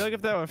 man. I feel like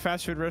if that were a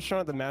fast food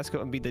restaurant, the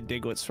mascot would be the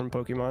Diglets from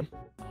Pokemon.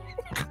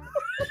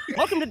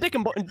 Welcome to Dick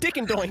and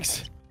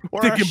Doinks.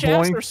 Or Dick our and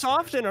shafts boink. are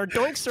soft and our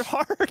doinks are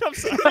hard. I'm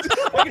sorry.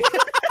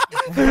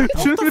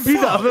 Shouldn't it be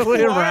the other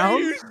way Why are around?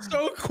 you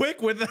so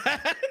quick with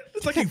that?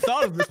 It's like you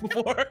thought of this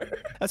before.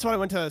 That's what I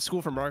went to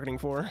school for marketing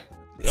for.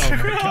 Oh my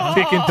god.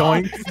 Dick and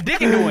doinks.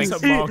 Dick and doinks.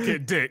 To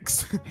market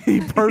dicks. He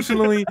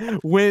personally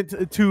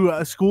went to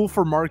a school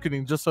for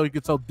marketing just so he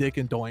could sell dick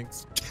and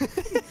doinks.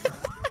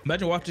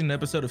 Imagine watching an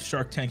episode of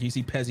Shark Tank. You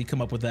see Pezzy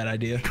come up with that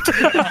idea.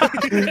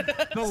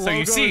 So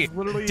you see,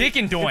 Dick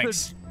and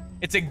Doinks.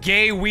 It's a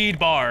gay weed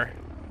bar.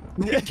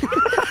 The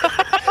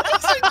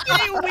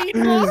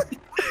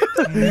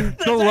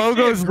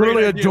logo is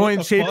literally a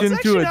joint shaped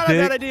into a Not a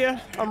bad dick. idea.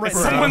 I'm writing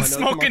Someone's it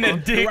down. smoking a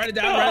dick. Write it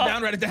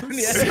down, write it down.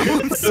 Yeah.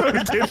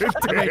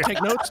 Okay,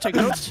 take notes. Take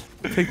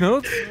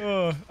notes?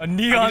 A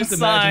neon just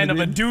sign of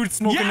imagine a it. dude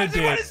smoking a Yes,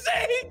 I was dick.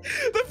 saying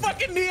the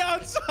fucking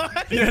neon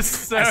sign. Yes,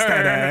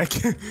 sir.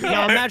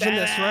 Now imagine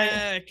this,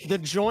 right? The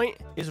joint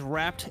is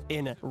wrapped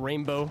in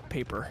rainbow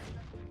paper.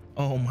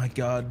 Oh my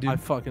god, dude. I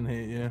fucking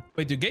hate you.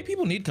 Wait, do gay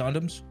people need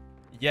condoms?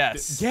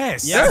 Yes.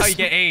 Yes. That's how you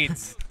get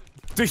AIDS.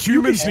 The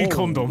humans need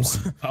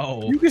condoms.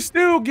 Oh. You can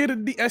still get a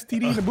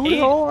STD in the booty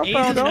hole. I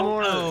found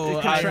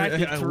out.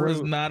 I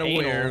was not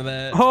aware of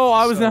that. Oh,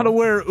 I was not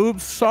aware.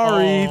 Oops,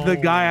 sorry. The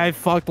guy I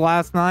fucked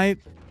last night.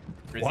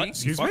 What?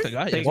 Excuse You me? fucked a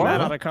guy? Take What?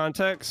 that out of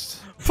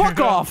context. Fuck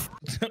off.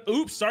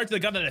 Oops, sorry to the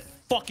guy that I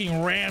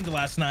fucking rammed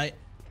last night.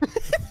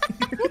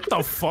 What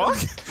the fuck?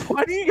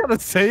 Why do you gotta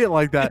say it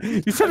like that?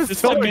 You said it's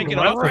Just so to make it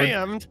up.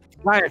 Rammed.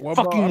 I Well,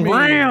 bro, fucking I mean,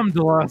 rammed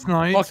last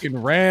night.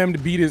 Fucking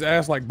rammed, beat his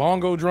ass like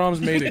bongo drums,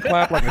 made it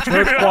clap like a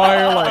church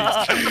choir.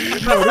 Like,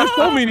 no, there's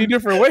so many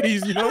different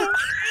ways, you know.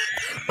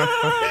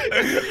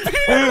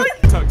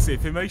 Tuxy,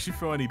 if it makes you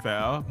feel any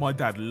better, my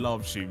dad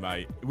loves you,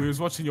 mate. We was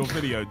watching your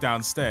video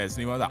downstairs, and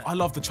he went like, I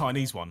love the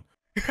Chinese one.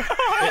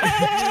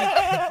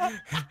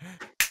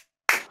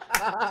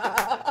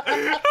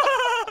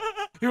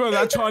 You know,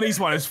 that Chinese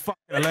one is fucking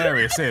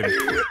hilarious, him.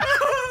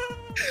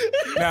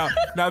 Now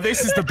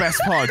this is the best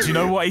part. Do you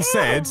know what he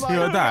said? You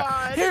know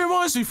that? He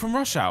reminds me from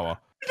Rush Hour.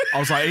 I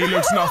was like, he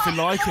looks nothing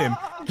like him.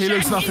 He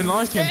looks nothing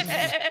like him.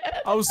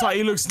 I was like,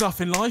 he looks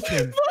nothing like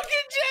him.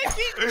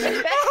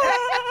 Fucking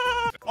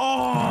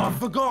Oh, I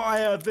forgot I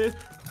had this.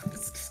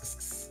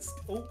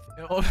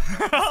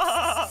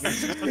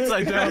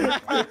 Upside down.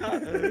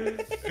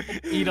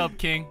 Eat up,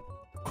 King.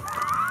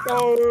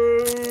 Oh,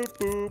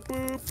 boo,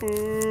 boo,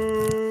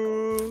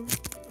 boo.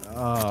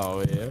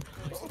 Oh yeah.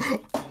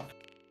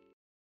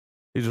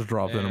 He just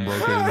dropped in and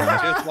broke it.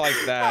 Just like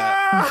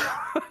that.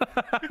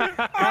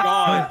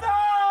 God.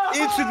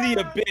 Into the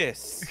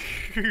abyss.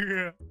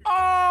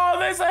 Oh,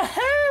 there's a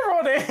hair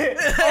on it.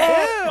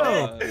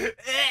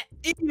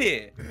 Eat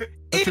it.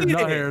 That's your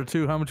nut hair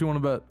too. How much you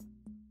want to bet?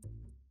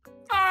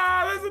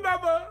 Ah, there's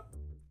another.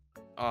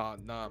 Oh,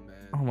 nah,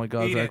 man. Oh my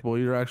god, Eat Zach it. Boy,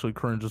 you're actually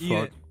cringe as Eat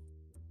fuck. it.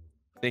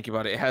 Think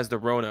about it. It has the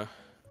Rona.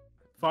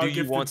 5 Do you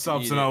gifted want to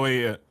subs eat and it? I'll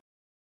eat it.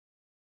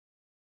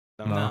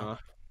 No.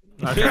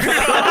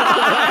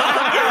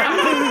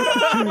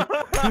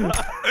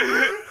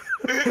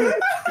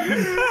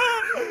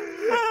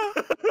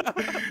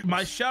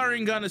 My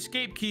showering gun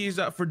escape key is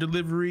out for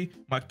delivery.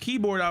 My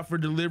keyboard out for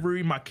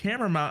delivery. My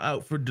camera mount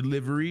out for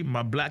delivery.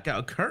 My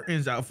blackout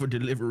curtains out for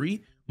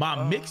delivery.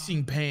 My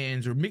mixing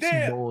pans or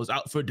mixing bowls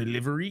out for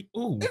delivery.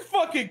 Ooh. It's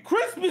fucking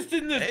Christmas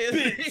in this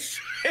bitch.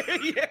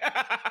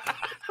 Yeah.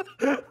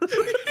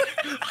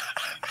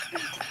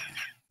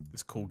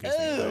 It's cool.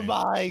 Oh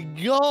my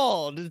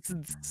god, it's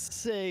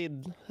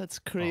insane. That's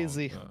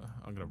crazy.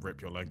 I'm gonna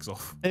rip your legs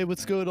off. Hey,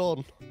 what's going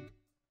on?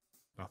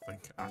 Nothing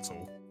at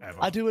all, ever.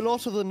 I do a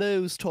lot of the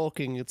nose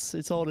talking.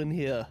 It's all in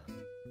here.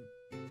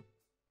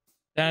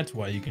 That's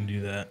why you can do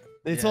that.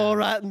 It's all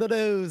right in the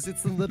nose.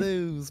 It's in the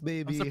nose,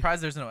 baby. I'm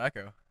surprised there's no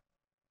echo.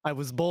 I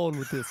was born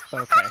with this.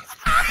 Okay.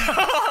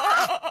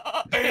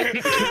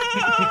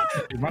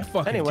 Dude, my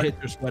fucking tits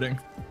are sweating.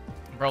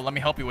 Bro, let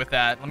me help you with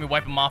that. Let me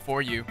wipe them off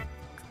for you.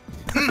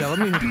 Yeah, let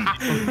me.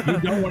 You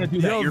don't want to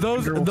do that. Yo, Your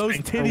those girl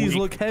thinks they're titties weak.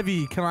 look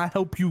heavy. Can I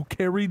help you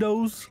carry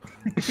those?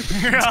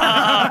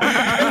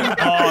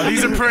 Oh,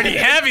 these are pretty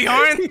heavy,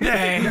 aren't they?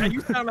 Yeah,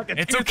 you sound like a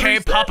It's tier okay,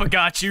 3 Papa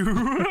got you. So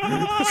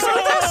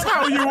that's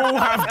how you all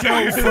have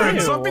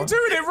girlfriends. I've been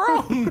doing it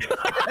wrong.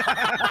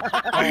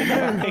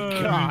 Oh my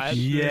god.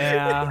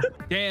 Yeah.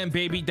 Damn,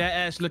 baby, that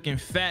ass looking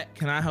fat.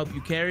 Can I help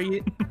you carry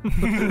it?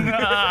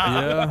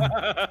 Yeah.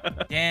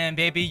 Damn,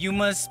 baby, you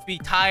must be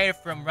tired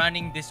from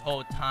running this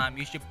whole time.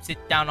 You should sit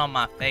down on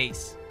my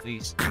face,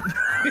 please. We're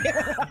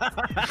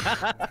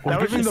was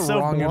giving the just so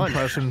wrong blunt.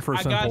 impression for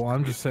I got- simple.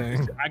 I'm just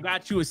saying. I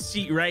got you a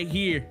seat right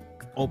here.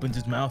 Opens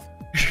his mouth.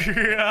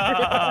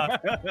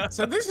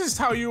 So this is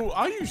how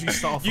I usually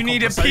start off. You a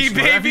need a pee, conversation.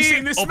 Have you baby?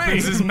 seen this Opens meme?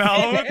 his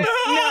mouth.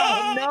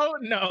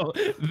 No.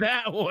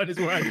 That one is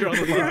where I draw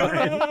the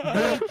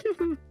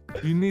line.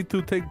 You need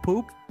to take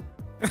poop?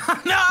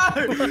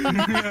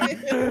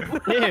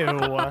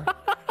 Ew.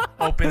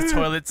 Opens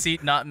toilet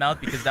seat, not mouth,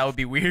 because that would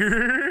be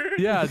weird.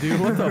 Yeah, dude.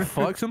 What the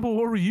fuck? Simple,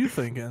 what were you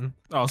thinking?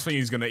 I was thinking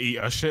he was gonna eat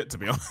her shit, to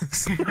be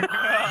honest.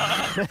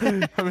 I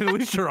mean, at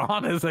least you're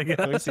honest, I guess.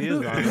 At least he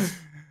is honest.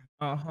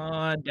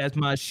 Uh-huh, that's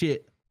my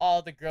shit.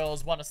 All the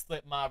girls want to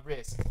slip my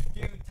wrist.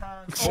 Few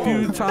times.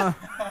 Few times.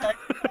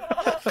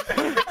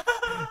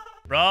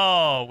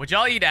 Bro, would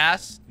y'all eat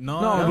ass? No,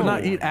 I would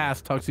not eat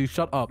ass, Tuxy.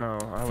 Shut up. No,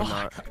 I would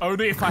not.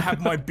 Only if I had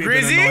my big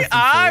Grizzy?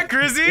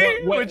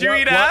 Grizzy? Would you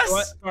eat ass?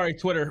 What? Sorry,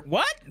 Twitter.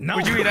 What? No.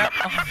 Would you eat ass?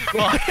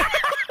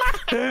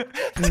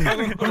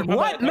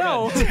 What?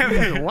 No.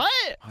 What?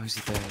 Oh, is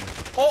he there?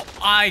 Oh,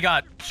 I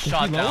got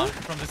shot down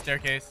from the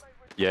staircase.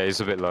 Yeah, he's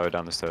a bit low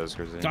down the stairs,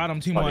 Grizzy. Got him,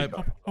 team Buddy.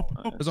 wipe.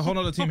 There's a whole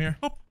other team here.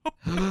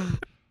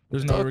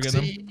 There's no way to get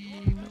them.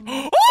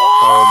 Oh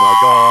my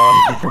god.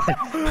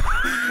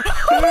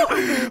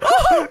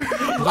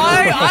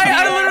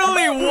 I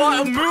literally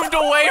moved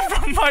away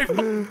from my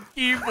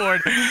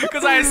keyboard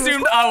because I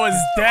assumed I was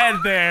dead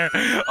there.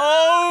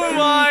 Oh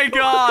my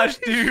gosh,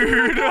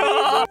 dude.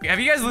 Have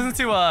you guys listened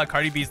to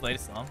Cardi B's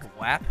latest song,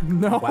 WAP?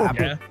 No.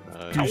 Yeah.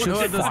 Dude,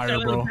 shit's fire,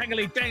 bro.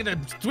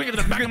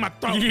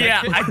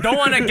 Yeah, I don't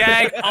want to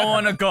gag. I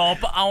want to gulp.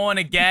 I want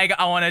to gag.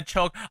 I want to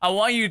choke. I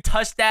want you to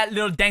touch that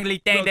little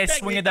dangly thing that's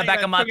swinging the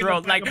back of my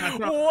throat. Like,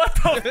 what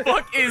the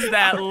fuck is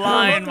that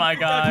line, my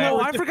guy? No,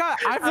 I forgot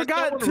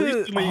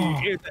to.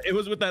 It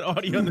was with that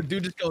audio, and the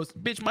dude just goes,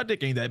 "Bitch, my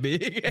dick ain't that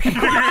big."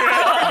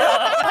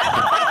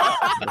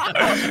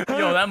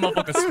 Yo, that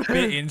motherfucker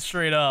spitting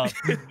straight up.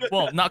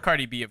 Well, not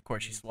Cardi B, of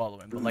course, she's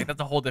swallowing, but like that's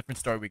a whole different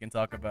story we can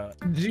talk about.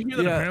 Did you hear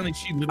that? Yeah. Apparently,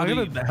 she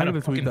literally had a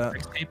fucking tweet that.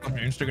 sex tape on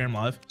her Instagram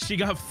live. She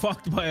got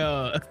fucked by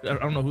I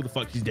don't know who the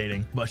fuck she's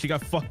dating, but she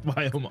got fucked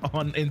by him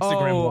on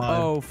Instagram live.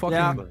 Oh,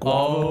 fucking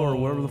Guava or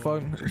whatever the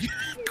fuck.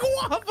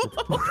 Guava.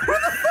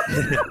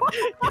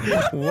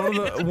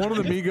 one of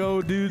the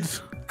Migo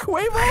dudes.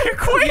 Quavo! You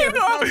call him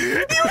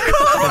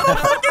a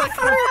fucking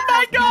fruit,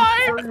 that guy!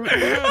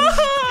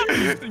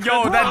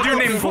 Yo, that dude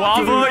named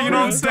Guava, you know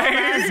what I'm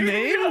saying? His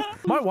name?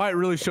 My white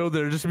really showed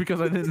there just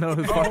because I didn't know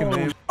his fucking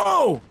name.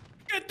 Oh!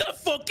 Get the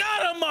fuck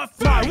out of my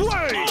face!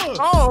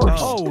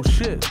 Oh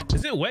shit.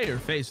 Is it way or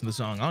face in the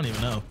song? I don't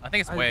even know. I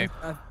think it's way.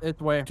 It's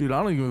way. Dude,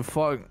 I don't even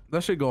fuck.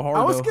 That shit go hard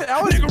I was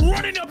Nigga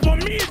running up on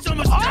me. It's a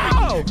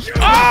mistake.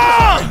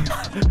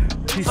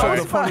 He said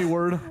the funny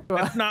word.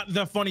 That's not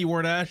the funny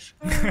word, Ash.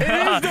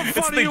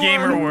 It's the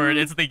gamer word.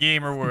 It's the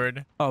gamer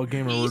word. Oh,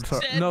 gamer word.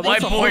 Sorry. No,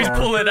 White that's a boys hard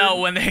pull word. it out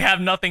when they have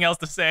nothing else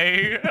to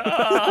say.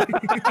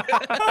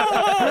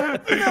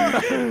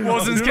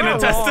 Wilson's gonna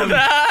attest to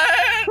that.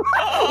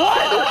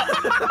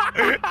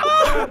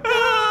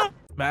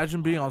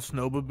 Imagine being on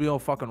snowmobile,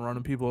 fucking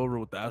running people over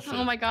with that shit.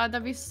 Oh my god,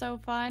 that'd be so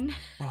fun.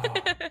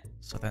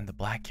 So then the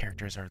black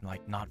characters are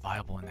like not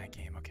viable in that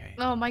game, okay?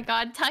 Oh my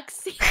god,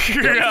 Tuxy.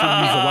 Use the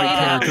white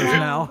characters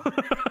now.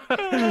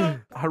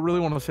 I really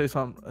want to say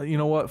something. You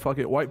know what? Fuck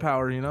it. White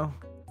power, you know?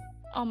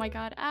 Oh my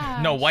god,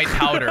 Ash. No, white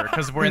powder,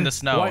 because we're in the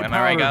snow. White Am I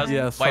right, powder. guys?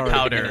 Yeah, white sorry.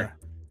 powder.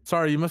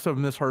 Sorry, you must have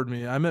misheard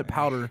me. I meant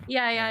powder.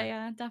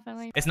 Yeah,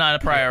 definitely. It's not a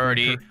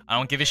priority. I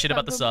don't give a shit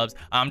about the subs.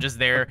 I'm just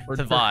there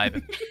to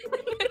vibe.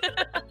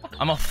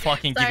 I'm gonna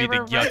fucking give you the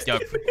yuck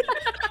yuck.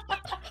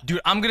 Dude,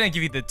 I'm gonna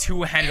give you the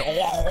two-handed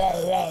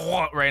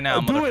right now,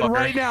 Do it motherfucker.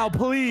 right now,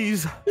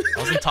 please. I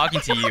wasn't talking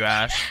to you,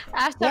 Ash.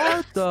 Ash,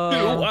 What the? Dude,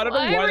 I don't know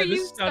Why why were that you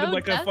just sounded so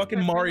like a fucking desperate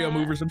for Mario that?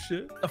 move or some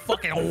shit. A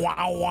fucking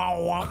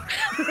wow.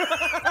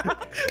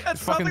 That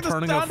Fucking like the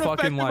turning a sound fucking,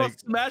 effect of like- a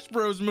Smash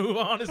Bros move,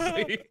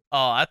 honestly.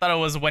 Oh, I thought it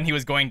was when he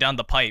was going down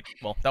the pipe.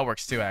 Well, that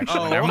works too, actually.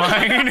 Oh. Never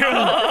mind.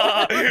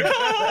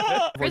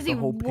 Grizzy,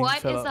 whole pink what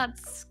is setup. that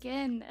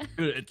skin?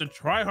 Dude, it's a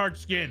try-hard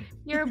skin.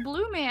 You're a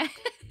blue man.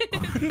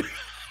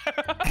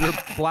 You're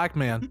a black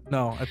man.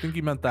 No, I think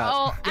you meant that.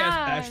 Oh, Yes,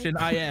 Ash. Ashton,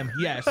 I am.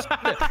 Yes. Sorry,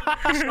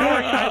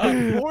 I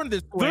was born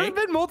this way. There's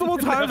been multiple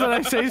times that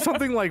I say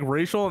something like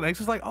racial and X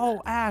is like, oh,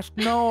 Ash,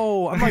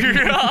 no. I'm like,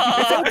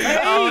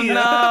 Oh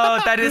no,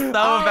 that is so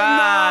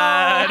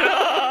bad.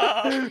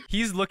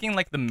 He's looking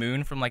like the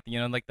moon from like, you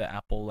know, like the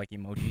apple like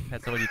emoji.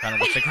 That's what he kind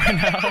of looks like right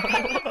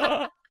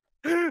now.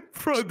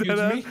 bro, Excuse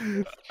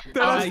me?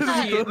 that I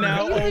see it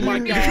now. Oh my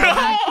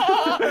god.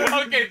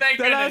 Okay, thank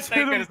goodness,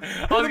 thank goodness.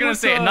 I was hit gonna him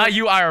say, with not the-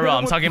 you IRL.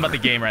 I'm talking about the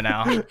game right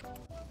now.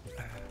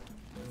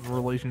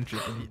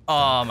 Relationship.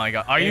 Oh my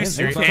god, are you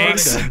serious? What are you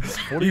Ace,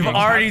 doing? you've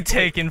already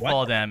taken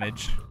fall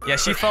damage. Yeah,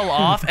 she fell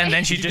off and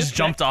then she just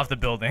jumped off the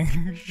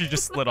building. She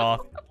just slid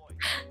off.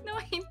 No,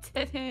 he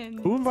didn't.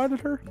 Who invited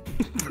her?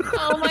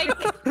 Oh my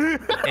god.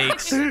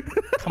 Aches,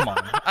 come on.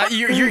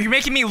 You're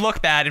making me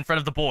look bad in front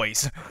of the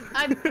boys.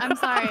 I'm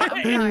sorry. I'm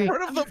In sorry.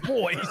 front of the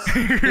boys.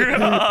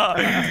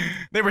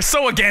 They were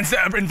so against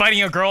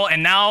inviting a girl,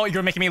 and now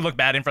you're making me look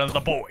bad in front of the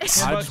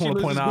boys. I just want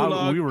to point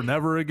out we were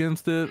never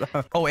against it.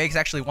 Oh, Aches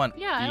actually won.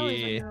 Yeah, I always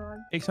Yeah. like your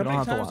one. Hey, how You don't many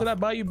have to times did I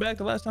buy you back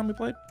the last time we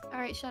played?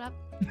 Alright, shut up.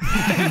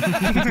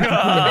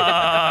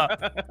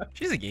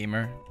 She's a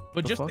gamer.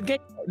 But just the game.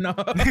 No.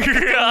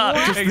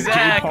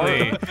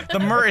 Exactly. The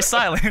mur is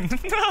silent.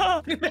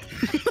 Where do you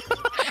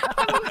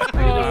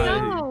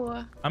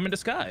go? I'm in the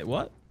sky.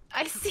 What?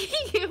 I see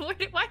you.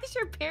 Why is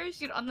your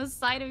parachute on the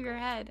side of your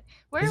head?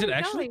 Where Is are it we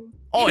actually? going?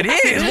 Oh, it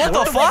is. What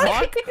the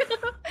fuck?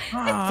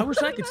 I wish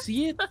I could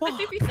see it. Bro,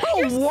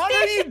 what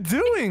are you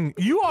doing?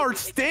 You are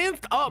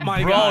stanced up,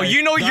 my Bro, guy.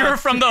 you know you're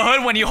from the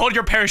hood when you hold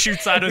your parachute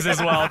sideways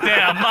as well.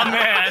 Damn, my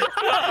man.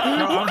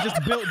 No, I'm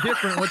just built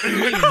different. What you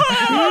mean?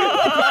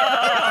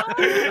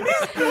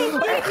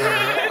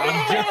 I'm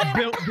just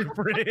built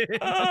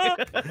different.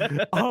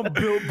 I'm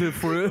built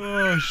different.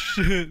 Oh,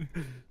 shit.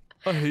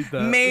 I hate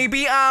that.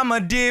 Maybe I'm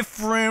a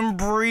different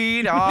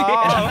breed.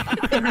 Oh.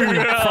 Fucking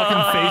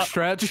face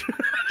stretch.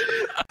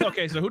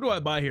 Okay, so who do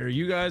I buy here?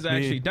 You guys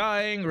actually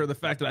dying, or the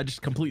fact that I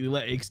just completely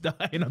let Aches die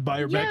and I buy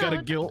her back out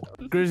of guilt?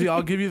 Grizzy,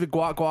 I'll give you the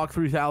guac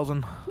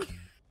 3000.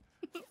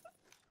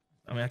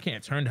 I mean, I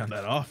can't turn down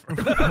that offer.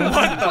 What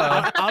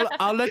the?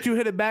 I'll let you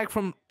hit it back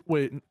from.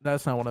 Wait,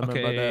 that's not what I meant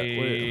by that.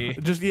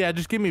 Wait,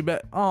 just give me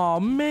back. Oh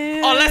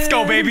man. Oh, let's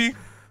go, baby.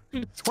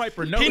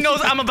 Swiper, no. He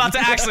knows I'm about to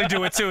actually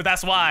do it too.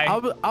 That's why.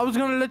 I was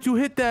gonna let you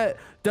hit that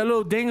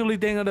little dangly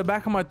dang on the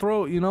back of my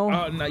throat, you know?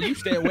 Oh, no, you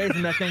stay away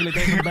from that dangly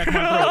dang on the back of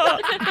my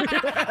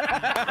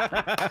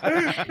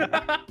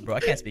throat. Bro, I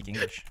can't speak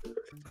English.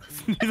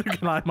 Neither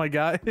can I, my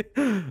guy.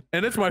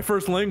 And it's my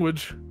first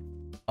language.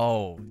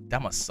 Oh,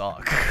 that must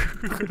suck.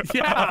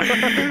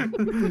 Yeah.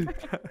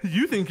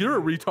 You think you're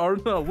a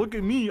retard? No, look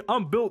at me.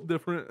 I'm built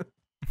different.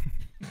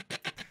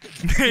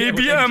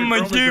 Maybe I'm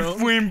a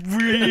different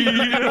breed.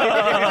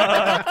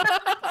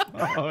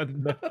 Oh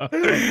no.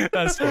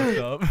 That's fucked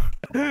up.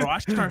 Bro, I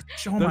should start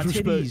showing my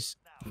titties.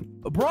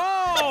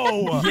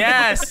 Bro!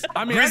 Yes!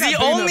 I mean, Grizzy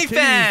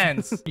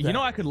OnlyFans! You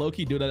know I could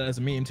low-key do that as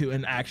a meme too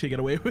and actually get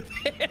away with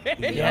it.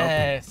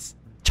 Yes.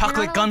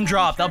 Chocolate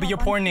Gumdrop. That'll be your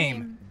porn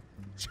name.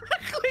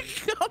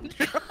 Chocolate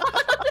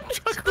Gumdrop.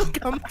 Chocolate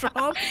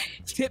Gumdrop.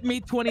 Tip me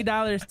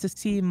 $20 to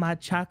see my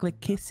chocolate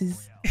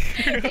kisses.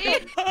 You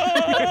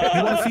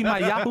want to see my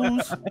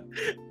yahoos?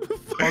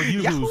 Or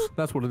yoo-hoos.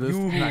 That's what it is.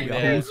 Not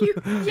yahoos.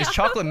 Is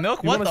chocolate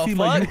milk? What the see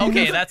my fuck? yoo-hoos?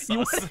 Okay, that's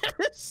What?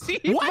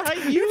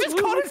 You just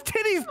called his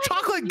titties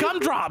chocolate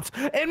gumdrops,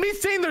 and me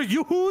saying they're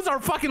yoo-hoos are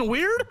fucking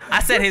weird?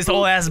 I said his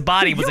whole ass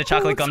body was a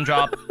chocolate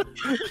gumdrop.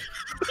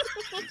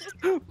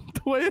 The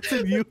way I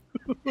said you.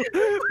 The way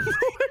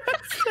I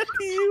said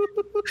you.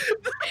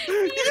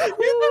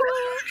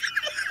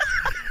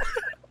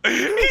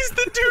 He's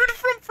the dude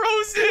from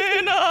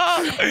Frozen.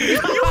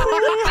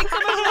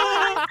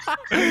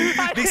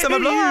 Big Summer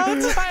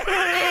Blonde.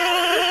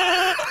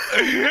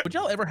 Would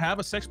y'all ever have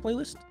a sex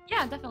playlist?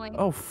 Yeah, definitely.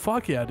 Oh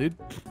fuck yeah, dude.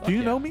 Do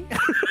you know me?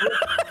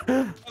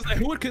 I was like,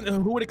 who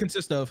would it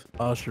consist of?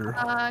 Usher.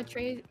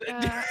 Trade.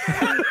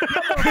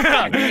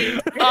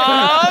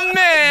 Oh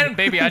man,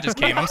 baby, I just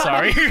came. I'm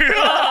sorry.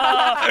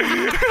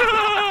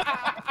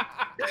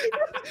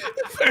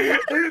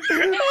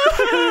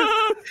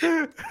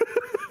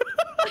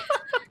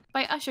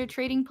 By Usher,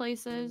 Trading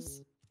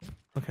Places.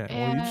 Okay,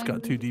 well, you just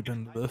got too deep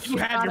into this. You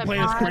had your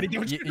playlist ready.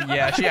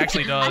 Yeah, she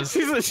actually does.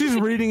 She's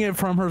reading it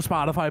from her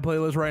Spotify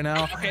playlist right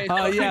now. Okay,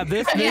 Yeah,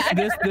 this. We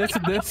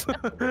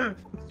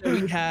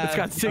have, It's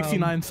got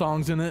 69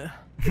 songs in it.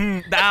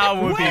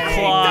 That would be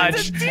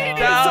clutch.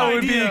 That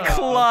would be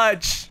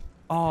clutch.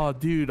 Oh,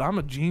 dude, I'm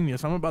a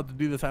genius. I'm about to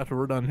do this after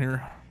we're done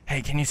here.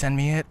 Hey, can you send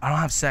me it? I don't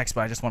have sex, but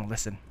I just want to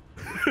listen.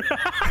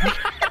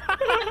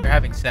 They're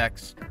having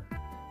sex.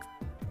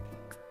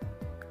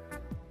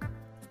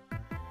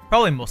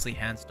 Probably mostly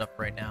hand stuff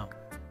right now.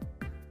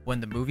 When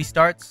the movie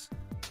starts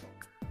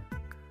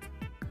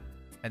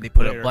and they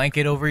put a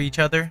blanket over each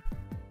other,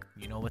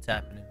 you know what's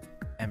happening.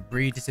 And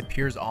Bree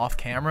disappears off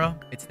camera.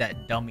 It's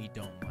that dummy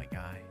dome, my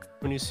guy.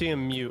 When you see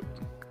him mute.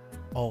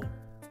 Oh,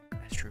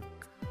 that's true.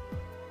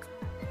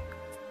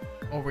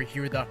 Over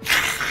here, the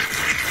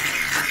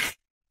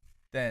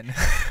then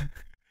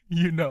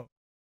you know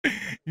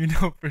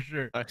for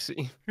sure.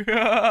 Tuxy.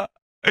 That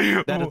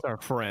is I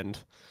our friend.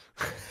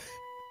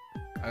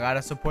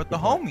 gotta support the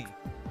homie.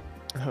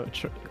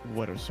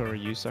 What? So are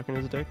you sucking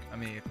his dick? I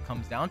mean, if it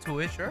comes down to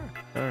it, sure.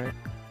 All right.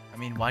 I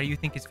mean, why do you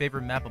think his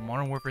favorite map of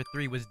Modern Warfare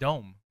 3 was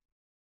Dome?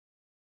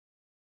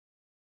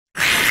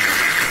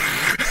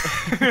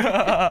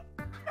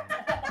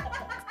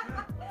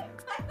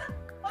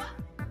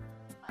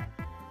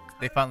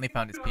 They finally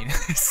found his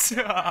penis.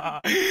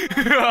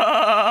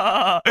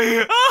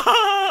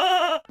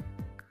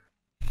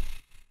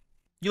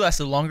 You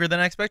lasted longer than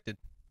I expected.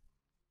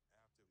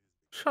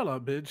 Shut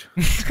up, bitch.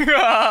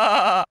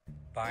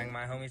 Buying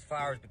my homies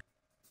flowers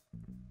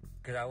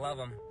because I love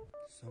them.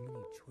 So many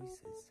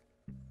choices.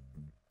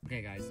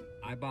 Okay, guys,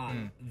 I bought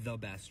the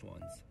best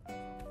ones.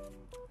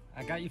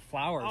 I got you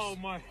flowers. Oh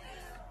my.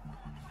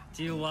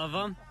 Do you love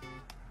them?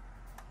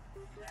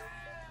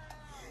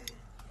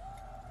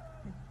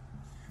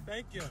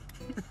 Thank you.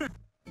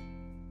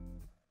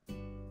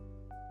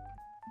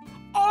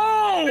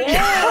 Oh!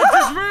 I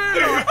just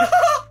realized!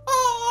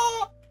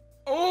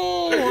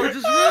 Oh, I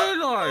just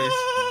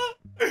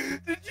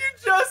realized! Did you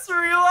just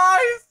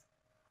realize?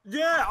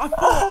 Yeah, I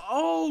thought,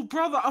 oh,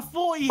 brother, I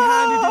thought he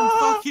handed him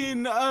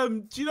fucking,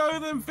 do you know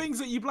them things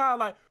that you blow out,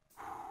 like,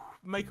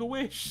 make a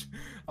wish?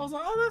 I was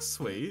like, oh, that's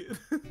sweet.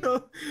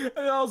 And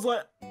I was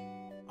like,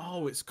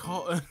 oh, it's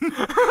cotton.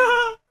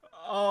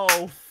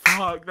 Oh,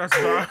 fuck, that's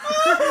bad.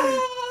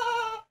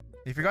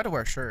 You forgot to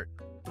wear a shirt.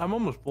 I'm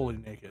almost fully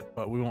naked,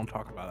 but we won't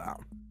talk about that.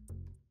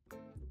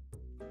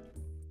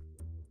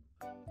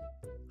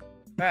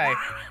 Hey,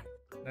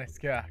 nice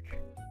cock.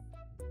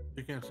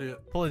 You can't see it.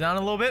 Pull it down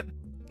a little bit.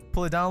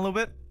 Pull it down a little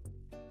bit.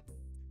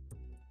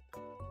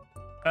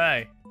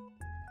 Hey,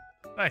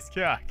 nice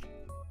cock.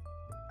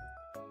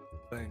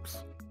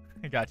 Thanks.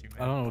 I got you,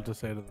 man. I don't know what to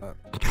say to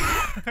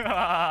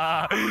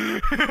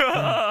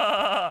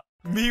that.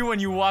 Me when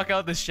you walk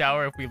out the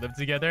shower if we live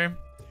together.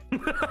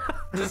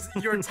 Just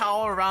your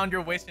towel around your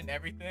waist and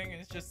everything.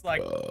 And it's just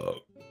like, oh,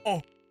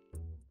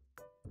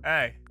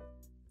 hey,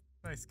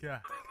 nice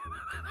cock.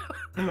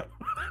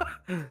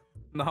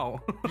 No.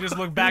 You just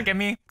look back at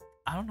me.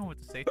 I don't know what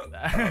to say to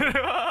that.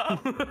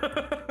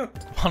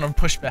 Want to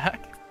push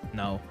back?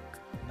 No.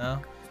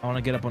 No? I want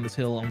to get up on this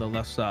hill on the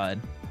left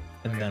side.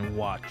 and then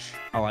watch.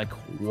 I like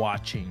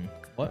watching.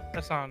 What?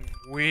 That sounds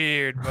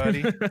weird,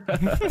 buddy.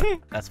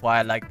 That's why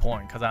I like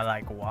porn, because I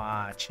like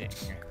watching.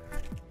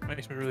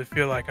 Makes me really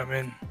feel like I'm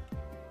in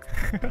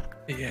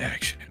the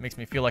action. Makes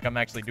me feel like I'm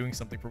actually doing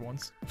something for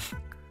once.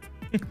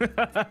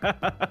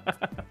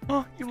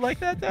 Oh, you like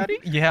that, Daddy?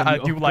 Yeah, I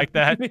do like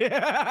that.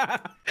 Yeah.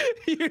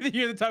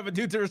 You're the type of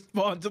dude to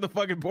respond to the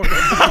fucking porn.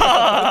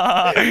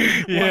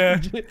 Yeah.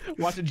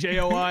 Watch a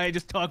JOI,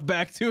 just talk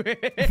back to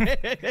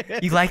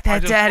it. You like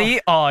that, Daddy?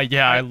 Oh,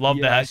 yeah, I love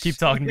that. Keep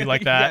talking to me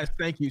like that. Yes,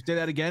 thank you. Say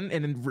that again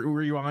and then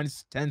rewind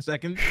 10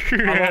 seconds.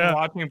 I love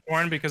watching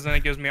porn because then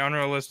it gives me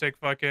unrealistic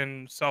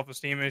fucking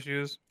self-esteem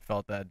issues.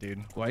 Felt that,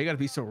 dude. Why you gotta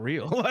be so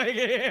real? Like,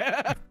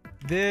 yeah.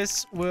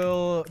 This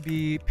will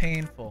be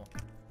painful.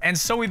 And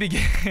so we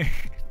begin.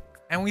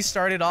 And we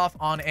started off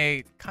on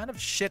a kind of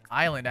shit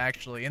island,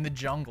 actually, in the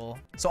jungle.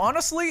 So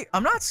honestly,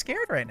 I'm not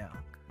scared right now.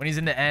 When he's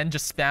in the end,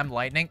 just spam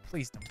lightning.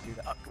 Please don't do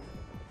that.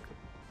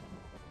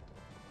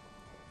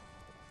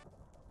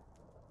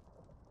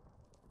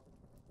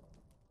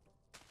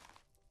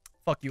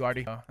 Fuck you,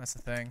 Artie. Oh, that's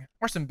the thing.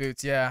 Or some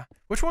boots, yeah.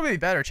 Which one would be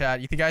better,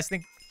 Chad? You guys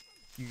think?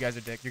 You guys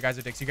are dick. You guys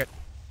are dicks. You got.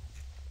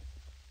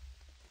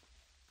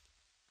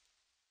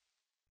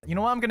 You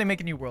know what? I'm gonna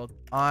make a new world.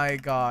 I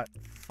got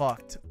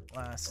fucked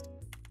last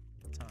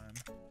time.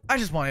 I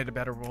just wanted a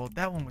better world.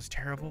 That one was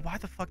terrible. Why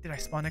the fuck did I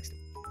spawn next to...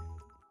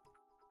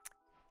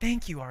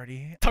 Thank you,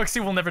 Artie.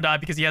 Tuxy will never die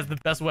because he has the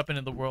best weapon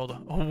in the world.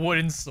 A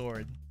wooden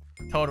sword.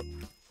 Total...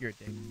 You're a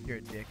dick. You're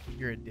a dick.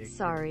 You're a dick.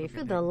 Sorry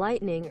for the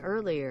lightning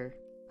earlier.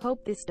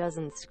 Hope this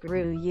doesn't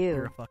screw you.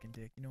 You're a fucking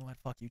dick. You know what?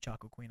 Fuck you,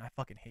 Choco Queen. I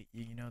fucking hate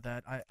you. You know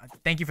that? I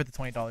thank you for the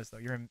 $20, though.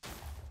 You're a...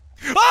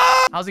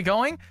 Ah! How's it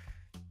going?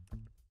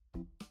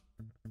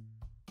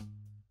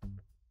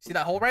 See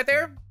that hole right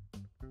there?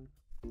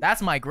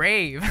 That's my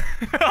grave.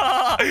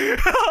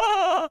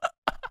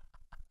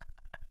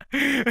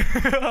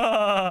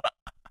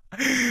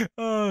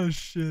 Oh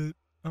shit.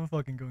 I'm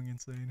fucking going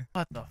insane.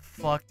 What the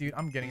fuck, dude?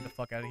 I'm getting the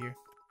fuck out of here.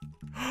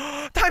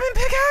 Diamond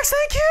pickaxe,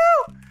 thank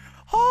you!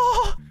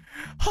 Oh,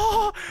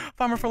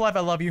 Farmer for life, I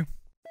love you.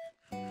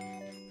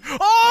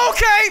 Oh,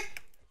 okay!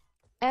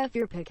 F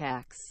your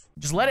pickaxe.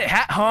 Just let it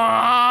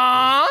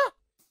huh?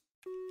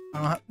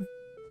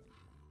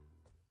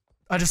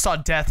 I just saw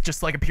death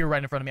just like appear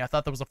right in front of me. I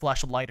thought there was a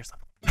flash of light or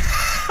something.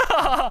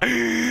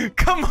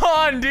 Come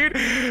on, dude.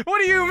 What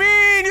do you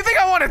mean? You think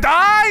I want to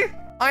die?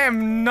 I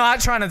am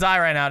not trying to die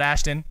right now,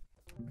 Ashton.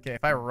 Okay,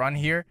 if I run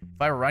here,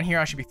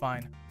 I should be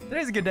fine.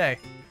 Today's a good day.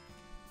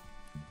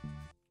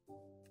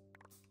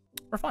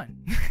 We're fine.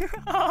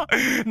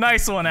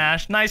 Nice one,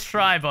 Ash. Nice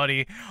try,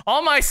 buddy.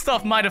 All my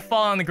stuff might have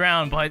fallen on the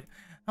ground, but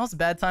that was a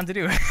bad time to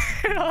do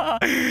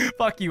it.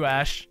 Fuck you,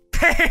 Ash.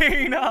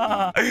 Pain.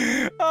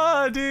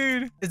 Oh,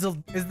 dude. Is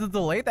the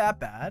delay that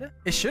bad?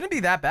 It shouldn't be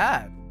that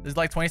bad. There's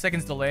like 20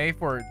 seconds delay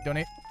for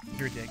donate.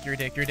 You're a dick. You're a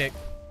dick. You're a dick.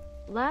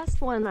 Last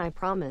one, I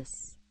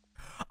promise.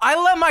 I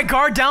let my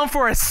guard down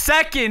for a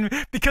second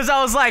because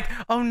I was like,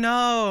 oh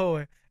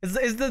no. Is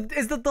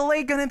the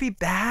delay gonna be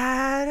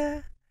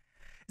bad?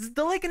 Is the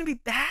delay gonna be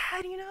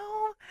bad, you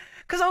know?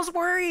 Because I was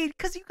worried,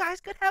 because you guys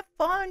could have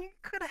fun. You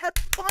could have had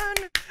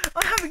fun.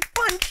 I'm having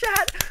fun,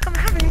 chat. I'm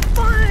having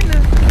fun.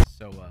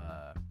 So,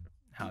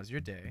 how's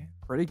your day?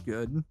 Pretty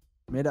good.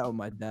 Made out with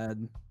my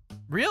dad.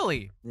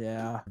 Really?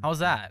 Yeah. How's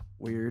that?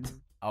 Weird.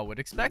 I would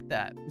expect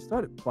that. He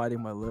started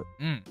biting my lip.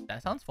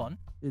 That sounds fun.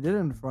 He did it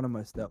in front of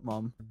my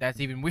stepmom. That's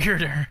even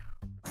weirder.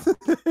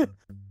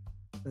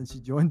 Then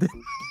she joined it.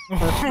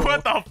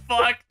 What the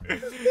fuck?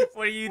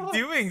 What are you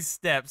doing,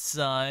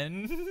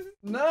 stepson?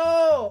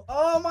 No!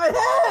 Oh, my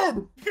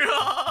head!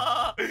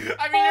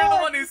 I mean, you're the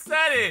one who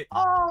said it.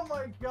 Oh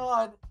my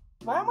god.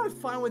 Why am I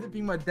fine with it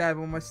being my dad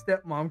when my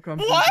stepmom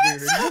comes? What?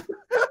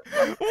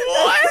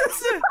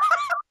 What?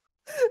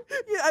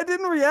 Yeah, I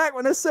didn't react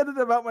when I said it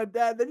about my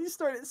dad. Then you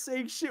started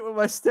saying shit with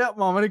my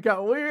stepmom, and it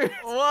got weird.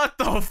 What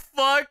the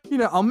fuck? You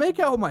know, I'll make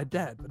out with my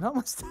dad, but not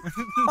my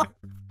stepmom.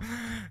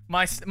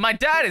 My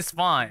dad is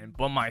fine,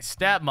 but my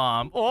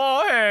stepmom,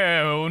 oh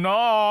hell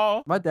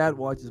no. My dad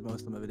watches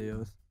most of my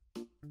videos.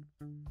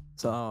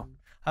 So.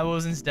 Hi,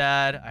 Wilson's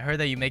dad. I heard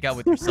that you make out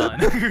with your son.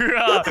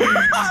 No!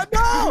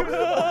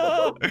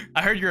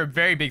 I heard you're a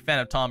very big fan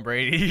of Tom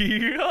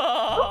Brady.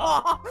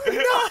 No!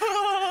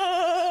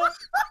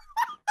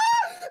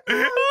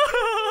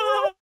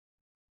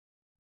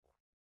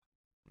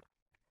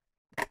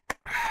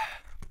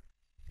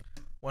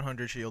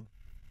 100 shield.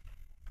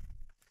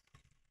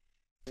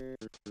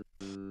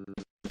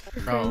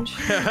 Bro.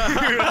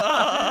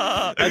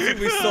 That took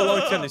me so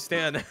long to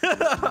understand.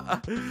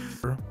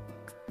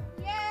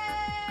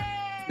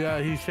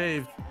 Yeah, he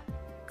shaved.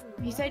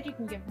 He said you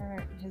can give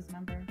her his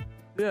number.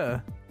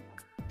 Yeah.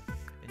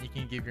 And you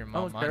can give your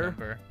mom my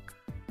number.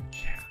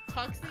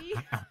 Tuxy?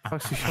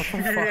 Tuxy, shut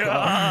the fuck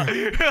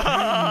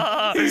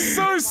up. He's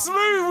so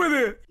smooth with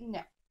it.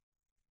 No.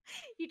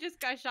 You just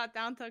got shot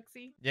down,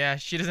 Tuxy. Yeah,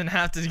 she doesn't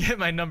have to get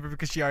my number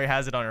because she already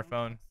has it on her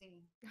phone.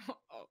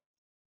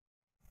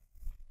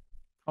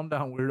 Calm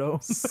down,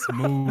 weirdo.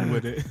 Smooth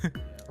with it.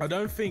 I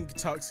don't think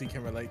Tuxy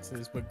can relate to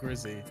this, but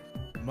Grizzy.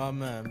 My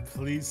man,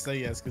 please say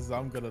yes, because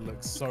I'm gonna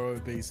look so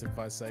obese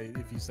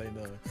if you say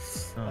no.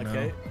 Oh,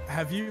 Okay. No.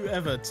 Have you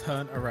ever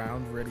turned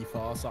around really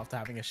fast after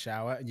having a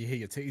shower and you hear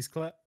your titties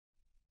clap?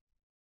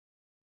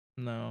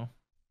 No.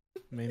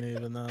 Me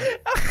neither. No.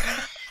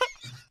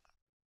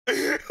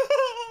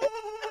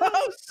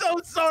 I'm so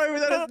sorry,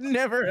 but that has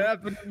never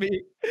happened to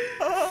me.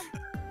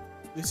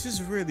 This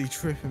is really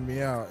tripping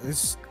me out.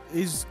 Is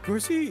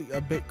Grizzy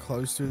a bit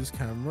close to his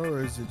camera,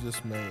 or is it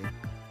just me?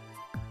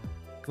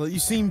 Like, you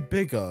seem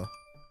bigger.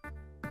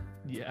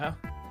 Yeah.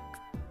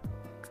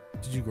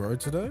 Did you grow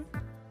today?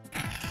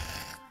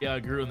 Yeah, I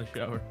grew in the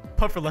shower.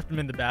 Puffer left him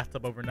in the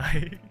bathtub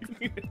overnight.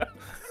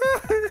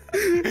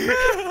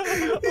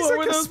 What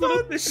were those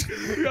little things?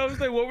 I was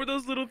like, what were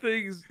those little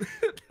things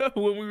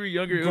when we were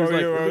younger? It was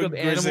like a little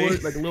animal,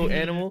 like a little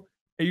animal,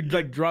 and you'd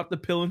like drop the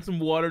pill in some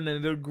water and then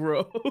it'll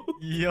grow.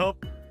 Yup.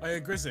 Oh yeah,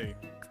 Grizzy.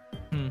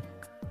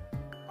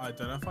 I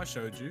don't know if I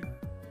showed you.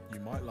 You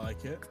might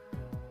like it,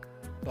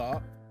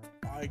 but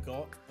I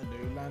got a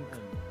new lantern.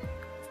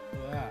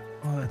 Look at that.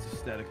 Oh, that's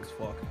aesthetic as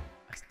fuck.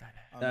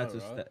 That's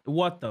aesthetic.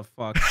 What the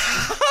fuck?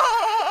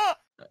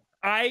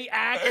 I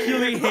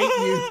actually hate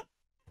you.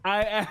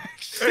 I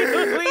actually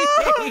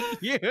hate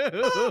you.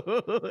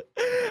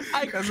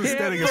 I can't believe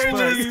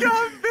just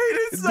got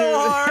baited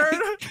so hard.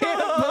 I can't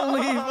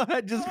believe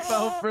I just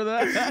fell for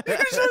that. You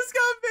just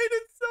got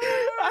baited so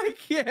hard. I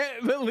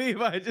can't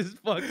believe I just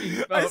fucking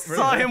fell I for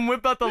saw that. him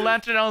whip out the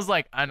lantern. I was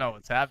like, I know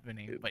what's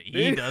happening, but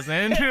he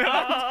doesn't.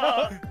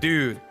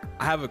 Dude,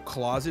 I have a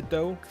closet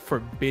though,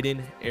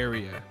 forbidden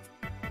area.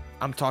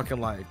 I'm talking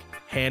like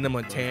Hannah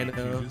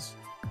Montana,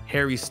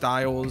 Harry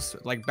Styles,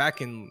 like back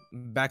in the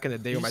day.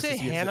 Did you when my say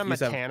sister used Hannah to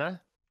have-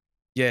 Montana?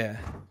 Yeah.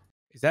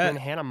 Is that in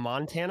Hannah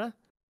Montana?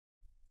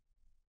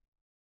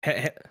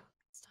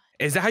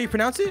 Is that how you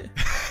pronounce it?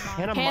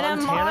 Hannah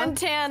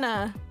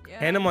Montana. Yeah.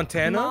 Hannah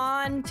Montana?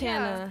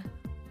 Montana.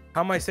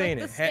 How am I saying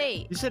Like it? the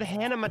state. You said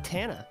Hannah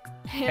Montana.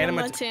 Hannah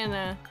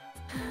Montana.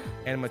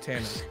 Hannah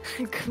Montana.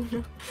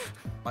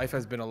 Life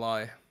has been a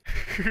lie.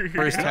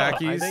 First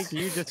Tackies. I think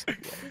you just. Did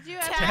you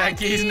have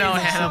Tackies, no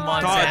Hannah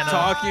Montana.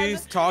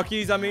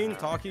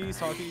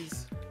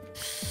 Talkies.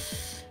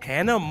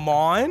 Hannah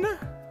Mon?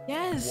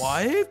 Yes.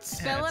 What?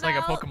 Yeah, it's like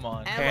a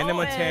Pokemon. Hannah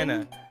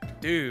Montana.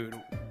 Dude,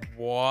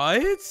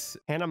 what?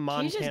 Hannah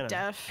He's just Montana.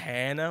 deaf.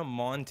 Hannah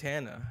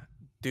Montana.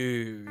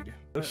 Dude.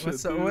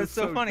 What's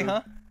so funny,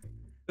 huh?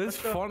 It's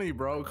funny,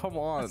 bro. Come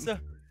on.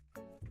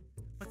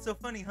 What's so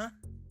funny, huh?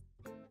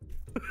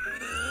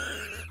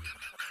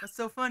 What's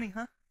so funny,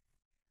 huh?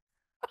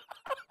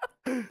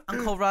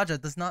 Uncle Roger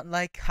does not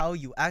like how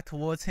you act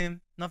towards him.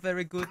 Not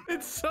very good.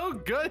 It's so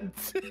good.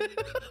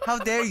 How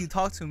dare you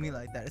talk to me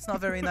like that? It's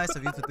not very nice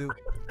of you to do.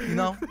 You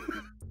know?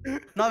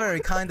 Not very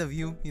kind of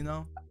you, you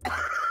know?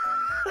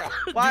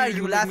 Why are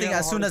you laughing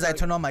as soon as I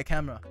turn on my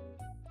camera?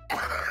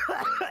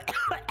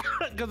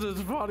 Because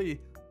it's funny.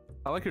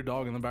 I like your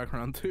dog in the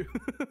background too.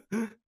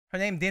 Her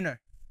name Dinner.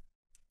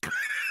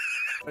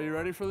 Are you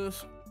ready for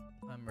this?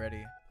 I'm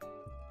ready.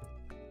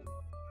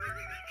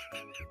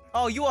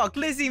 Oh, you are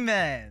glizzy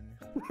man.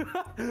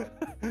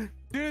 Dude,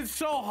 it's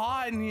so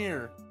hot in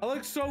here. I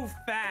look so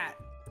fat.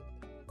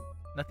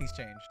 Nothing's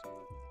changed.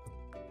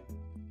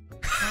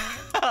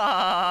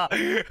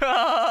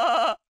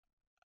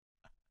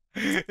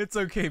 It's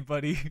okay,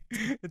 buddy.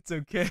 It's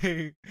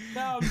okay.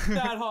 Now I'm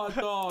fat hot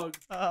dog.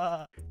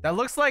 That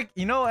looks like,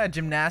 you know, at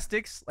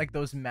gymnastics, like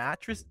those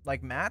mats.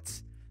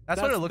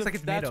 That's what it looks like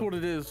it's made of. That's what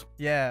it is.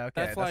 Yeah,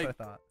 okay, That's what I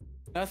thought.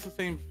 That's the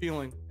same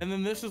feeling. And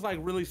then this is like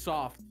really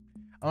soft.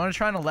 I want to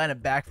try and land a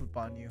backflip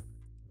on you.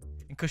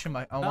 And cushion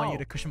my, I want you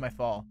to cushion my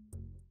fall.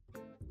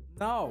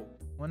 No.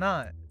 Why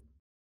not?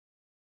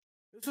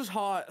 This is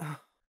hot.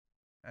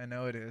 I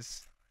know it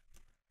is.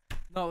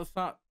 No, that's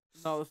not.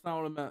 No, that's not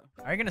what I meant.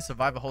 Are you gonna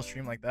survive a whole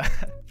stream like that?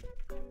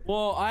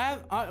 Well,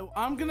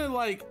 I'm gonna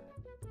like.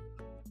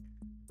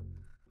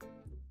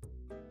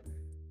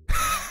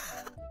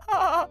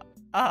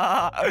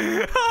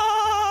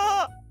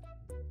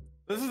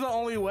 This is the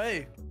only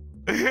way.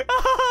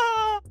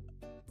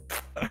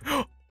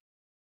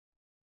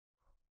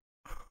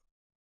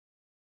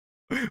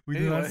 We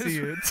do not see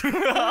it.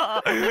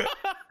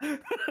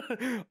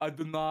 I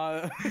do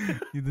not.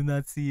 You do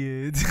not see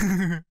it.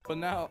 But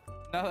now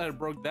that I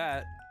broke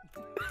that,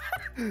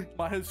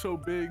 my head's so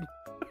big.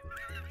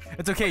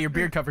 It's okay. Your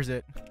beard covers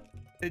it.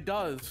 It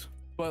does,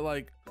 but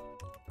like,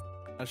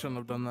 I shouldn't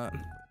have done that.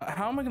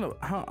 How am I gonna?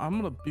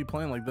 I'm gonna be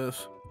playing like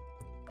this?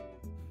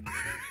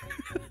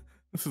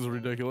 This is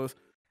ridiculous.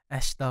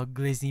 Hashtag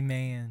glizzy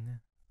man.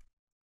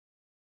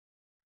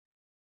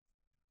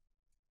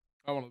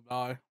 I want to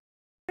die.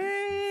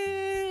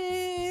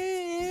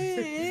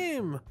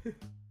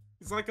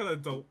 He's like an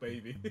adult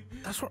baby.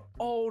 That's what.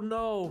 Oh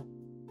no.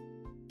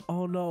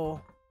 Oh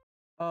no.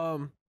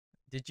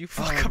 Did you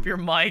fuck up your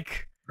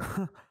mic?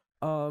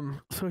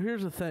 So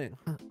here's the thing.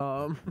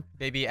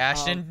 Baby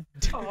Ashton.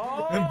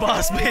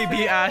 Boss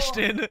baby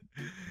Ashton.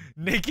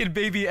 Naked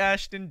baby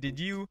Ashton. Did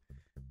you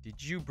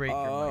break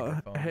your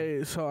microphone?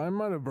 Hey, so I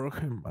might have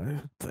broken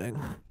my thing.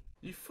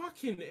 You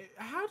fucking.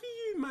 How do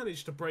you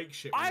manage to break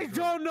shit? I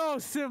don't know,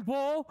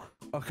 Simple.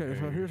 Okay,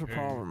 so here's a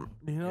problem.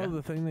 You know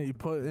the thing that you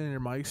put in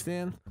your mic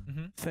stand?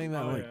 Thing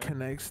that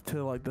connects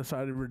to like the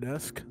side of your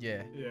desk?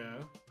 Yeah. Yeah.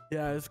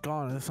 Yeah, it's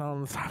gone. It's not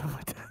on the side of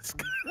my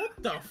desk. What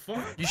the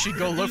fuck? You should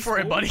go look for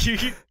it, buddy.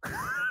 It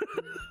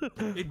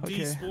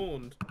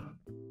despawned.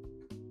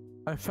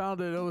 I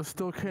found it. It was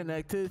still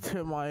connected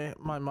to my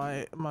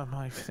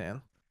mic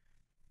stand.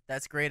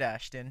 That's great,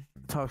 Ashton.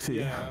 Tuxy.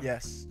 Yeah.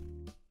 Yes.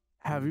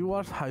 Have you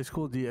watched High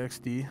School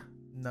DxD?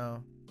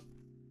 No.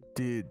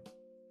 Dude,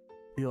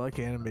 you like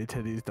anime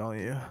titties, don't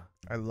you?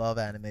 I love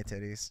anime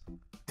titties.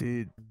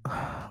 Dude,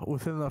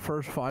 within the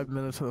first 5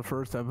 minutes of the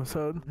first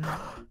episode,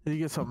 you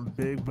get some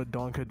big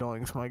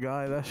badonka-doinks, my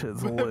guy. That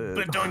shit's lit.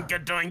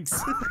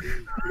 Badonka-doinks.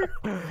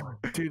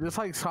 Dude, it's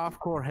like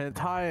softcore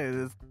hentai.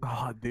 And it's,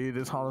 oh, dude,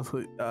 it's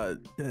honestly,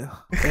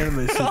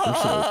 anime super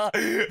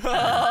sick.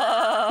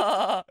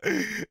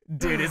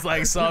 Dude, it's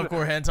like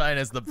softcore hentai and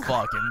it's the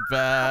fucking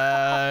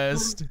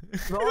best.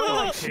 The only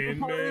like, shit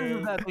part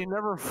is that they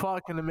never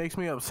fuck, and it makes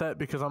me upset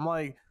because I'm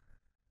like,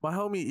 my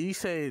homie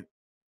Issei,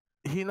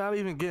 he not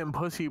even getting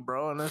pussy,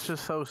 bro, and that's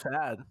just so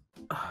sad.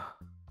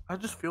 I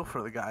just feel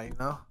for the guy, you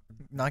know?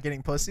 Not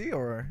getting pussy,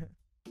 or?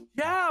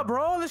 Yeah,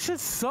 bro, this shit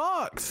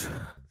sucks.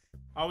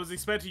 I was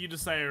expecting you to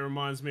say it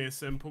reminds me of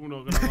Simple,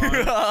 not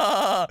gonna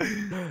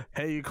lie.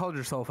 Hey, you called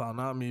yourself out,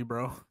 not me,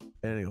 bro.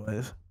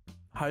 Anyways,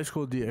 High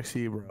School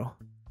DxD, bro.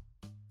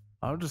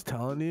 I'm just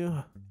telling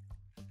you,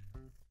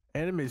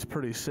 anime's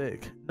pretty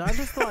sick. Not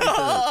just like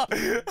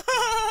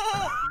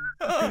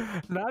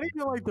not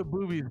even like the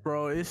boobies,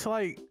 bro. It's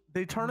like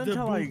they turn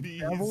into like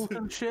devils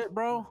and shit,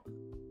 bro.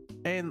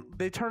 And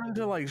they turn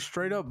into like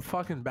straight up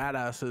fucking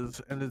badasses,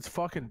 and it's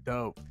fucking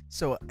dope.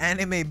 So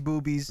anime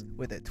boobies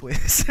with a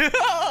twist.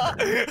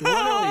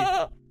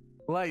 Literally,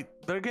 like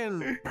they're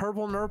getting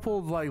purple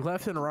nurpled like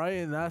left and right,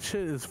 and that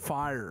shit is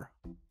fire.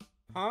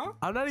 Huh?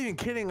 I'm not even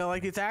kidding.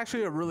 Like it's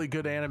actually a really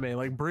good anime.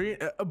 Like Bree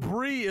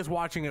is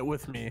watching it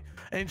with me,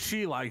 and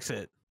she likes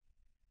it.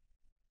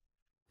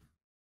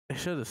 It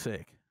shit is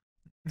sick.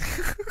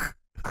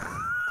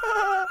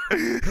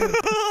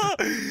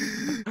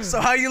 So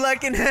how you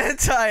liking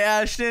hentai,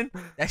 Ashton?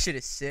 That shit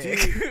is sick.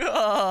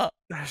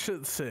 That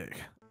shit's sick.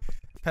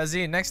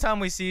 Pezzy, next time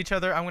we see each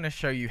other, I'm gonna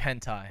show you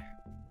hentai.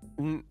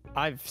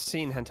 I've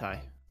seen hentai.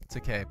 It's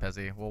okay,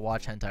 Pezzy. We'll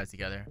watch hentai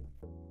together.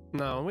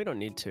 No, we don't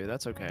need to.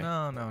 That's okay.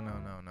 No.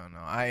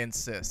 I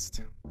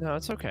insist. No,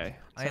 it's okay.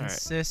 I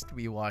insist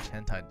we watch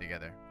hentai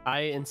together. I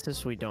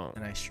insist we don't.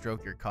 And I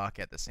stroke your cock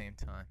at the same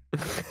time.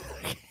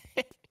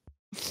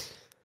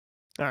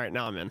 All right,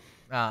 now I'm in.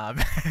 Ah,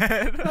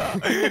 man.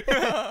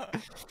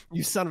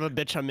 You son of a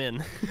bitch, I'm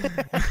in.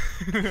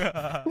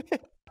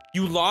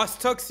 You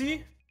lost,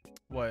 Tuxy?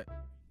 What?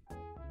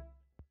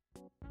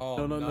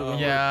 Oh, no.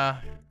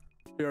 Yeah.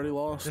 We already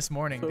lost. This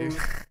morning, dude.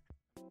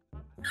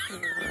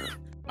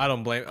 I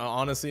don't blame.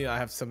 Honestly, I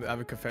have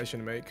a confession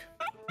to make.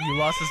 You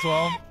lost as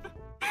well?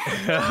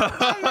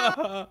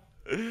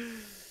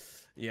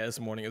 Yeah, this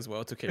morning as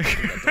well. It's okay.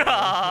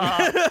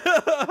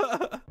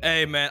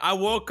 Hey, man, I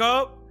woke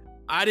up.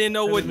 I didn't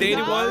know what date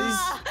it was.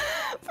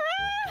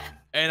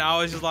 And I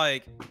was just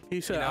like...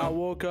 He said, I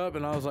woke up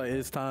and I was like,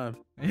 it's time.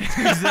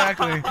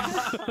 Exactly.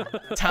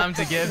 Time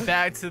to get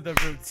back to the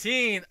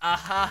routine.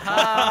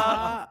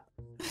 Yes,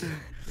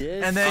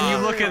 and then you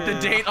look at the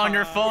date on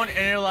your phone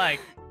and you're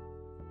like,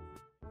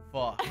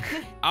 fuck.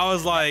 I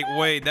was like,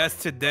 wait, that's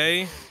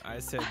today? I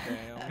said,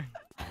 damn.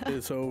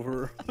 It's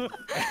over.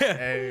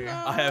 Hey.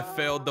 I have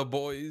failed the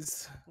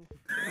boys.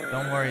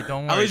 Don't worry.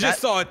 I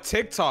just saw a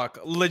TikTok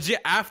legit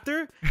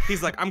after.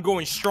 He's like, I'm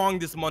going strong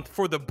this month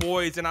for the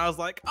boys. And I was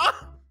like,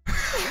 ah.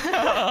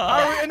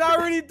 And I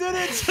already did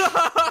it.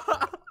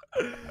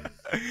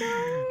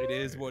 It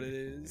is what it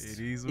is. It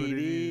is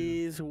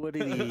what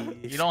it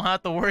is. You don't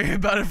have to worry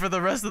about it for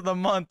the rest of the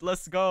month.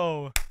 Let's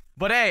go.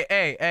 But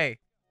hey.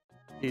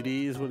 It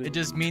is what it is. It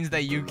just means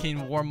that you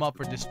can warm up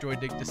for Destroy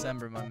Dick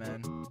December, my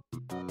man.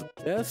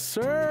 Yes,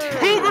 sir.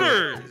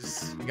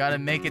 Cougars! You gotta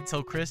make it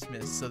till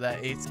Christmas so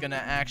that it's gonna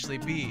actually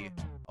be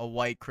a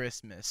white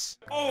Christmas.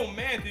 Oh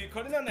man, dude,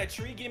 cutting down that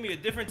tree gave me a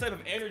different type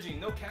of energy.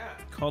 No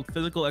cap. Called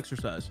physical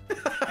exercise.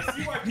 I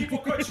see why people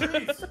cut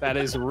trees. That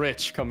is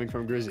rich coming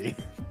from Grizzy.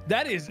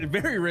 That is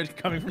very rich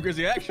coming from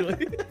Grizzy,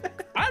 actually.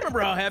 I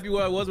remember how happy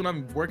I was when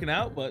I'm working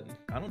out, but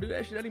I don't do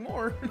that shit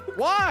anymore.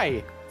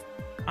 Why?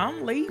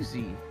 I'm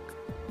lazy.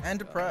 And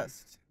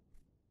depressed.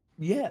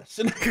 Yes.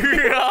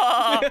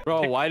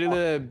 Bro, why do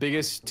the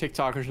biggest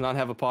TikTokers not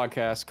have a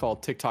podcast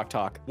called TikTok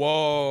Talk?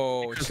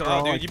 Whoa, chill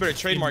out, dude. You better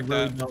trademark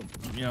that.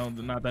 You know,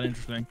 not that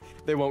interesting.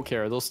 They won't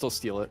care. They'll still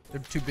steal it.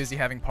 They're too busy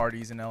having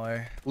parties in LA.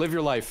 Live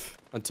your life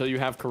until you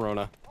have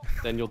Corona.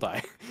 Then you'll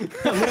die.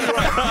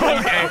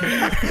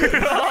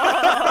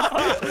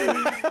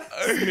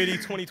 Smitty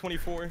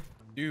 2024.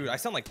 Dude, I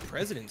sound like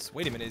presidents.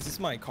 Wait a minute, is this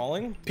my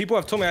calling? People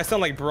have told me I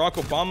sound like Barack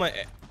Obama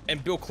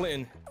and Bill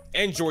Clinton.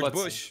 And George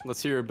Bush.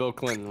 Let's hear Bill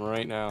Clinton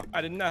right now.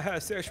 I did not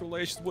have sexual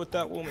relations with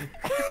that woman.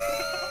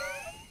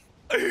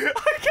 I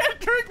can't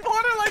drink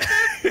water like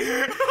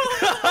this.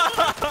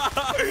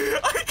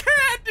 I can't.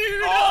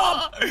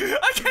 Oh,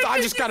 I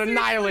just got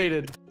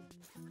annihilated.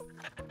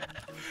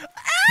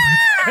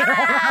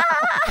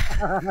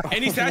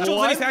 Any satchels?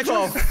 What Any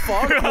satchels? the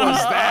fuck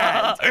was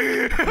that?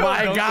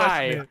 My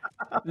guy.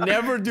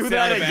 Never do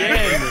that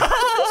again.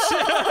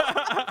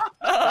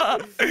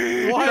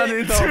 What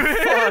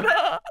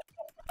the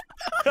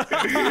fuck?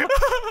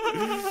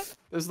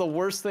 This is the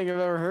worst thing I've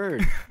ever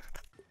heard.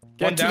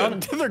 One down.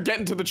 They're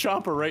getting to the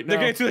chopper right now. They're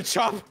getting to the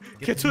chop.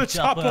 Get to the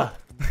chopper.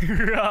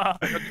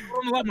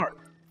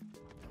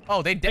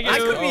 Oh, they did. I I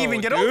couldn't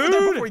even get over there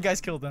dude. before you guys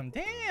killed them.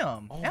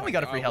 Damn. Oh And we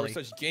got a free God, heli.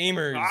 we're such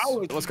gamers.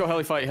 Let's go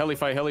heli fight, heli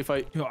fight, heli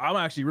fight. Yo, I'm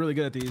actually really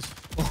good at these.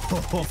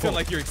 You feel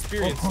like you're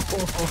experienced.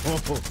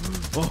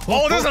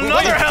 Oh, there's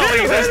another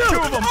heli. There's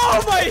two of them.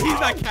 Oh my, he's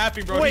not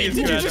capping, bro. Wait, He is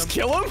did good you at just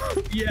them. kill him?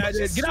 Yeah, I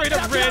did. Straight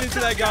up ran into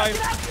that guy.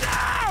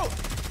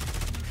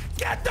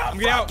 Get the I'm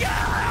getting out.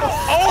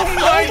 Oh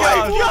my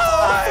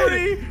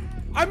God!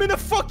 I'm in a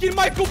fucking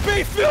Michael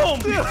Bay film!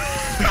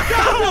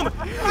 Got him!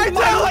 My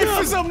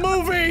life is a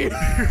movie!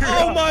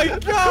 Oh my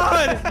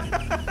God!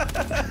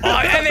 Oh,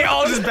 and they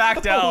all just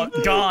backed out.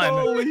 Gone.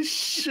 Holy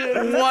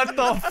shit. What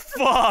the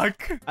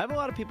fuck? I have a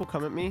lot of people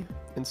come at me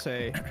and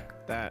say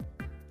that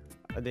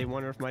they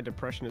wonder if my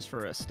depression is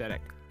for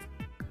aesthetic.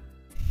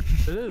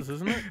 It is,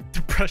 isn't it?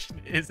 Depression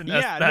is an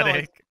Yeah, no,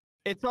 aesthetic.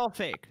 it's all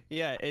fake.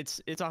 Yeah,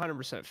 it's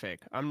 100% fake.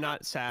 I'm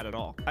not sad at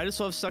all. I just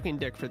love sucking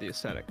dick for the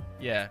aesthetic.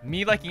 Yeah,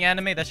 me liking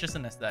anime, that's just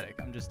an aesthetic.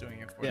 I'm just doing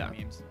it for Yeah. the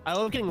memes. I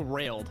love getting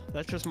railed.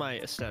 That's just my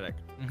aesthetic.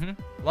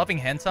 Loving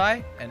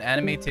hentai and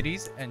anime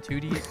titties and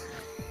 2D.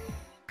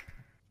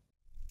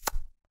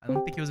 I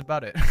don't think he was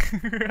about it.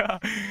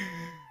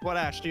 What,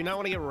 Ash? Do you not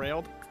want to get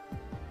railed?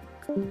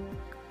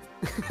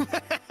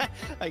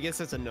 I guess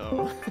that's a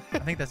no. I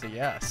think that's a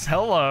yes.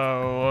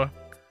 Hello.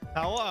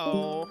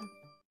 Hello.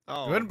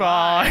 Oh,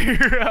 Goodbye.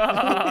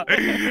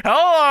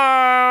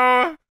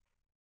 Hello.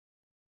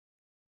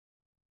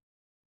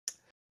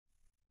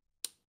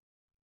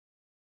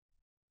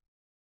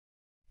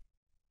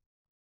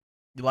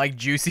 You like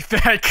juicy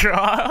fat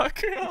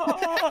cock?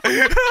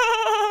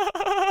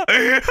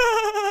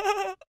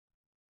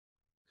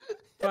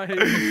 I hate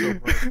you so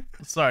much.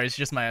 Sorry, it's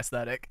just my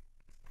aesthetic.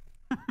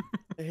 I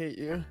hate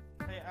you.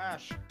 Hey,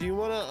 Ash, do you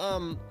want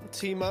to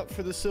team up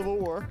for the Civil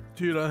War?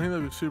 Dude, I think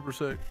that'd be super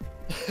sick.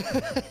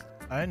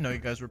 I didn't know you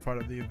guys were part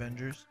of the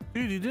Avengers.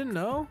 Dude, you didn't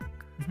know?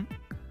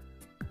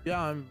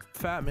 Yeah, I'm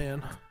fat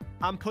man.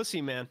 I'm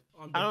pussy man.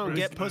 I don't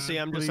get pussy.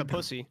 I'm just a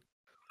pussy.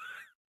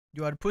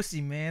 You are a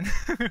pussy, man.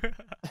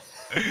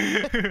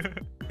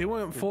 He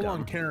went full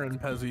on Karen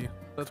Pezzy.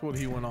 That's what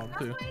he went on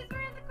to.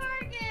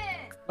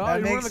 Oh, That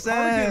you're wearing makes the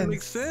cardigan. sense.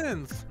 Makes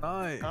sense.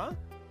 Nice. Huh?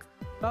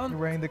 You're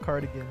wearing the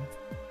cardigan.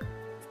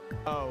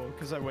 Oh,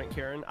 because I went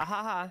Karen.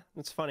 Ahaha.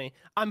 That's funny.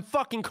 I'm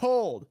fucking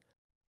cold.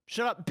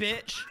 Shut up,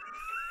 bitch.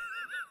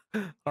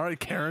 All right,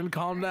 Karen,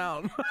 calm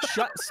down.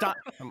 Stop.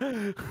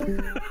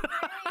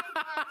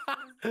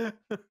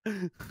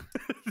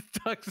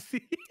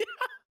 Tuxy.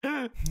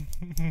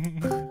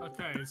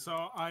 Okay,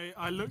 so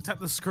I looked at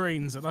the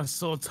screens and I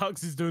saw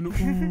Tux is doing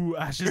ooh,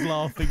 Ash is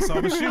laughing, so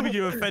I'm assuming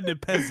you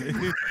offended Pezzy.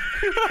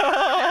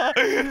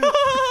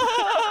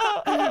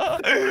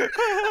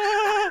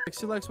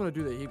 She likes when I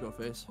do the ego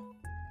face.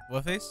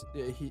 What face?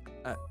 Yeah,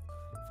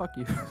 fuck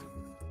you.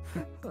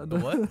 The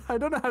what? I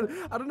don't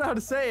know how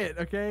to say it.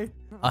 Okay.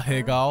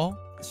 Ahegao.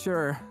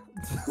 Sure.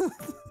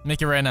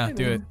 Make it right now.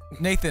 Do it.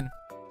 Nathan,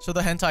 show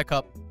the hentai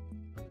cup.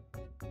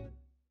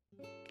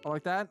 Oh,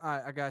 like that?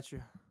 Alright, I got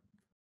you.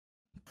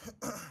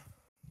 Did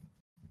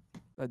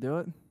I do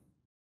it?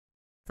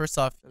 First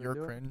off, Did I you're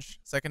do it? cringe.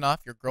 Second off,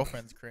 your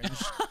girlfriend's cringe.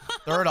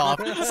 Third off,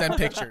 send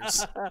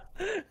pictures.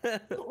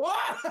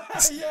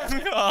 What?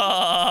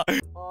 Yeah.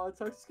 Oh,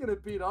 Tux's gonna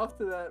beat off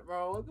to that,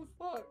 bro. What the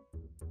fuck?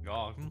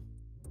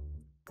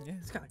 Yeah,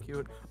 it's kind of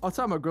cute. I'll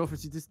tell my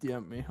girlfriend she just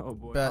DM'd me. Oh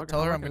boy. Bet,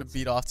 tell her I'm gonna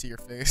beat off to your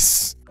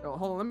face. Oh,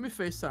 hold on, let me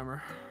FaceTime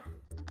her.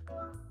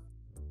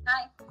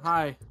 Hi.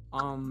 Hi.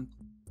 I'm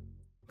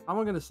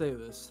gonna say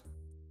this.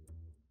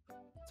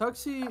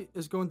 Tuxy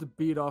is going to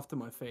beat off to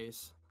my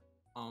face.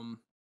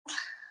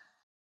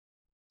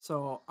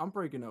 So I'm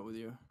breaking up with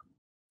you.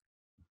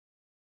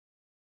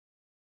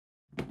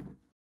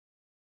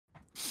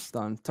 It's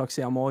done.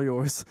 Tuxy, I'm all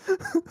yours.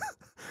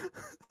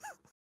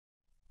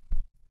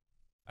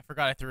 I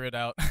forgot I threw it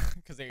out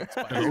because they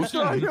expired.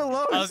 Oh, you're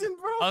lotion,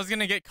 I was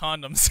gonna get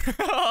condoms,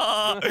 but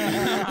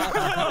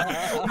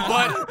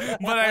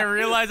I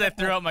realized I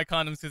threw out my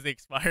condoms because they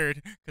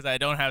expired because I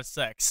don't have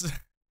sex.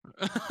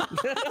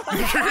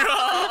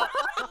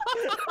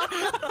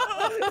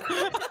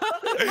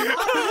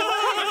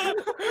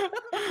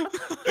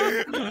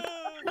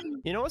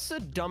 You know what's the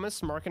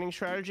dumbest marketing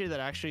strategy that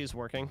actually is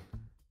working?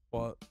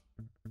 What?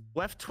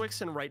 Left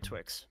Twix and right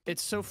Twix.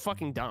 It's so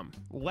fucking dumb.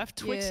 Left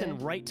Twix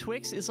and right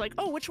Twix is like,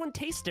 oh, which one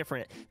tastes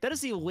different? That is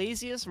the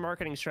laziest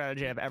marketing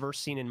strategy I've ever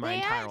seen in my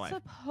entire life.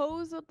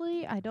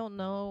 Supposedly, I don't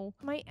know.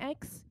 My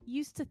ex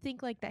used to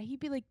think like that.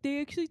 He'd be like,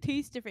 they actually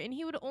taste different, and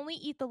he would only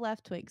eat the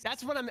left Twix.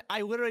 That's what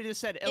I literally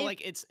just said.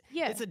 Like it's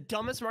the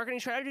dumbest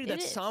marketing strategy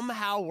that's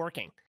somehow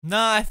working.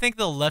 Nah, I think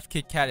the left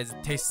Kit Kat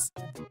tastes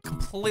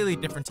completely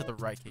different to the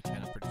right Kit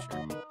Kat. I'm pretty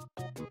sure.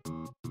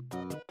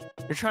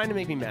 You're trying to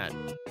make me mad.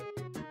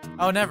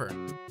 Oh, never.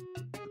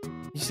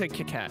 You said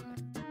Kit Kat.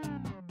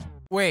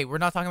 Wait, we're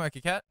not talking about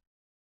Kit Kat?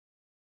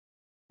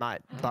 Not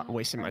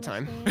wasting my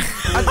time.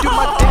 I do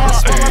my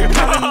dance while I'm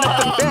counting up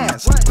the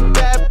bands.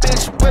 Bad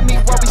bitch with me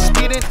while we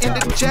speeding in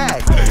the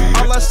Jag.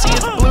 All I see is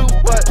blue,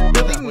 but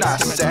really not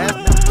sad.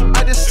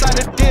 I just signed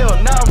a deal,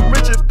 now I'm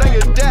richer than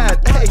your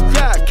dad. Hey,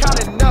 yeah,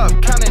 counting up,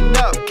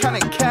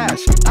 counting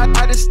cash.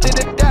 I just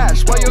did a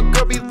dash while your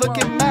girl be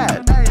looking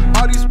mad.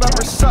 All these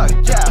rappers suck,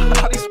 yeah,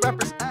 all these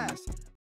rappers